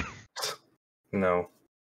 No,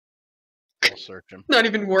 I'll search him. Not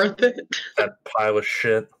even worth it. that pile of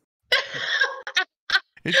shit.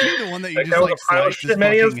 It should be the one that you Like, just that was like a pile of sliced his shit,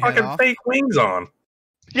 man. He has fucking head fucking off. fake wings on.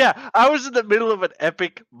 Yeah, I was in the middle of an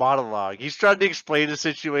epic monologue. He's trying to explain the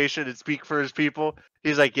situation and speak for his people.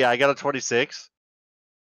 He's like, "Yeah, I got a 26."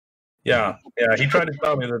 Yeah. He tried to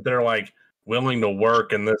tell me that they're like willing to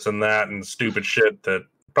work and this and that and stupid shit that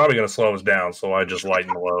probably gonna slow us down. So I just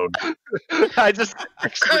lighten the load. I just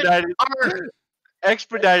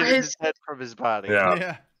expedited Are his his- head from his body. Yeah.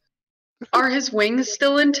 Yeah. Are his wings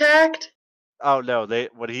still intact? Oh no,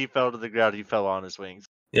 when he fell to the ground, he fell on his wings.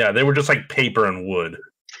 Yeah, they were just like paper and wood.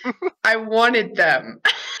 I wanted them.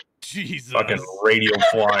 Jesus. Fucking radio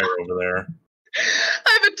flyer over there.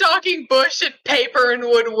 I have a talking bush and paper and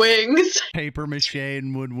wood wings. Paper mache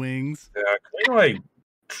and wood wings. Yeah, can we like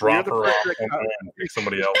drop the her person off that somewhere and pick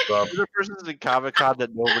somebody else up? You're the person's in Comic Con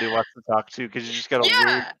that nobody wants to talk to because you just got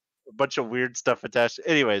Yeah, a bunch of weird stuff attached.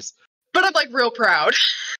 Anyways, but I'm like real proud.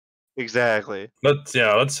 exactly.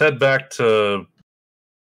 Let's head back to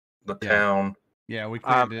the Yeah. town. Yeah, we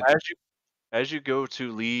cleared it. As you go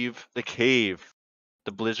to leave the cave,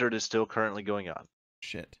 the blizzard is still currently going on.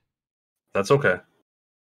 Shit. That's okay.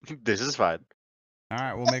 This is fine. All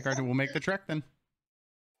right, we'll make the trek then.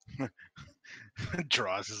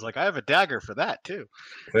 Draws is like, I have a dagger for that too.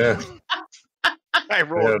 Yeah. I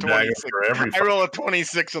roll Yeah, a dagger 26. for every I roll a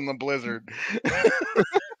 26 on the blizzard.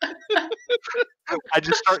 I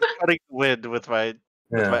just start cutting the wind with my.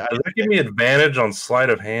 Yeah. But Does that give me advantage on sleight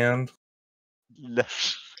of hand?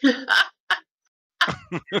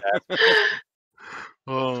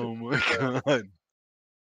 Oh my god.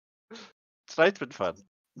 Tonight's been fun.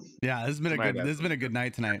 Yeah, this has been a good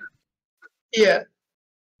night tonight. Yeah.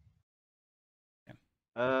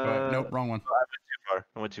 Nope, wrong one.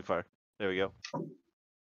 I went too far. There we go.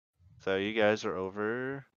 So you guys are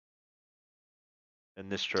over in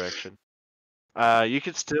this direction. You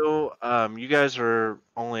could still. You guys are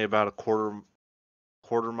only about a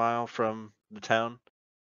quarter mile from the town.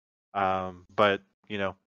 But you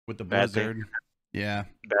know, With the Bad thing. blizzard. Yeah.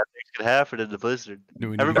 bad things could happen in the blizzard. Do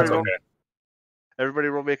we need Everybody That's roll. okay. Everybody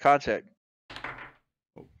roll me a contact.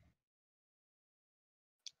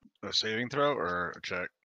 A saving throw or a check?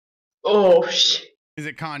 Oh shit. Is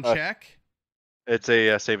it con Uh, check? It's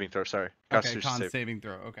a saving throw. Sorry. Okay, Constitution con save. saving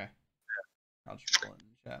throw. Okay. I'll just roll it in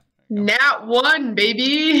the chat. There you go. Nat 1,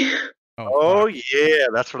 baby. Oh fuck. yeah,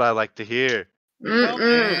 that's what I like to hear. Well,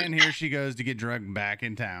 and here she goes to get drugged back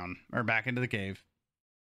in town, or back into the cave.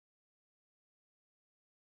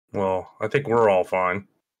 Well, I think we're all fine.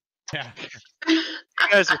 Yeah. You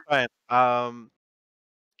guys are fine. I'm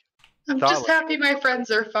just happy my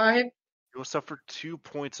friends are fine. You will suffer 2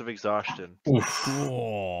 points of exhaustion. Oof.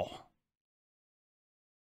 Cool.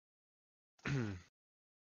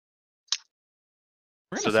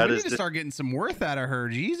 So that we is need to start getting some worth out of her.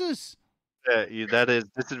 Jesus. that is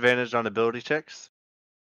disadvantage on ability checks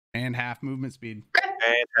And half movement speed.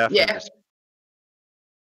 and half. Yeah. movement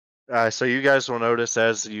speed. So you guys will notice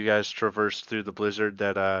as you guys traverse through the blizzard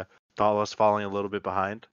that Thala's falling a little bit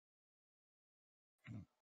behind.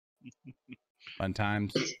 Fun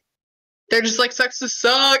times. They're just like, sucks to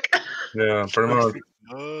suck. Yeah, pretty much.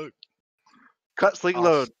 Cut sling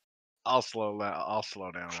load. I'll slow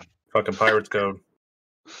down. Fucking pirates code.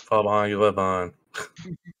 Fall behind, you live behind.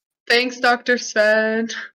 Thanks, Dr. Sven.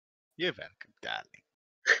 You're welcome, darling.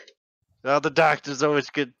 Well, the doctor's always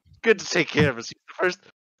good to take care of us. He's the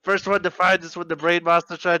first one to find us when the brain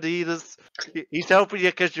monster tried to eat us. He's helping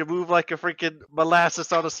you because you move like a freaking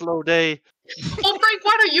molasses on a slow day. Well, Frank,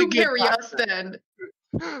 why don't you carry us then?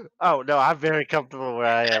 Oh no, I'm very comfortable where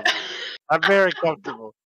I am. I'm very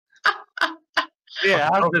comfortable. Yeah,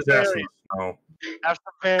 have How some his ass berries. no. Have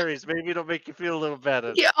some berries. Maybe it'll make you feel a little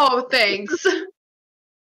better. Yeah, oh, thanks.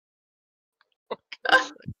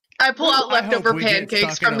 I pull out leftover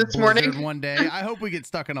pancakes from this morning. One day. I hope we get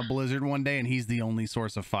stuck in a blizzard one day and he's the only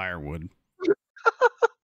source of firewood.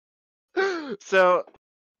 So,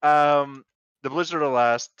 the blizzard will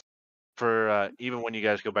last for even when you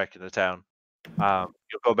guys go back into town.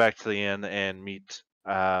 You'll go back to the inn and meet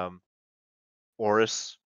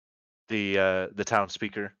Oris, the town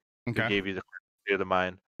speaker, who gave you the clear the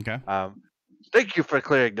mine. Okay. Thank you for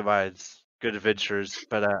clearing the mines. Good adventurers,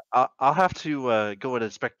 but I'll have to go and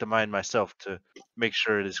inspect the mine myself to make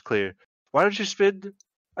sure it is clear. Why don't you spend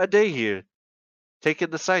a day here, take in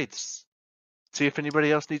the sights, see if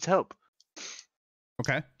anybody else needs help?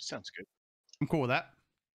 Okay. Sounds good. I'm cool with that.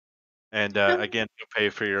 And again, you'll pay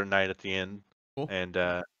for your night at the inn, Cool. and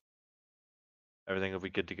everything will be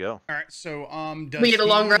good to go. All right. So does We get a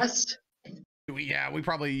long rest. We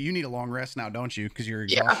probably you need a long rest now, don't you? Because your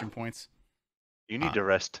exhaustion points. You need to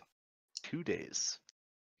rest 2 days.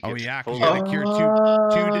 Oh Get yeah, because full you rest.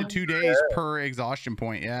 gotta cure two days per exhaustion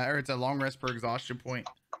point. Yeah, or it's a long rest per exhaustion point.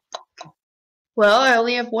 Well, I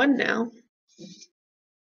only have one now.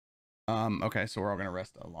 Okay, so we're all gonna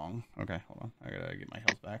rest along. Okay, hold on. I gotta get my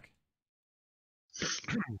health back.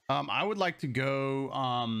 I would like to go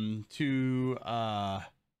to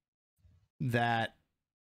that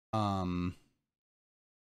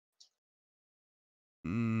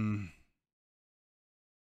I'm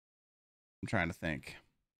trying to think.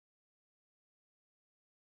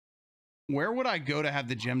 Where would I go to have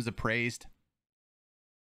the gems appraised?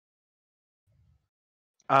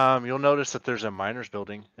 You'll notice that there's a miner's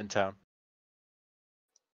building in town.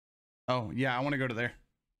 Oh, yeah, I want to go to there.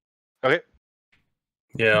 Okay.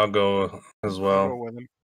 Yeah, I'll go as Go well. with him.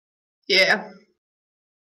 Yeah.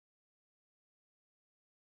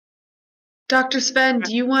 Dr. Sven,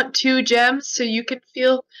 do you want 2 gems so you can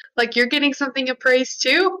feel like you're getting something appraised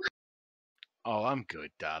too? Oh, I'm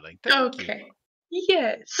good, darling. Thank you. Okay.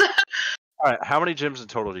 Yes. All right. How many gems in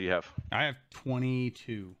total do you have? I have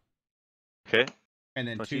 22. Okay. And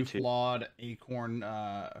then 2 22. flawed acorn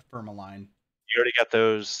firmaline. You already got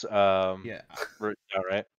those. Yeah. All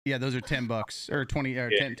right. Yeah, those are $10 or 20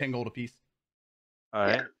 or Yeah. 10 gold a piece. All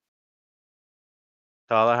right. Yeah.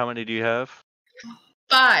 Tala, how many do you have?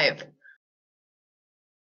 5.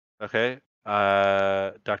 Okay.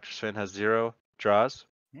 Dr. Sven has 0. Draws.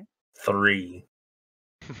 3.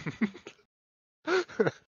 All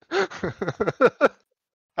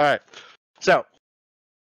right. So,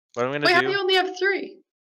 what I'm Wait, gonna how do, do you only have 3?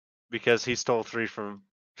 because he stole 3 from.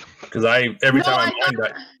 Because every No, time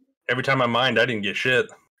I I mined, I didn't get shit.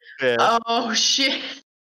 Yeah. Oh shit.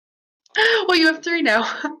 Well, you have 3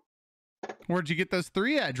 now. Where'd you get those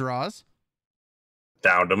 3 at, Draws?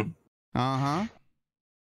 Downed them. Uh-huh.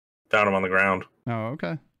 Downed them on the ground. Oh,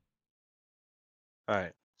 okay. All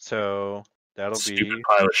right. So that'll Stupid be.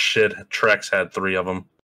 pile of shit. Trex had 3 of them.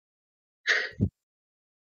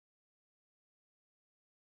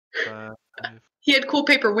 5. He had cool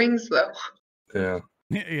paper wings though. Yeah.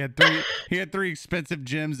 He had 3 expensive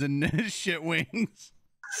gems and shit wings.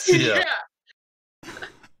 Yeah.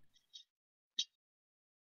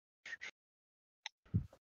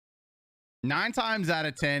 9 times out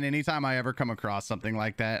of 10, anytime I ever come across something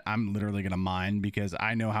like that, I'm literally gonna mine because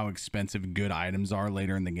I know how expensive good items are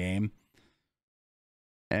later in the game.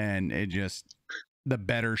 And it just the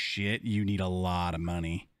better shit, you need a lot of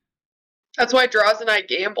money. That's why Draws and I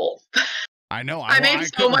gamble. I know. I made so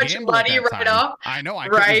couldn't much gamble at money that right time. off. I know. I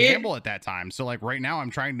couldn't Right? gamble at that time. So like right now,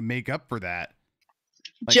 I'm trying to make up for that.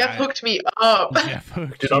 Like, Jeff hooked me up. Jeff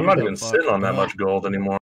hooked Dude, I'm not you even the sitting fuck on that up. much gold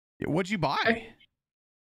anymore. What'd you buy?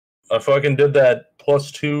 I fucking did that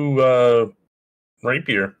 +2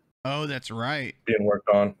 rapier Oh, that's right. being worked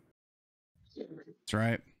on. That's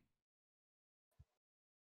right.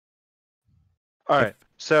 All right.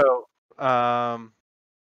 So,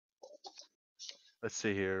 let's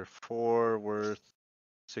see here. 4 worth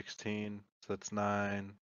 16. So that's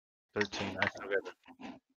 9, 13. I still got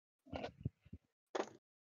it.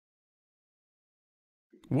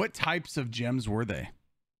 What types of gems were they?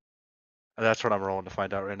 That's what I'm rolling to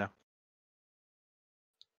find out right now.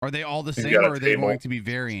 Are they all the He's same, got a or are they table. going to be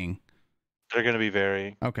varying? They're going to be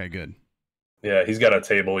varying. Okay, good. Yeah, he's got a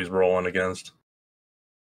table he's rolling against.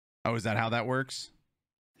 Oh, is that how that works?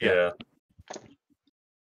 Yeah.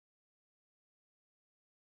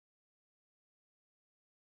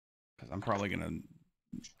 Because I'm probably gonna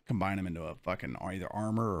combine them into a fucking either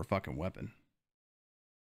armor or a fucking weapon.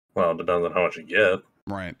 Well, it depends on how much you get.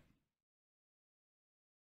 Right.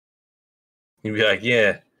 You'd be like,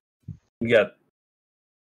 yeah, you got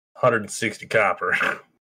 160 copper.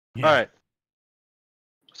 Yeah. All right.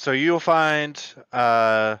 So you'll find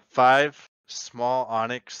 5 small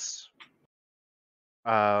onyx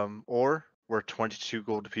ore worth 22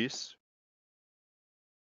 gold apiece.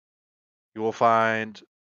 You will find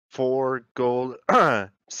 4 gold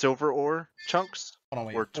silver ore chunks. Hold on,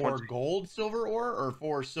 wait. Or 4 20. gold silver ore or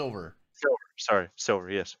 4 silver? Silver. Sorry, silver.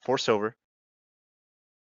 Yes, 4 silver.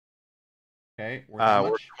 Okay. Worth how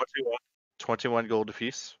Worth much? 21 gold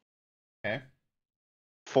apiece. Okay.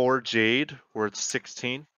 4 jade worth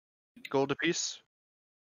 16 gold apiece.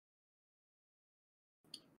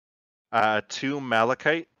 2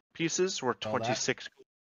 malachite pieces worth All that? 26 gold.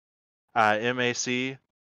 MAC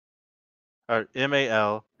or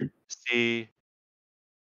MALC.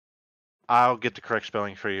 I'll get the correct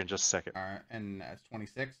spelling for you in just a second. All right. And that's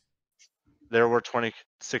 26. There were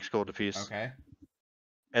 26 gold apiece. Okay.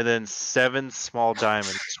 And then 7 small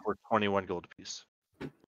diamonds were 21 gold apiece.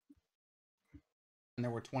 And there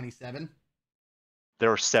were 27. There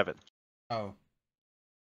were 7. Oh.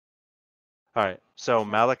 All right. So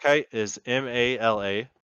malachite is MALA.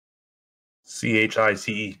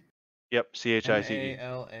 CHICE. Yep, CHICE.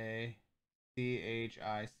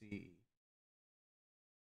 MALACHICE.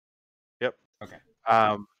 Yep. Okay.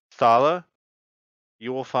 Thala,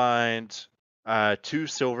 you will find 2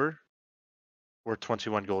 silver worth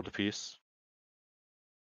 21 gold apiece.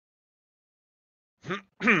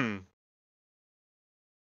 2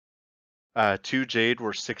 jade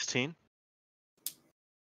worth 16.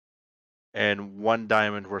 And 1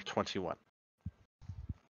 diamond worth 21.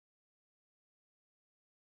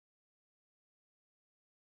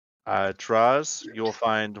 Draws, you will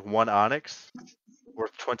find 1 onyx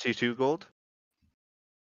worth 22 gold.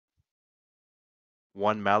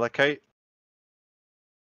 1 malachite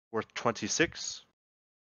worth 26.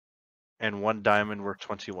 And 1 diamond worth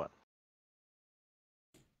 21.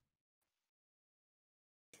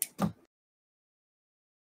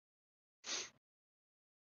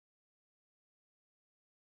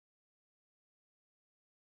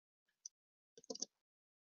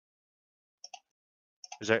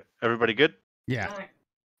 Is that everybody good? Yeah.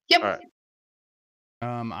 Yep. All right.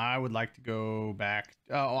 I would like to go back.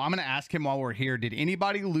 Oh, I'm gonna ask him while we're here. Did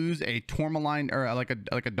anybody lose a tourmaline or like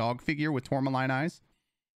a dog figure with tourmaline eyes?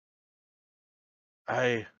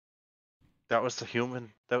 That was the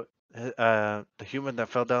human that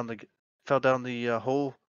fell down the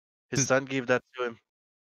hole. His son gave that to him.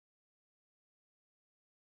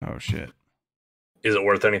 Oh shit. Is it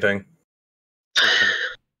worth anything?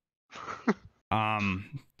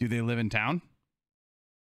 Do they live in town?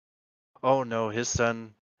 Oh no, his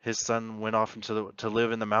son went off to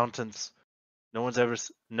live in the mountains. No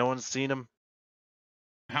one's seen him.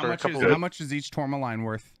 How For a much couple is of- how much is each tourmaline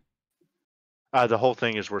worth? The whole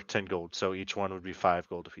thing is worth 10 gold, so each one would be 5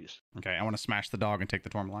 gold apiece. Okay, I want to smash the dog and take the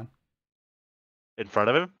tourmaline. In front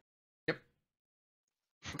of him? Yep.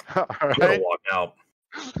 All I'm gonna right. walk out.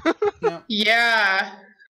 No. Yeah.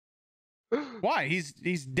 Why? He's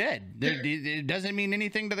dead. It doesn't mean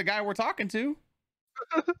anything to the guy we're talking to.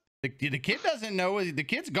 The kid doesn't know. The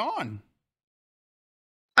kid's gone.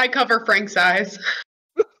 I cover Frank's eyes.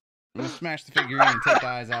 I'm gonna smash the figurine and take the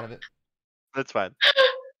eyes out of it. That's fine.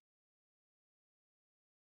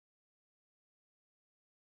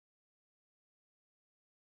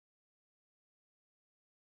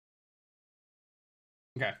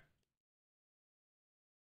 Okay.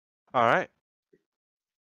 All right.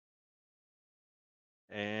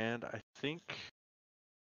 And I think,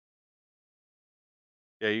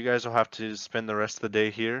 yeah, you guys will have to spend the rest of the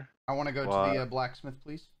day here. I want to go to the blacksmith,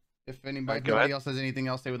 please. If nobody else has anything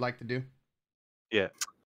else they would like to do. Yeah.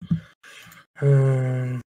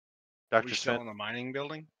 Are Dr. we still Smith? in the mining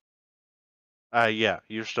building? Yeah,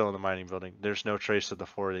 you're still in the mining building. There's no trace of the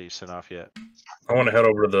 4 that you sent off yet. I want to head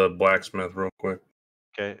over to the blacksmith real quick.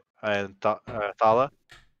 Okay. And Thala?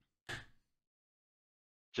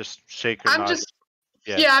 Just shake or nod.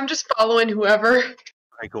 I'm just following whoever.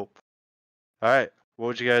 Okay, cool. All right. What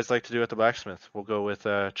would you guys like to do at the blacksmith? We'll go with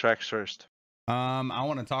Trex first. I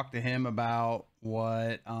want to talk to him about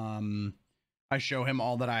what I show him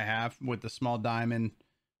all that I have with the small diamond,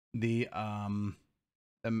 the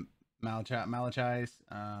malachite,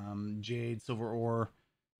 jade, silver ore,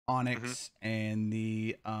 onyx, and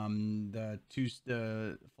the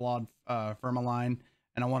flawed vermaline.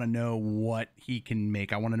 And I want to know what he can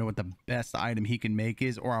make. I want to know what the best item he can make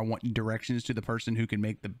is, or I want directions to the person who can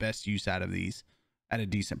make the best use out of these at a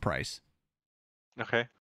decent price. Okay.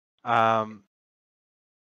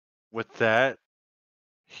 With that,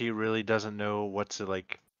 he really doesn't know what to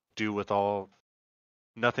like do with all.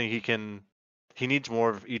 Nothing he needs more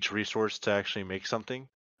of each resource to actually make something,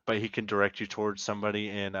 but he can direct you towards somebody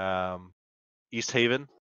in East Haven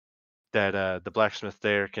that the blacksmith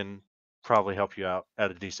there can probably help you out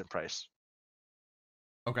at a decent price.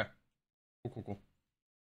 Okay. Cool.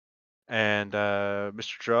 And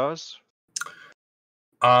Mr. Draws?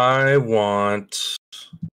 I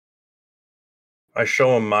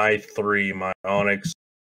show him my 3, my onyx,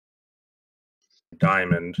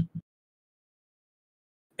 diamond,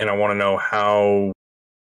 and I want to know how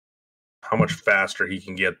much faster he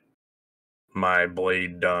can get my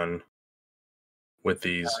blade done with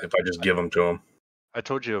these if I just give them to him. I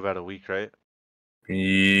told you about a week, right?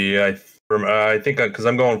 Yeah, I think because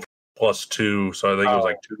I'm going for +2, so I think it was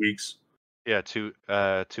like 2 weeks. Yeah, 2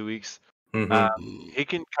 weeks. Mm-hmm. He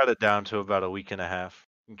can cut it down to about a week and a half.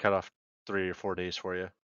 He can cut off 3 or 4 days for you.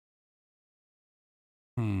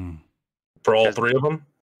 For all 3 of them?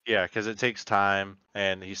 Yeah, because it takes time,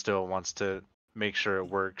 and he still wants to make sure it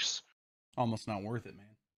works. Almost not worth it,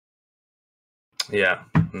 man. Yeah,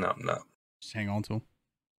 no. Just hang on to him.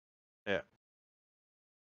 Yeah.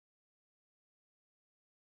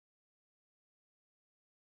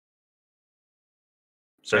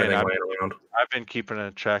 Is there anything laying around? I've been keeping a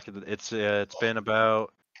track of it. It's been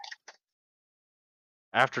about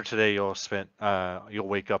after today. You'll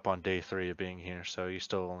wake up on day 3 of being here, so you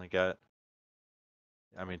still only got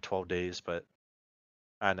 12 days, but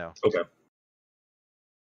I know. Okay.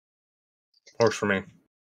 Works for me.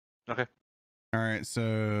 Okay. All right,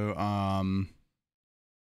 so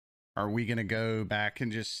are we gonna go back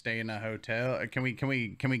and just stay in a hotel? Can we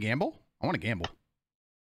gamble? I want to gamble.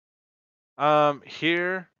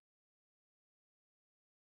 Here.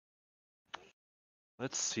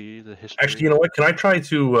 Let's see the history. Actually, you know what? Can I try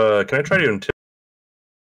to intimidate?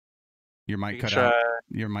 Your mic cut out.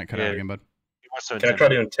 Your mic cut out again, bud. Can I try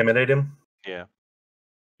to intimidate him? Yeah.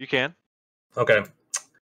 You can. Okay.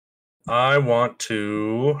 I want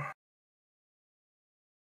to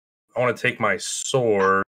take my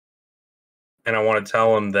sword, and I want to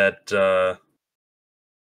tell him that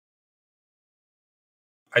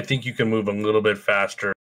I think you can move a little bit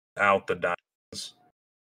faster out the diamonds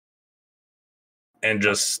and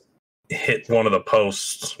just hit one of the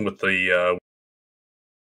posts with the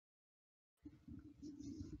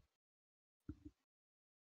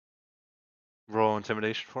roll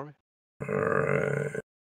intimidation for me. Alright.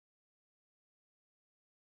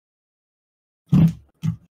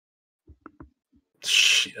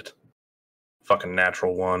 Shit. Fucking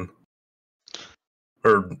natural 1.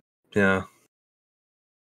 Yeah.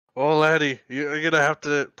 Oh, laddie, you're gonna have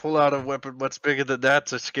to pull out a weapon much bigger than that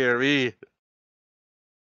to scare me.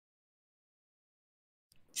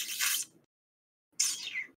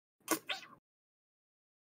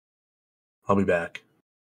 I'll be back.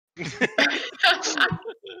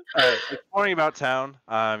 Exploring about town,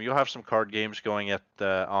 you'll have some card games going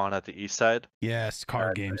on at the east side. Yes,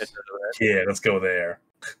 card games. Yeah, let's go there.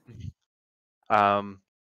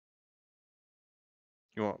 You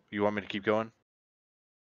want me to keep going?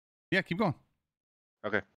 Yeah, keep going.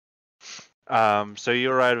 Okay. So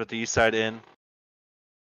you arrived with the East Side Inn.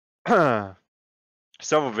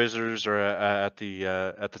 Several visitors are at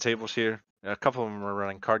the tables here. A couple of them are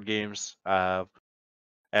running card games, and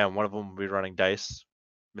one of them will be running dice,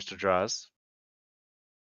 Mr. Draws.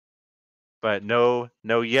 But no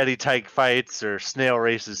Yeti type fights or snail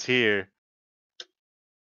races here.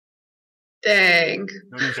 Dang.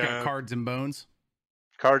 Just got cards and bones.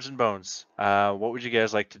 Cards and bones. What would you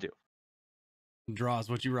guys like to do? Draws,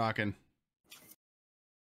 what you rocking?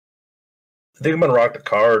 I think I'm gonna rock the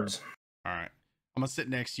cards. All right. I'm gonna sit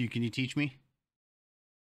next to you. Can you teach me?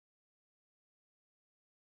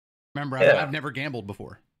 Remember, I've never gambled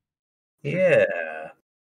before. Yeah.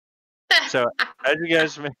 So as you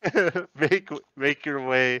guys make your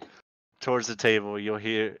way towards the table,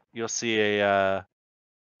 you'll see the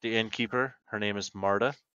innkeeper. Her name is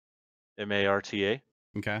Marta, Marta.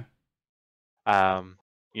 Okay.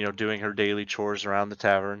 Doing her daily chores around the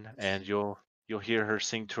tavern, and you'll hear her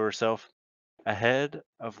sing to herself, "Ahead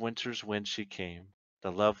of winter's wind she came,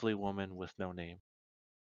 the lovely woman with no name.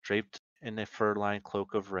 Draped in a fur-lined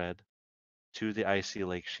cloak of red, to the icy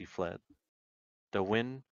lake she fled. The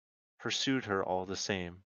wind pursued her all the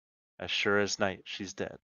same, as sure as night she's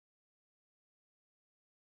dead."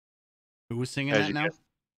 Who was singing As that you now?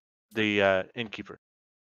 The innkeeper.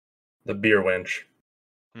 The beer wench.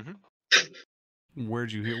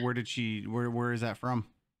 Where'd you hear? Where did she? Where is that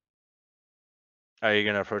from? Are you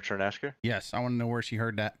gonna approach her and ask her? Yes, I want to know where she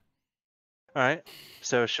heard that. All right.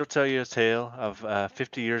 So she'll tell you a tale of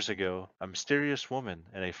 50 years ago. A mysterious woman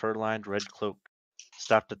in a fur-lined red cloak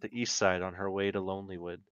stopped at the east side on her way to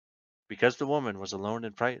Lonelywood. Because the woman was alone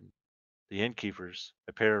and frightened, the innkeepers,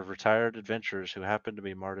 a pair of retired adventurers who happened to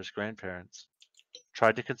be Marta's grandparents,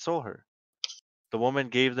 tried to console her. The woman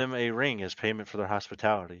gave them a ring as payment for their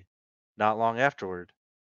hospitality. Not long afterward,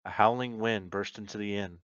 a howling wind burst into the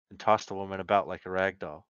inn and tossed the woman about like a rag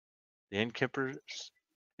doll. The innkeepers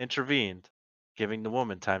intervened, giving the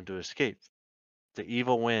woman time to escape. The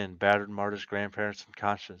evil wind battered Marta's grandparents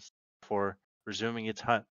unconscious before resuming its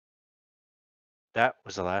hunt. That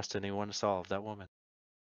was the last anyone saw of that woman.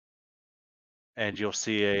 And you'll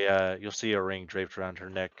see a ring draped around her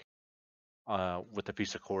neck, with a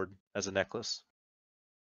piece of cord as a necklace.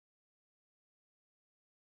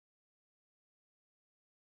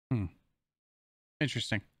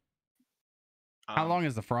 Interesting. How long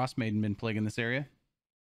has the Frost Maiden been plaguing this area?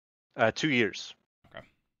 2 years. Okay.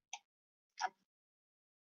 I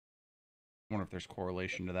wonder if there's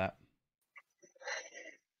correlation to that.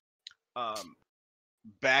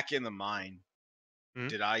 Back in the mine, Hmm?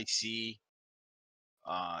 did I see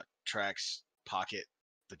Trax pocket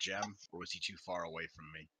the gem, or was he too far away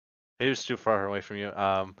from me? He was too far away from you.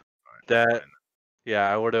 Alright, That never mind.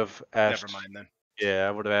 Yeah, I would have asked. Never mind then. Yeah,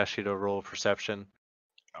 I would have asked you to roll perception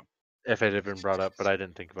Oh. if it had been brought up, but I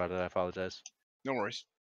didn't think about it. I apologize. No worries.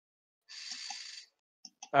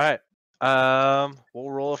 All right.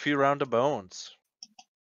 We'll roll a few round of bones.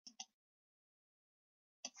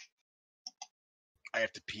 I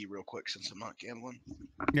have to pee real quick since I'm not gambling.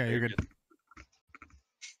 Yeah, you're good.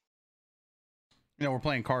 You know, we're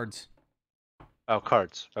playing cards. Oh,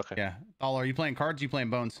 cards. Okay. Yeah. Thal, are you playing cards? Or you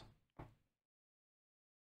playing bones?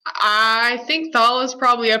 I think Thala's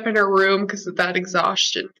probably up in her room because of that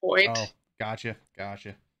exhaustion point. Oh, gotcha.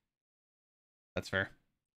 That's fair.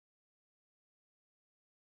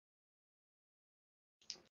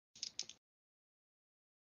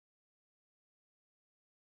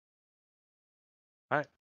 All right.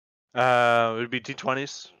 It would be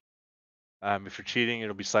d20s. If you're cheating,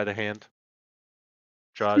 it'll be sleight of hand.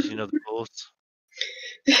 Draws, you know the rules.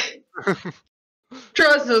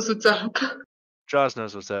 Draws knows what's up. Jaws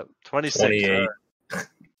knows what's up. 26. 28.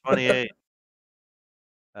 28.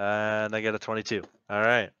 And I got a 22. All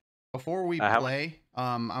right. Before we play,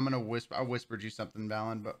 I'm gonna whisper. I whispered you something,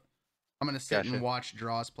 Valen, but I'm gonna sit and watch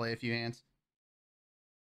Draws play a few hands.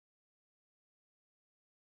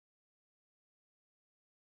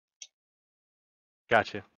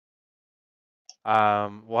 Gotcha.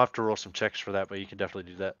 We'll have to roll some checks for that, but you can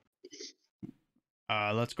definitely do that.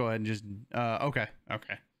 Let's go ahead and just. Okay.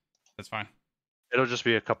 That's fine. It'll just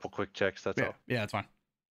be a couple quick checks. That's all. Yeah, that's fine.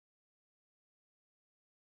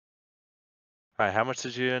 All right. How much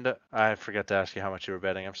did you end up? I forgot to ask you how much you were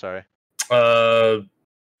betting. I'm sorry. I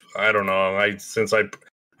don't know. I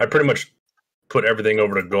pretty much put everything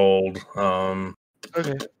over to gold.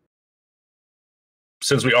 Okay.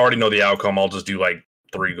 Since we already know the outcome, I'll just do like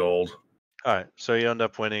 3 gold. All right. So you end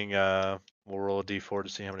up winning. We'll roll a d4 to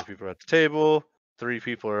see how many people are at the table. 3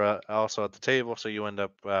 people are also at the table, so you end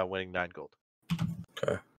up winning 9 gold.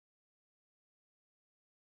 Okay.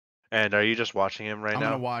 And are you just watching him right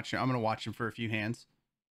now? I'm gonna watch him for a few hands.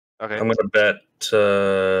 Okay. I'm gonna bet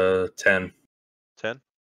 10. 10.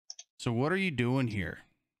 So what are you doing here,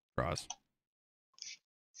 Ross?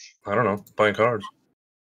 I don't know. Playing cards.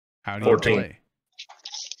 How do 14. you play?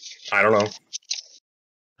 I don't know.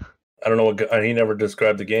 I don't know what. He never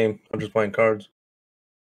described the game. I'm just playing cards.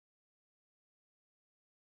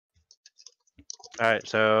 All right.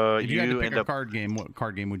 So If you had to pick end a up. card game, what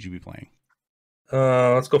card game would you be playing?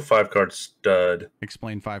 Let's go 5-card stud.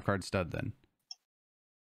 Explain 5-card stud then.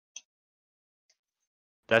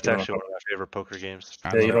 That's You actually one of my favorite poker games.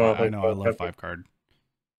 I Yeah, you don't I have know. I love 5-card.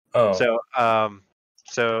 Oh,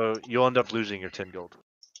 So you'll end up losing your 10 gold.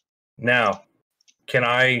 now, can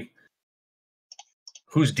I?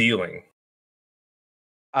 Who's dealing?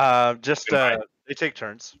 They take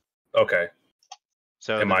turns. Okay.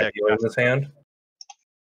 So Am the I deck dealing has- this hand?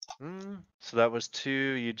 So that was 2.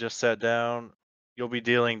 You just sat down. You'll be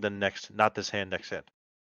dealing the next, not this hand, next hand.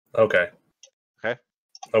 Okay. Okay.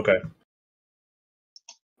 Okay.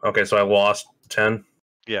 Okay. So I lost 10.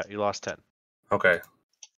 Yeah, you lost 10. Okay.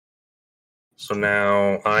 So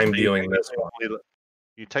now I'm dealing this one.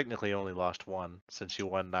 You technically only lost 1 since you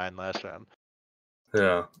won 9 last round.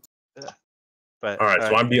 Yeah. But All right.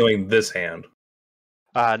 So I'm dealing this hand.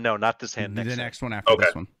 no, not this hand. The Next next one after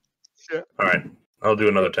this one. Yeah. All right. I'll do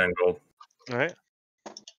another 10 gold. All right.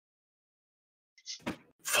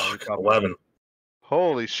 Fuck. 11.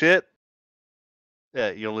 Holy shit.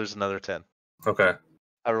 Yeah, you'll lose another 10. Okay.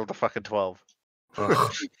 I rolled a fucking 12.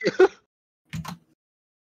 Ugh.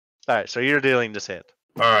 All right, so you're dealing this hand.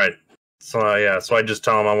 All right. So yeah. So I just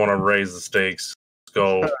tell him I want to raise the stakes. Let's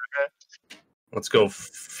go. Let's go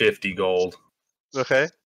 50 gold. Okay.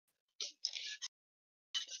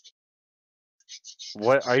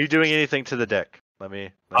 What are you doing? Anything to the deck? Let me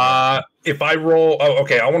If I roll,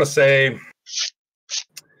 okay, I want to say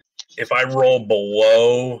if I roll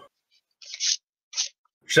below,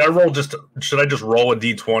 should I just roll a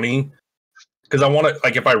d20? Because I want to,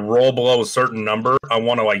 like, if I roll below a certain number, I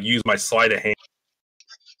want to like use my sleight of hand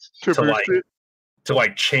to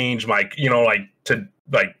change my, to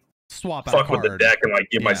Swap out fuck a with the card. deck and like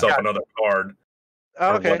give myself another card.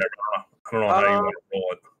 Oh, Or okay. whatever. I don't know how you want to roll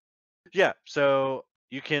it. Yeah, so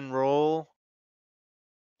you can roll.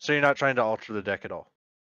 So you're not trying to alter the deck at all.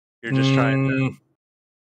 You're just trying to.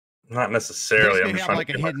 Not necessarily. Basically I'm just have trying like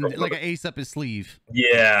to a give hidden, myself like an another- ace up his sleeve.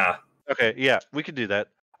 Yeah. Okay, yeah, we could do that.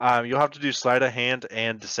 You'll have to do sleight of hand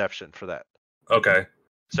and deception for that. Okay.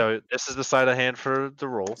 So this is the sleight of hand for the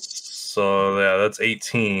roll. So yeah, that's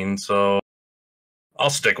 18. So I'll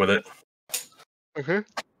stick with it. Okay.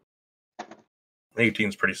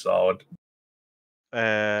 18's pretty solid.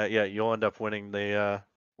 Yeah, you'll end up winning the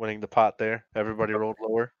pot there. Everybody rolled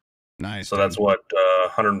lower. Nice. So that's what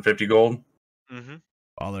 150 gold. Mm-hmm.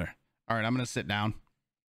 Baller. All right, I'm gonna sit down.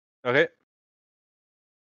 Okay.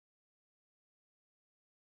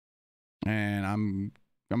 And I'm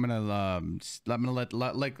gonna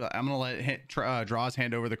Draws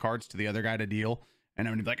hand over the cards to the other guy to deal, and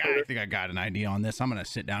I'm gonna be like, I think I got an idea on this. I'm gonna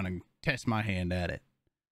sit down and test my hand at it.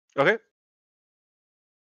 Okay.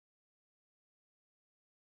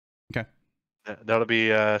 Okay. That'll be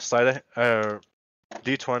sleight of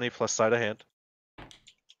D20 plus sleight of hand.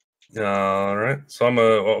 All right.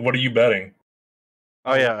 So what are you betting?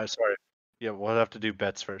 Oh yeah, sorry. Yeah, we'll have to do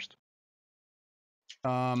bets first.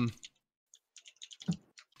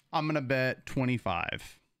 I'm gonna bet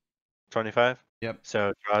 25. 25. Yep.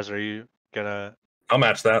 So Draws, are you gonna? I'll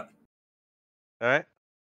match that. All right.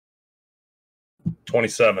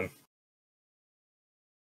 27.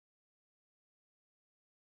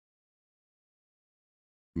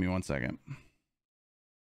 Give me 1 second.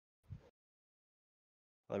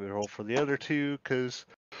 Let me roll for the other two, cause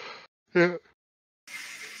yeah,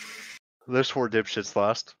 there's 4 dipshits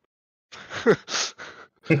lost.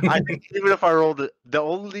 I think even if I rolled it, the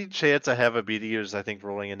only chance I have of beating you is I think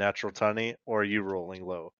rolling a natural 20 or you rolling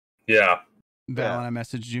low. Yeah. Valen, I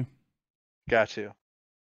messaged you. Got you.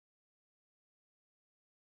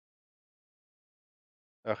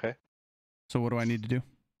 Okay. So what do I need to do?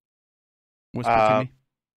 Whisper to me.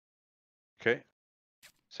 Okay.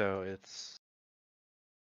 So it's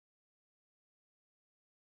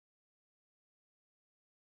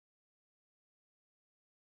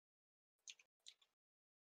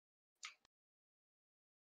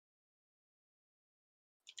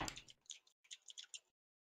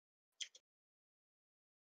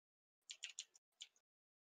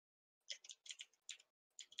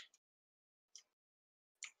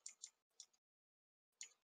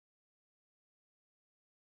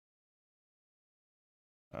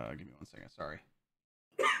Give me 1 second. Sorry.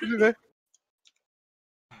 okay.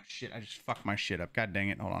 Oh shit! I just fucked my shit up. God dang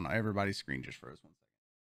it! Hold on. Everybody's screen just froze. 1 second.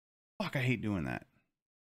 Fuck! I hate doing that.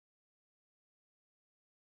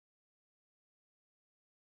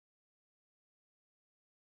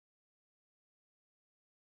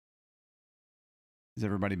 Is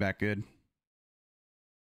everybody back good?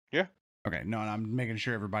 Yeah. Okay. No, I'm making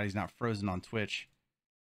sure everybody's not frozen on Twitch.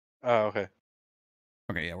 Oh, okay.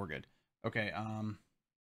 Okay. Yeah, we're good. Okay.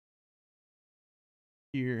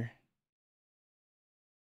 Here.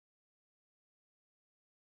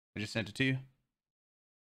 I just sent it to you.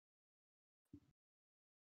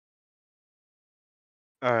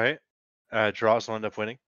 All right. Draws will end up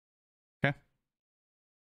winning. Okay.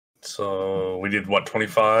 So we did what,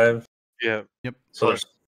 25? Yeah. Yep. So there's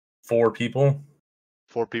 4 people.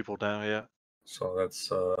 4 people now. Yeah. So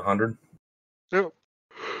that's 100. Yep.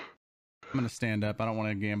 I'm gonna stand up. I don't want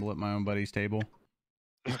to gamble at my own buddy's table.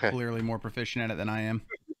 He's Okay. clearly more proficient at it than I am.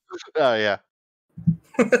 Oh yeah.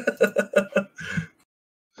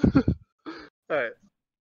 All right.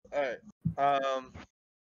 All right.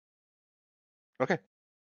 Okay.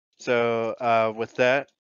 So with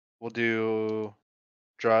that, we'll do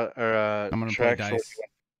draw or I'm gonna play track. dice.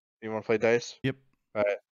 You want to play dice? Yep. All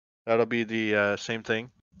right. That'll be the same thing.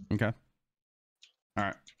 Okay. All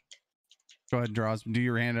right. Go ahead, draws. Do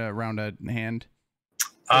your hand around a hand.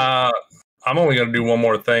 I'm only gonna do one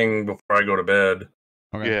more thing before I go to bed.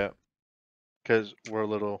 Okay. Yeah. Because we're a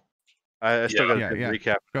little. I still got a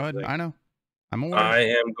recap. Go ahead. I know. I'm aware. I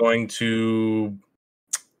am going to,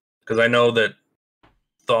 because I know that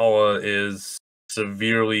Thala is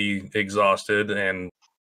severely exhausted and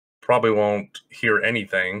probably won't hear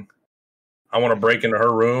anything. I want to break into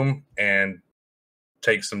her room and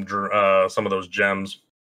take some of those gems.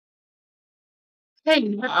 Hey,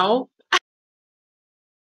 now.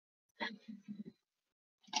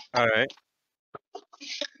 All right.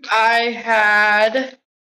 I had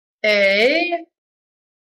a.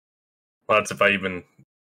 Well, that's if I even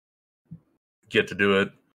get to do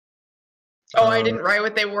it. Oh, I didn't write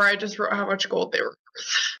what they were. I just wrote how much gold they were.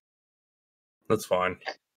 That's fine.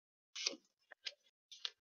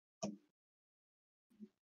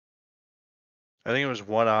 I think it was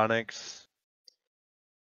 1 onyx.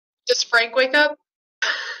 Does Frank wake up?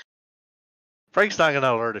 Frank's not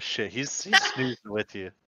gonna alert a shit. He's snoozing with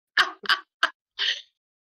you.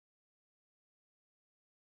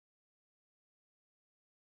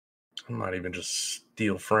 I might even just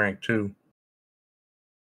steal Frank too.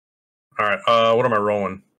 All right. What am I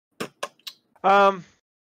rolling? Because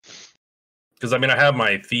I mean, I have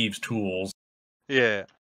my thieves' tools. Yeah.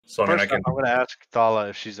 So I mean, First, I'm gonna ask Thala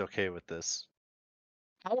if she's okay with this.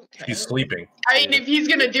 She's sleeping. I mean, if he's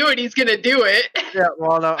gonna do it, he's gonna do it. Yeah.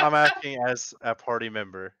 Well, no, I'm asking as a party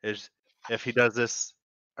member. If he does this,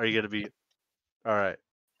 are you gonna be all right?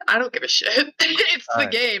 I don't give a shit. It's the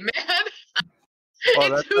game, man.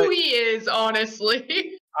 Well, it's who he is,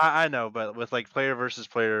 honestly. I know, but with like player versus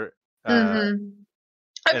player, I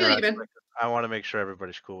believe it. I want to make sure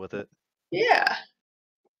everybody's cool with it. Yeah.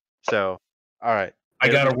 So, all right. I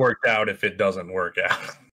got it worked out if it doesn't work out.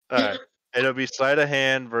 All right. It'll be sleight of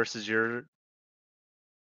hand versus your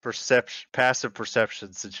passive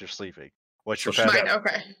perception since you're sleeping. What's your passive? Mine,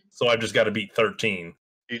 okay. So I've just got to beat 13.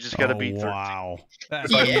 You just got to beat 13. Wow. So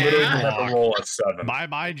I literally just have to roll a 7.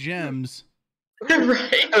 Bye gems.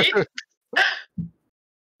 Right.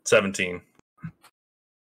 17.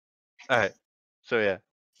 All right. So yeah,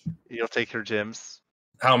 you'll take your gems.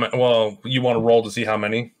 How many? Well, you want to roll to see how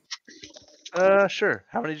many? Sure.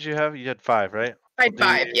 How many did you have? You had 5, right? I had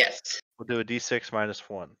 5, yes. We'll do a d6 minus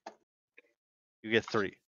 1. You get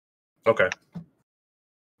 3. Okay.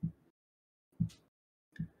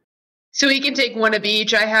 So he can take one of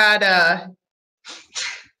each. I had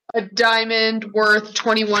a diamond worth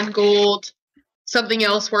 21 gold, something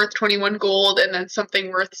else worth 21 gold, and then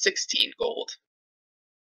something worth 16 gold.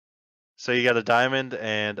 So you got a diamond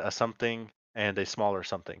and a something and a smaller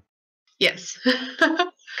something. Yes.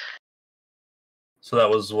 So that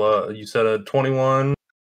was what you said, a 21.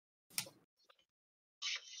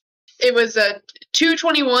 It was a 2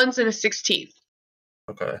 21s and a 16.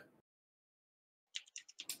 Okay.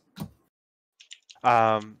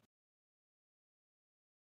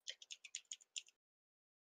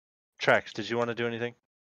 Trax, did you want to do anything?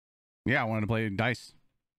 Yeah, I wanted to play dice.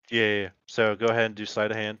 Yeah. So go ahead and do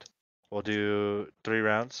sleight of hand. We'll do 3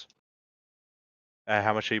 rounds.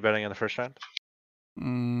 How much are you betting on the first round?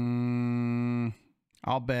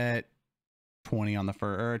 I'll bet 20 on the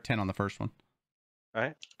first, or 10 on the first one. All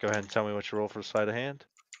right. Go ahead and tell me what you roll for sleight of hand.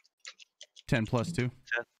 10 plus 2. 10.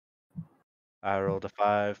 I rolled a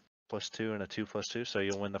 5 plus 2 and a 2 plus 2, so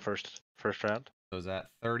you'll win the first round. So is that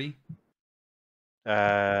 30?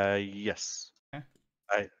 Yes.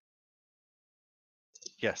 Okay.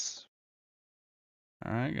 Yes.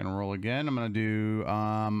 All right, gonna roll again. I'm gonna do.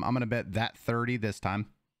 I'm gonna bet that 30 this time.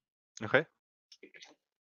 Okay.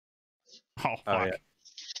 Oh fuck. Oh,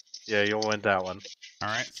 yeah, you'll win that one. All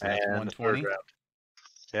right, so that's And 120.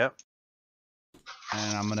 Yep.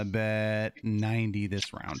 And I'm gonna bet 90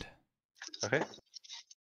 this round. Okay.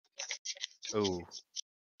 Ooh.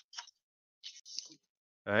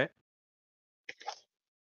 All right.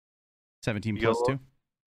 17 plus 2.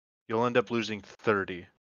 You'll end up losing 30.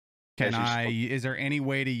 Is there any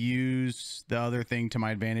way to use the other thing to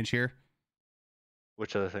my advantage here?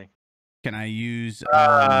 Which other thing? Can I use,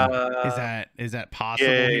 is that possible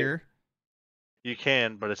here? You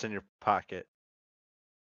can, but it's in your pocket.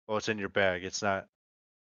 Well, it's in your bag. It's not.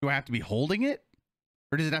 Do I have to be holding it?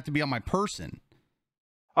 Or does it have to be on my person?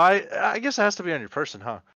 I guess it has to be on your person,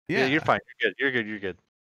 huh? Yeah. You're fine. You're good.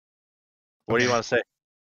 What do you want to say?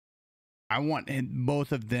 I want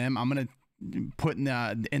both of them. I'm going to put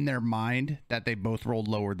in their mind that they both rolled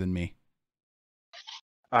lower than me.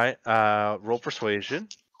 All right. Roll persuasion.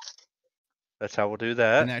 That's how we'll do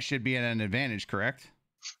that. And that should be at an advantage, correct?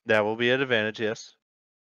 That will be at advantage, yes.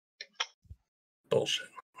 Bullshit.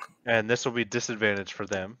 And this will be disadvantage for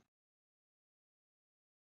them.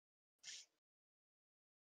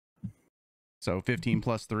 So 15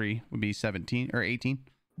 plus 3 would be 17 or 18.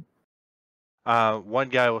 One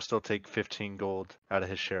guy will still take 15 gold out of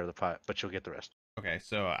his share of the pot, but you'll get the rest. Okay,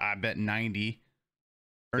 so I bet 90.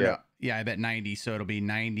 I bet 90. So it'll be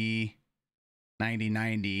 90, 90,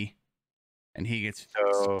 90. And he gets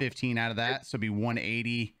 15 out of that. So it'd be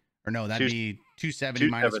 180. Or no, that'd be 270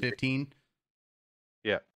 minus 15.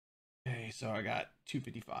 Yeah. Okay, so I got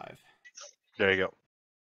 255. There you go.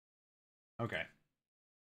 Okay.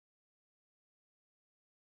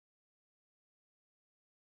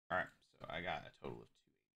 All right, so I got a total of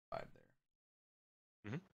 285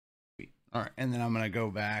 there. Sweet. All right, and then I'm gonna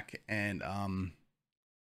go back and I'm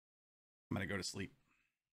gonna go to sleep.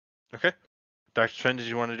 Okay. Dr. Sven, did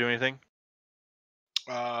you want to do anything?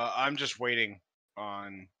 I'm just waiting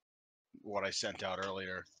on what I sent out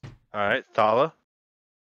earlier. All right, Thala.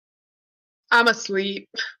 I'm asleep.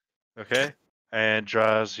 Okay. And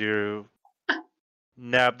Draws, you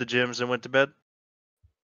nabbed the gyms and went to bed?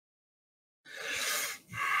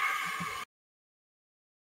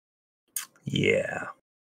 Yeah.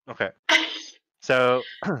 Okay. So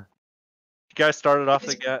you guys started off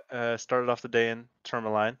the day in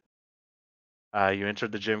Tourmaline. You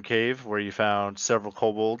entered the gym cave where you found several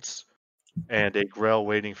kobolds and a grell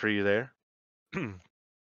waiting for you there. You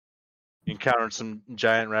encountered some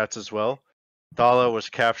giant rats as well. Thala was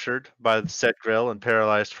captured by the said grell and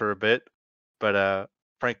paralyzed for a bit, but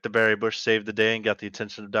Frank the Berry Bush saved the day and got the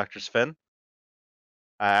attention of Dr. Sven.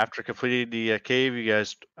 After completing the cave, you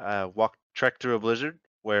guys trekked through a blizzard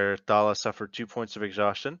where Thala suffered 2 points of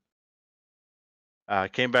exhaustion.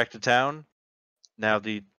 Came back to town. Now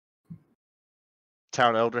the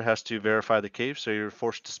town elder has to verify the cave, so you're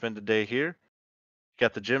forced to spend a day here.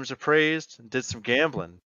 Got the gyms appraised and did some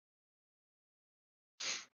gambling.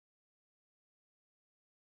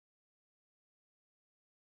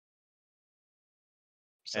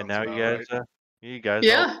 Sounds and now you about guys, right.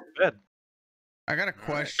 Yeah. all go to bed. I got a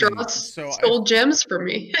question. Draws So stole gems from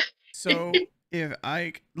me. So if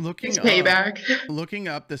I It's payback. looking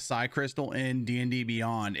up the Psi Crystal in D&D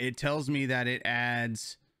Beyond, it tells me that it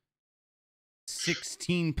adds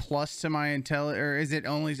 16 plus to my intelligence, or is it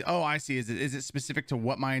only? Oh, I see. Is it specific to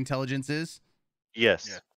what my intelligence is? Yes.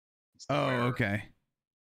 Yeah. Oh, okay.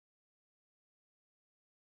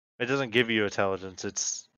 It doesn't give you intelligence.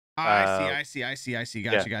 It's I see.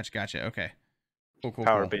 Gotcha. Okay. Cool.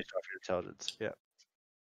 power based off your intelligence. Yeah.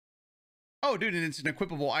 Oh, dude, and it's an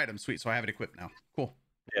equipable item. Sweet. So I have it equipped now. Cool.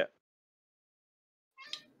 Yeah.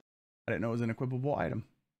 I didn't know it was an equipable item.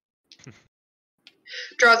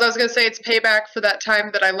 Draws, I was gonna say it's payback for that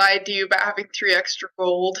time that I lied to you about having 3 extra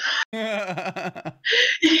gold. That's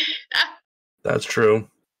true.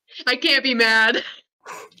 I can't be mad.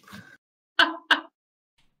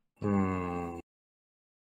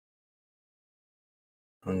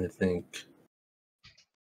 Let me think.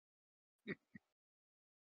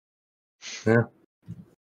 Yeah.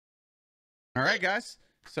 All right, guys.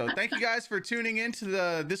 So thank you guys for tuning in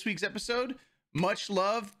to this week's episode. Much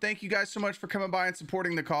love. Thank you guys so much for coming by and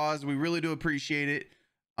supporting the cause. We really do appreciate it.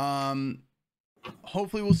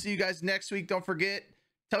 Hopefully we'll see you guys next week. Don't forget,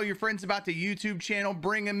 tell your friends about the YouTube channel.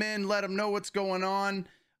 Bring them in. Let them know what's going on.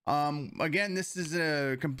 Again, this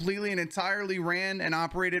is completely and entirely ran and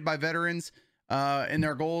operated by veterans and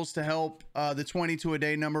their goals to help the 22 a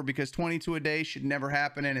day number, because 22 a day should never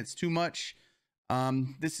happen and it's too much.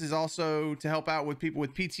 This is also to help out with people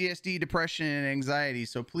with PTSD, depression, and anxiety.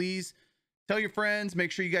 So please tell your friends.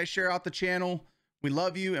 Make sure you guys share out the channel. We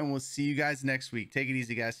love you, and we'll see you guys next week. Take it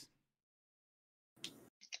easy, guys.